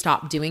think they've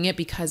stopped doing it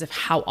because of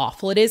how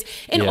awful it is.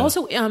 And Yeah.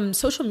 also,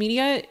 social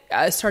media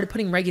started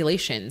putting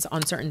regulations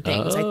on certain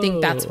things. I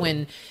think that's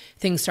when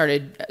things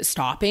started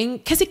stopping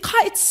because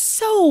it's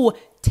so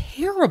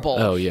terrible.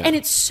 Oh, yeah. And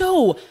it's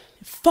so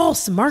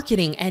false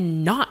marketing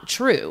and not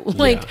true.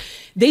 Like,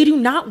 they do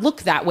not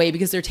look that way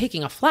because they're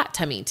taking a flat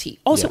tummy tea.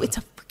 Also, Yeah. it's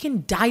a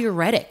freaking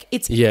diuretic.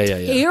 It's Yeah.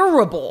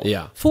 terrible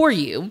Yeah. for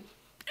you.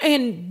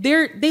 And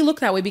they look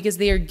that way because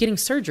they are getting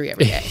surgery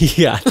every day.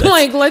 Yeah.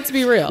 Like, let's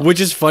be real.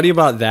 Which is funny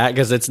about that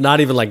because it's not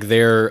even like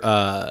they're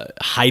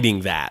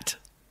hiding that.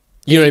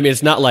 You know what I mean?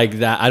 It's not like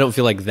that. I don't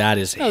feel like that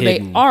is No,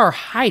 hidden. they are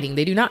hiding.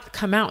 They do not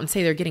come out and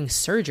say they're getting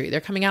surgery.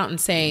 They're coming out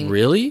and saying,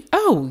 Really?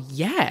 "Oh,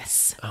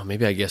 yes." Oh,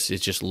 maybe I guess it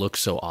just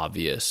looks so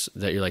obvious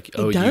that you're like,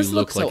 oh, you does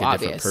look look like so a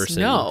different obvious.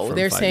 person. No, from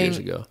they're 5 saying- years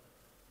ago.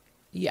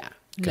 Yeah.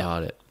 No.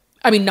 Got it.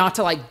 I mean, not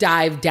to like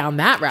dive down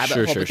that rabbit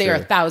Sure, hole, sure, but they are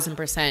sure.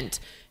 1,000%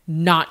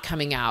 not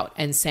coming out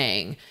and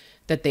saying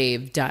that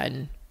they've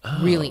done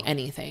really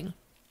anything.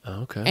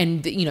 Okay.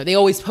 And, you know, they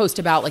always post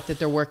about like that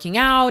they're working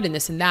out and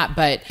this and that,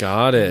 but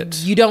Got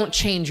it. you don't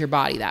change your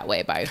body that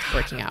way by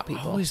working out,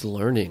 people. Always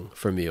learning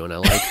from you, and I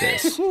like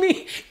this.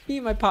 me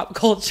and my pop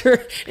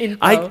culture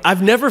info.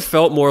 I've never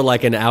felt more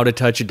like an out of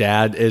touch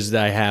dad as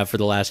I have for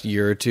the last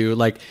year or two.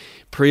 Like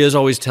Priya's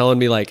always telling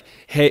me like,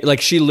 hey,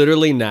 like she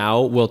literally now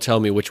will tell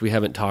me, which we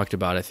haven't talked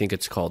about. I think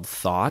it's called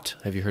thought.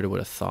 Have you heard of what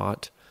a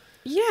thought?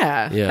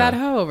 Yeah, that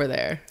hoe over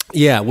there.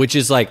 Yeah, which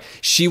is like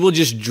she will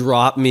just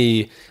drop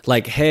me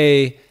like,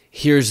 hey,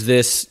 here's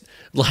this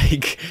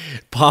like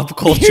pop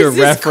culture Here's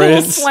this cool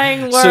reference.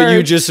 slang So you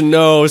word. just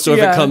know. So if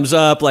Yeah. it comes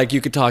up, like you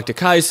could talk to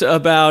Kaisa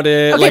about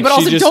it. Okay, like, but she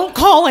also just, don't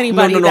call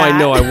anybody No, that. I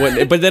know I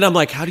wouldn't. But then I'm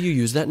like, how do you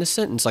use that in a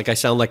sentence? Like I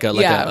sound like a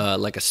Yeah.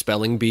 like a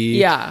spelling bee.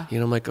 Yeah. You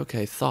know, I'm like,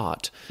 okay,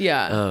 thought.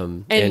 Yeah.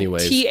 And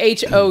Anyways.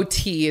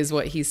 THOT is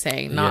what he's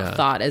saying, not Yeah.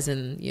 thought as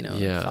in, you know,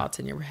 Yeah. thoughts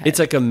in your head. It's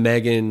like a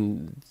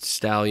Megan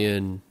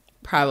Stallion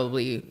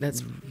probably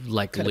that's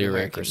like could have been where it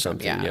lyric came or from.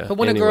 something. Yeah. Yeah. But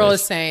when a girl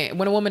Anyways. is saying,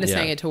 when a woman is Yeah.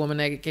 saying it to a woman,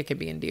 it could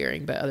be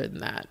endearing. But other than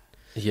that,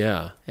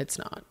 Yeah. it's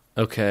not.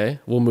 Okay.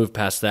 We'll move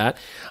past that.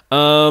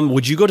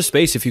 Would you go to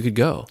space if you could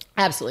go?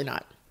 Absolutely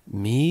not.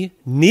 Me?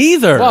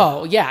 Neither.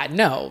 Whoa, yeah,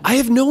 no. I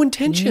have no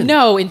intention.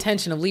 No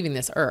intention of leaving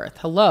this earth.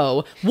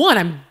 Hello. One,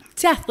 I'm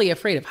deathly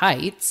afraid of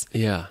heights.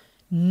 Yeah.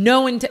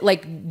 No,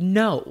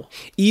 no.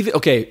 Even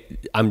okay,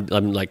 I'm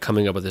like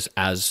coming up with this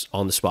as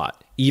on the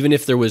spot. Even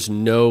if there was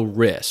no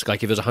risk,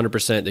 like if it was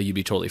 100% that you'd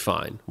be totally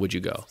fine, would you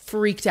go?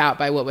 Freaked out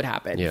by what would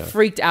happen. Yeah.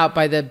 Freaked out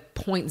by the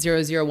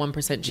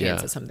 0.001% chance Yeah.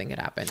 that something could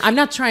happen. I'm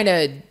not trying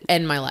to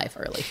end my life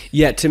early.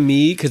 Yeah, to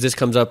me, because this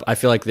comes up, I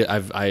feel like that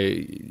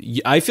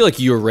I feel like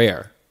you're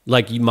rare.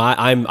 Like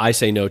I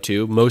say no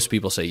too. Most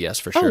people say yes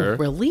for sure. Oh,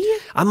 really?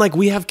 I'm like,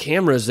 we have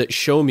cameras that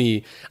show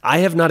me I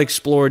have not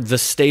explored the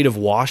state of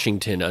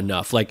Washington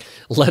enough, like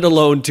let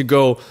alone to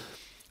go,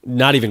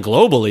 not even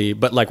globally,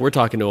 but like we're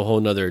talking to a whole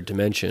nother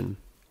dimension.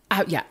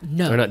 Yeah,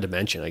 no. Or not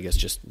dimension, I guess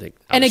just like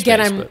And outer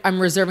again, space, but I'm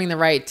reserving the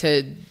right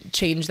to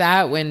change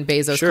that when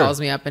Bezos Sure. calls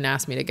me up and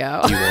asks me to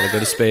go. you want to go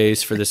to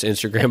space for this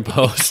Instagram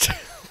post.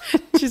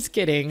 Just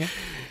kidding.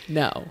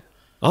 No.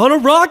 On a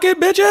rocket,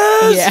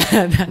 bitches!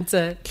 Yeah, that's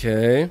a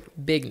Okay.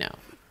 big no.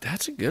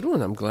 That's a good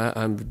one. I'm glad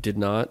I did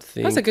not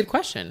think. That's a good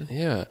question.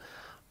 Yeah.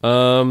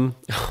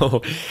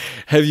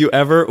 Have you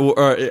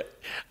ever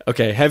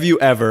have you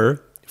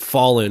ever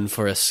fallen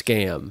for a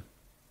scam?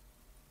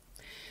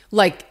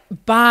 Like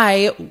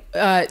buy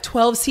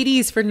 12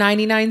 CDs for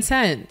 99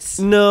 cents.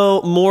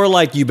 No, more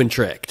like you've been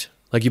tricked.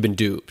 Like you've been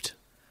duped.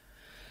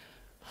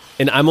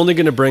 And I'm only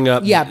going to bring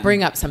up Yeah,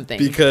 bring up something.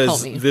 Help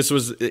because me. this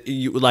was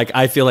like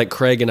I feel like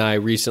Craig and I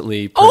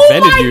recently Oh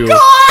prevented my you. gosh,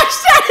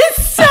 that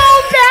is so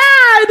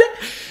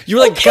bad. You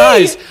were like, Okay.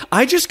 guys,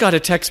 I just got a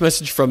text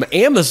message from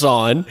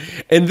Amazon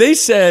and they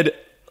said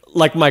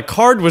like my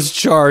card was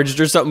charged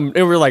or something.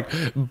 And we're like,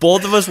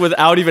 both of us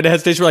without even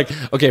hesitation, we're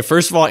like, okay,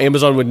 first of all,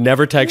 Amazon would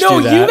never text No,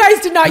 you that. you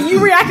guys did not. You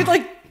reacted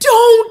like,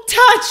 don't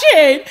touch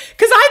it.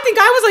 Because I think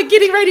I was like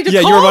getting ready to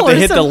Yeah, call you were about to or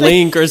hit the something.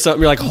 link or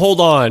something. You're like,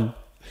 hold on.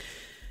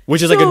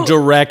 Which is like So- a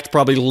direct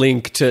probably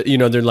link to,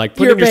 they're like,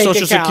 put Your in your bank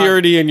social account.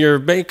 security and your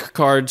bank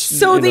cards.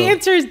 So the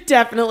answer is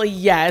definitely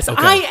yes.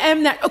 Okay. I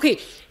am that. Okay.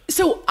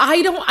 So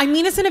I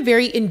mean this in a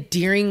very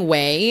endearing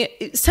way.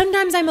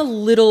 Sometimes I'm a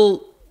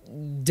little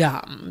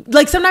dumb.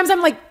 Like sometimes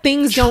I'm like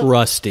things don't,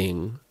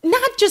 trusting.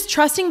 not just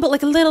trusting, but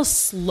like a little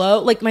slow,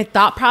 like my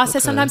thought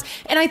process sometimes.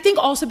 And I think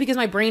also because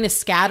my brain is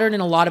scattered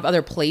in a lot of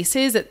other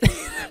places that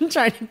I'm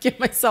trying to give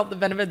myself the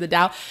benefit of the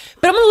doubt.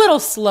 But I'm a little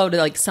slow to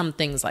like some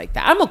things like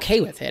that. I'm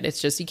okay with it. It's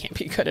just you can't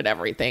be good at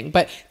everything.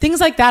 But things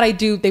like that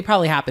they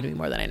probably happen to me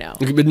more than I know.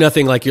 But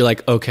nothing like you're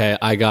like, okay,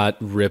 I got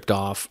ripped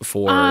off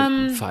for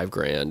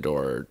 $5,000,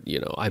 or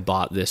I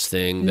bought this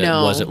thing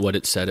that wasn't what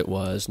it said it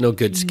was. No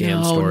good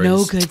scam stories.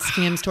 No good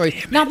scam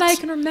stories. Not that I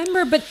can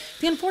remember, but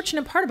the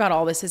unfortunate part about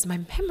all this is my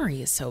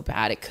memory is so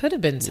bad. It could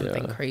have been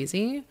something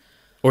crazy.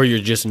 Or you're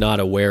just not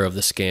aware of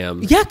the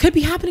scam. Yeah, it could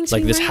be happening to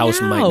me like this right house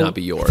now. might not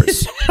be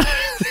yours.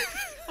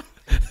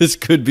 This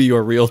could be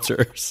your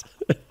realtor's.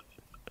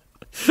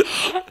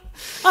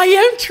 I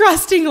am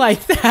trusting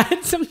like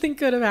that. Something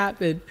could have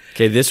happened.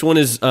 Okay, this one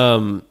is it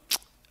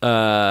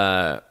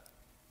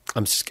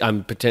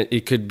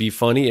could be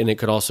funny and it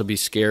could also be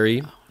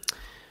scary.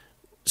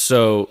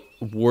 So,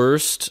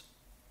 worst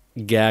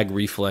gag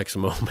reflex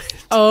moment.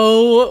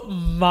 Oh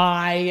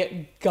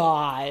my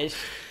gosh.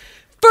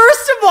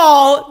 First of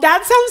all,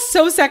 that sounds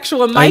so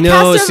sexual. And Mike I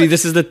know. has to See,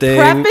 this is the thing.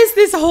 Preface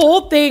this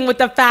whole thing with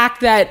the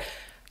fact that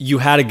you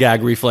had a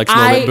gag reflex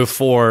moment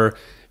before,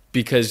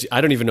 because I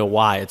don't even know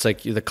why. It's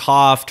like the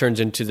cough turns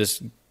into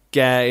this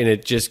gag and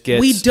it just gets...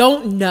 We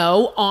don't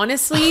know,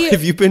 honestly.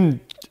 Have you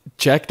been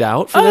checked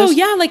out for this? Oh,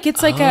 yeah. Like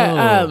it's like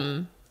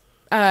a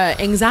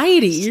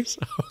anxiety.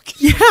 Okay.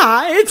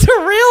 Yeah, it's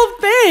a real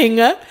thing.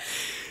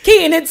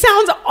 Okay, and it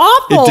sounds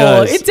awful. It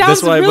does. It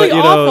sounds really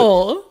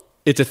awful.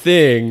 It's a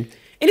thing.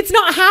 And it's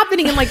not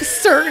happening in like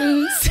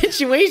certain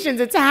situations.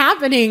 It's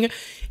happening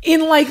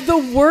in like the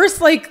worst,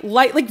 like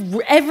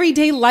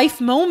everyday life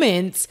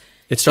moments.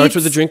 It starts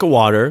with a drink of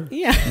water.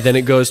 Yeah. Then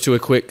it goes to a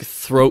quick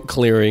throat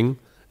clearing.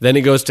 Then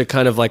it goes to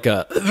kind of like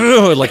a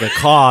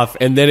cough.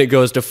 And then it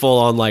goes to full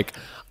on like,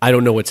 I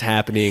don't know what's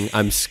happening.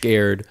 I'm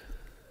scared.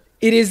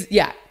 It is.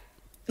 Yeah.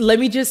 Let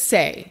me just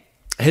say.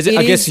 I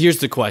guess here's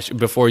the question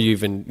before you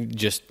even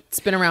just. It's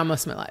been around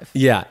most of my life.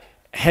 Yeah.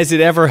 Has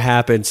it ever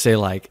happened, say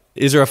like,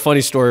 is there a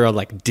funny story on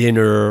like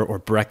dinner or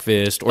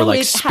breakfast or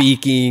like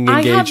speaking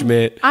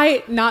engagement?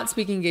 Not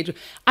speaking engagement.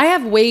 I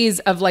have ways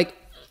of like.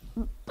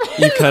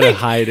 You kind of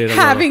hide it.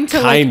 Having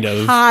to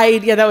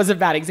hide. Yeah, that was a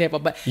bad example,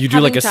 but you do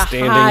like a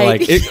standing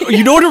like.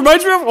 You know what it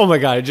reminds me of? Oh my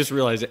God, I just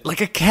realized it.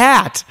 Like a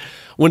cat.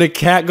 When a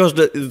cat goes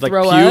to like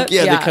throw puke, up,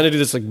 they kind of do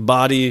this like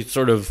body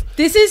sort of.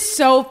 This is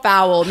so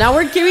foul. Now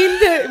we're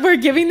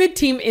giving the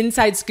team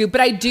inside scoop, but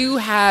I do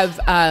have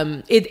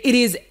it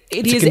is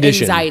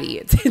anxiety.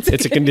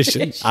 It's a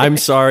condition. I'm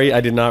sorry,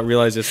 I did not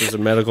realize this was a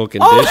medical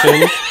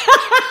condition.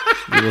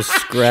 We will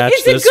scratch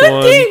this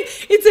one.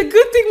 It's a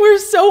good thing we're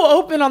so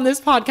open on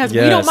this podcast.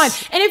 Yes. We don't mind.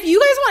 And if you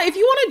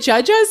want to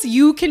judge us,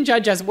 you can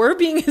judge us. We're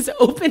being as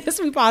open as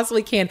we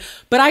possibly can.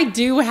 But I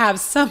do have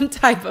some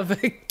type of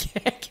a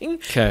gagging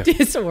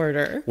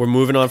disorder. We're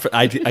moving on.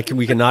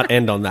 We cannot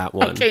end on that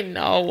one. Okay,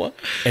 no.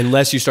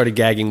 Unless you started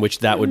gagging, which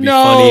that would be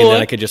funny, and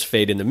then I could just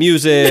fade in the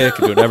music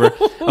and do whatever.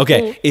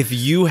 Okay, if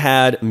you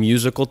had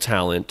musical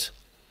talent,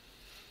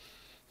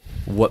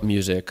 what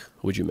music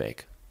would you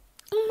make?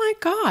 Oh my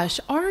gosh,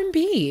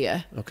 R&B.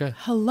 Okay.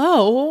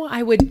 Hello,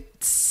 I would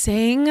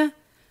sing.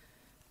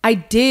 I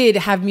did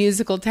have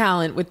musical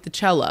talent with the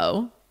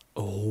cello.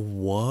 Oh,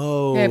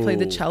 whoa. Yeah, I played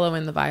the cello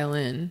and the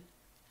violin.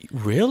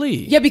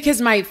 Really? Yeah,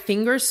 because my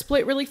fingers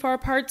split really far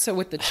apart, so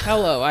with the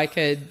cello I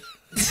could...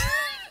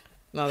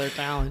 Another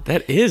talent.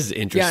 That is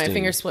interesting. Yeah, my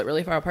fingers split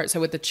really far apart, so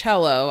with the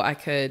cello I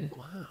could...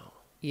 Wow.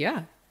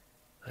 Yeah.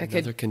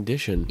 Another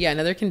condition. Yeah,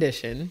 another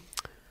condition.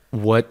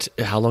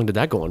 How long did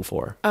that go on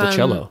for? The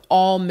cello?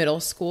 All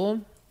middle school.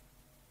 And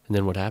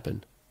then what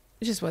happened?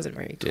 It just wasn't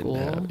very cool.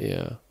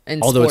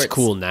 And although sports, it's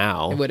cool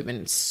now. It would have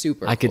been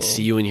super I could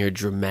see you in here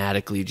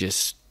dramatically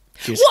just...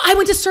 Well, I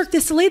went to Cirque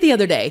du Soleil the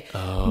other day,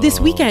 this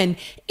weekend,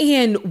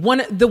 and one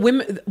of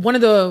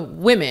the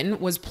women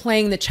was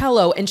playing the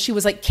cello, and she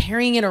was like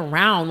carrying it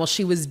around while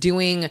she was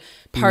doing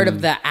part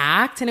of the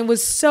act, and it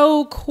was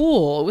so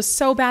cool. It was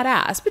so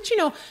badass. But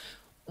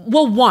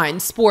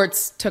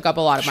sports took up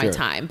a lot of my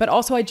time, but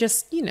also I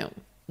just,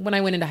 when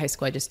I went into high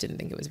school, I just didn't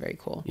think it was very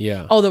cool.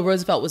 Yeah. Although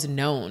Roosevelt was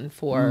known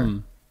for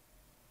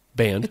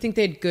band. I think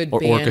they had good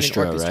band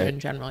orchestra, and orchestra right? in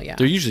general. Yeah.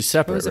 They're usually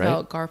separate,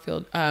 Roosevelt, right?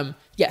 Garfield.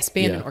 Yes,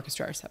 band and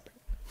orchestra are separate.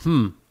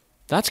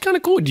 That's kind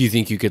of cool. Do you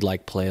think you could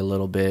like play a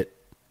little bit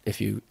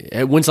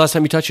when's the last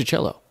time you touched your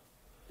cello?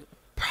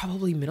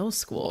 Probably middle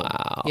school.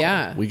 Wow.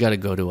 Yeah. We got to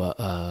go to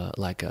a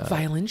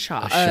violin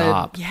shop. A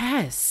shop.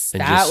 Yes.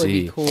 And that would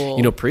be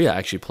cool. Priya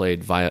actually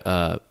played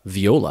viola.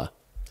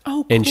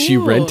 Oh, cool. And she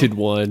rented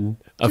one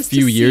a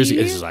few years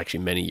ago. This is actually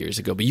many years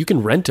ago, but you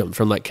can rent them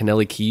from like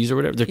Kennelly Keys or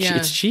whatever.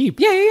 It's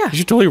cheap. Yeah. You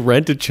should totally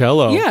rent a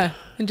cello. Yeah.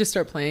 And just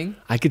start playing.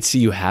 I could see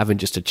you having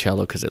just a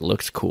cello because it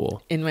looks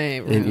cool. In my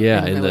room.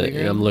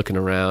 I'm looking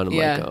around. I'm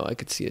like, I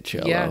could see a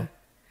cello. Yeah.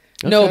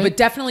 Okay. No, but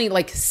definitely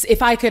like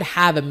if I could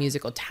have a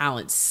musical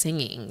talent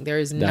singing, there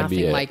is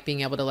nothing like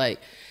being able to like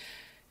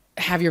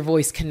have your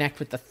voice connect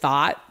with the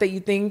thought that you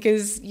think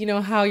is,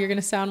 how you're going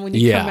to sound when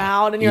you come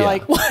out and you're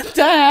like, what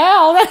the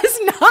hell? That is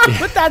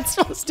not what that's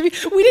supposed to be.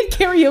 We did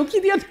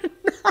karaoke the other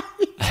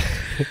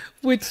night,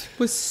 which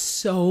was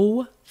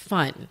so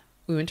fun.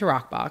 We went to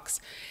Rockbox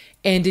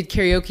and did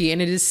karaoke.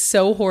 And it is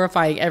so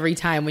horrifying every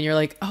time when you're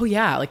like, oh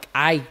yeah, like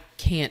I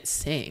can't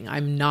sing.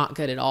 I'm not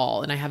good at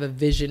all. And I have a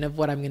vision of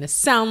what I'm going to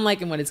sound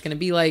like and what it's going to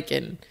be like.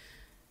 And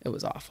it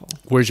was awful.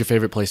 Where's your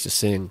favorite place to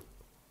sing?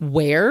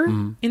 Where?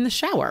 In the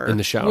shower. In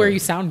the shower. Where you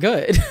sound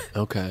good.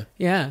 Okay.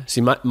 Yeah.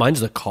 See,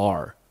 mine's the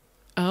car.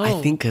 Oh.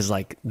 I think because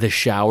like the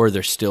shower,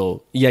 there's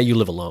still, you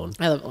live alone.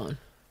 I live alone.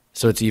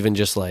 So it's even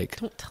just like,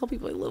 Don't tell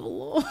people I live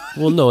alone.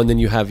 well, no. And then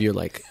you have your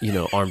like,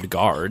 armed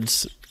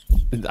guards.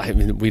 I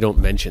mean, we don't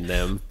mention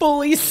them.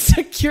 Fully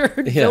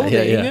secured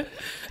building.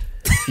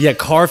 Yeah,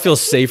 car feels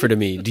safer to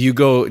me. Do you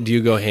go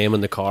ham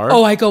in the car?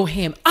 Oh, I go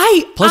ham.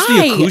 Plus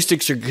the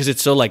acoustics are, because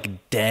it's so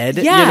like dead,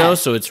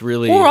 so it's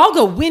really. Or I'll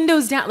go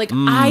windows down. Like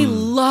I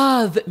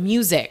love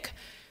music.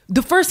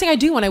 The first thing I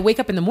do when I wake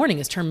up in the morning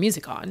is turn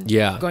music on.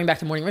 Yeah. Going back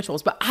to morning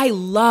rituals. But I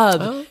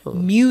love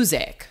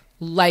music.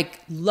 Like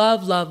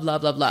love.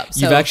 So,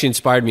 you've actually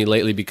inspired me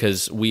lately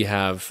because we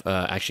have,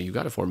 actually you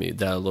got it for me,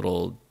 that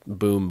little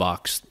boom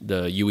box,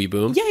 the UE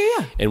boom.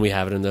 Yeah. And we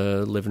have it in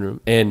the living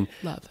room. And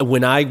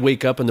when I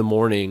wake up in the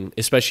morning,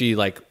 especially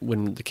like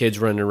when the kids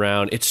running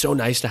around, it's so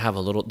nice to have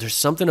there's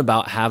something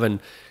about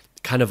having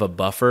kind of a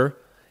buffer.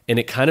 And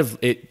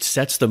it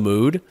sets the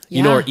mood,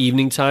 or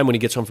evening time when he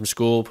gets home from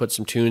school, put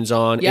some tunes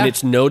on. Yeah. And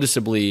it's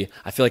noticeably,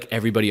 I feel like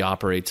everybody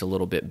operates a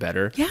little bit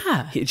better.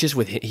 Yeah. It's just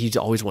with him, he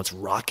always wants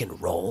rock and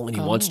roll and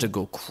he wants to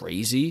go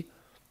crazy.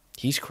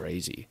 He's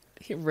crazy.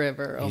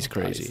 River. He's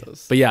crazy.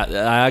 But yeah,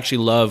 I actually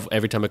love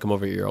every time I come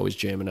over here, you're always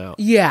jamming out.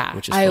 Yeah.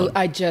 Which is fun.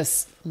 I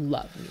just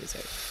love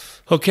music.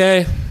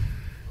 Okay.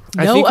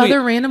 No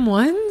other random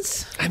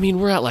ones? I mean,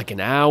 we're at like an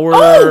hour.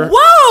 Oh,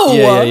 whoa!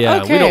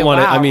 Yeah. Okay, we don't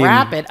want to,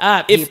 wrap it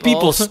up, if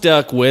people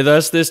stuck with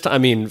us this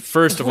time,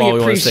 first of all, we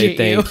want to say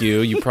thank you.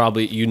 You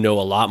probably, know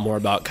a lot more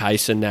about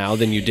Kaisa now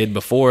than you did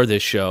before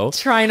this show.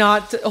 Try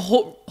not to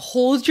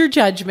hold your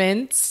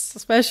judgments,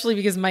 especially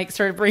because Mike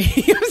started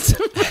bringing up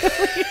some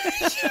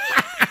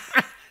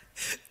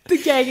the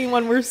gagging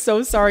one. We're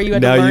so sorry you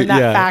had to learn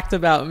that fact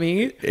about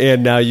me.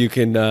 And now you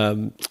can,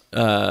 now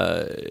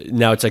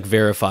it's like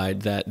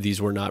verified that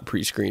these were not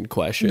pre-screened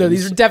questions. No,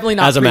 these are definitely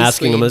not pre-screened. As I'm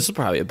asking them, this is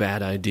probably a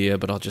bad idea,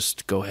 but I'll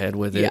just go ahead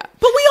with it. Yeah.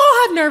 But we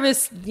all have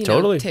nervous,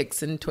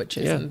 tics and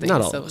twitches and things.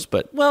 Not all of us,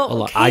 but a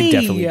lot. Okay. I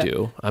definitely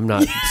do. I'm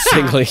not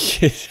singling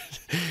it.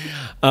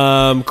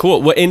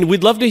 Cool. Well, and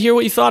we'd love to hear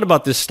what you thought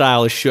about this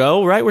style of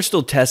show, right? We're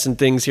still testing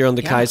things here on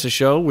the Kaisa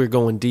Show. We're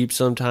going deep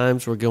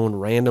sometimes. We're going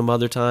random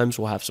other times.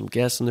 We'll have some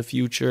guests in the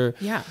future.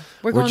 Yeah.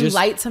 We're going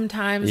light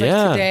sometimes.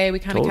 Like today, we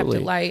kind of kept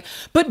it light.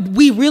 But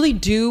we really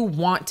do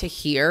want to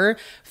hear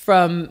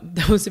from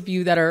those of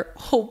you that are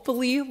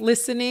hopefully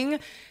listening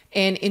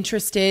and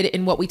interested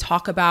in what we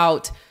talk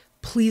about.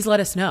 Please let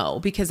us know,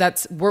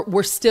 because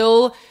we're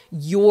still,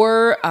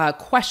 your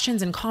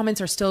questions and comments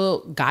are still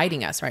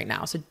guiding us right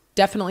now. So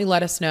definitely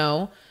let us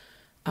know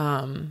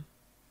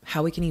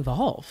how we can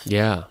evolve.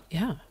 Yeah.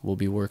 Yeah. We'll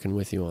be working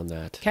with you on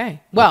that.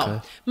 Okay.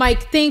 Well,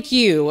 Mike, thank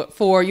you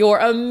for your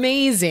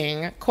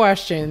amazing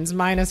questions,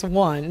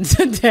 -1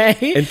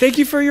 today. And thank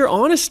you for your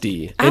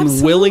honesty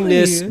and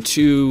willingness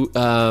to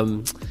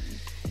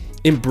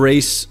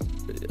embrace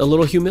a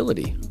little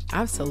humility.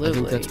 Absolutely. I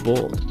think that's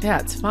bold. Yeah,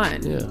 it's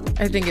fun. Yeah.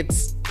 I think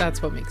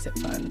that's what makes it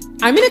fun.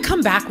 I'm going to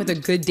come back with a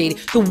good dating.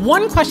 The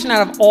one question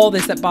out of all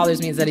this that bothers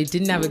me is that I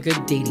didn't have a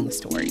good dating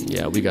story.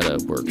 Yeah, we got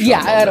to work.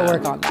 Yeah, I got to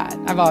work on that.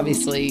 I've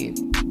obviously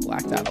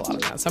blacked out a lot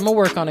of that. So I'm going to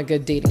work on a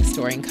good dating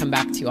story and come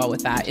back to you all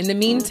with that. In the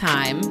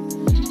meantime,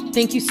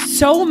 thank you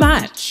so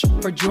much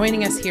for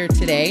joining us here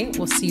today.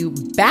 We'll see you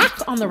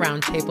back on the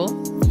round table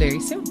very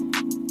soon.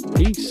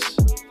 Peace.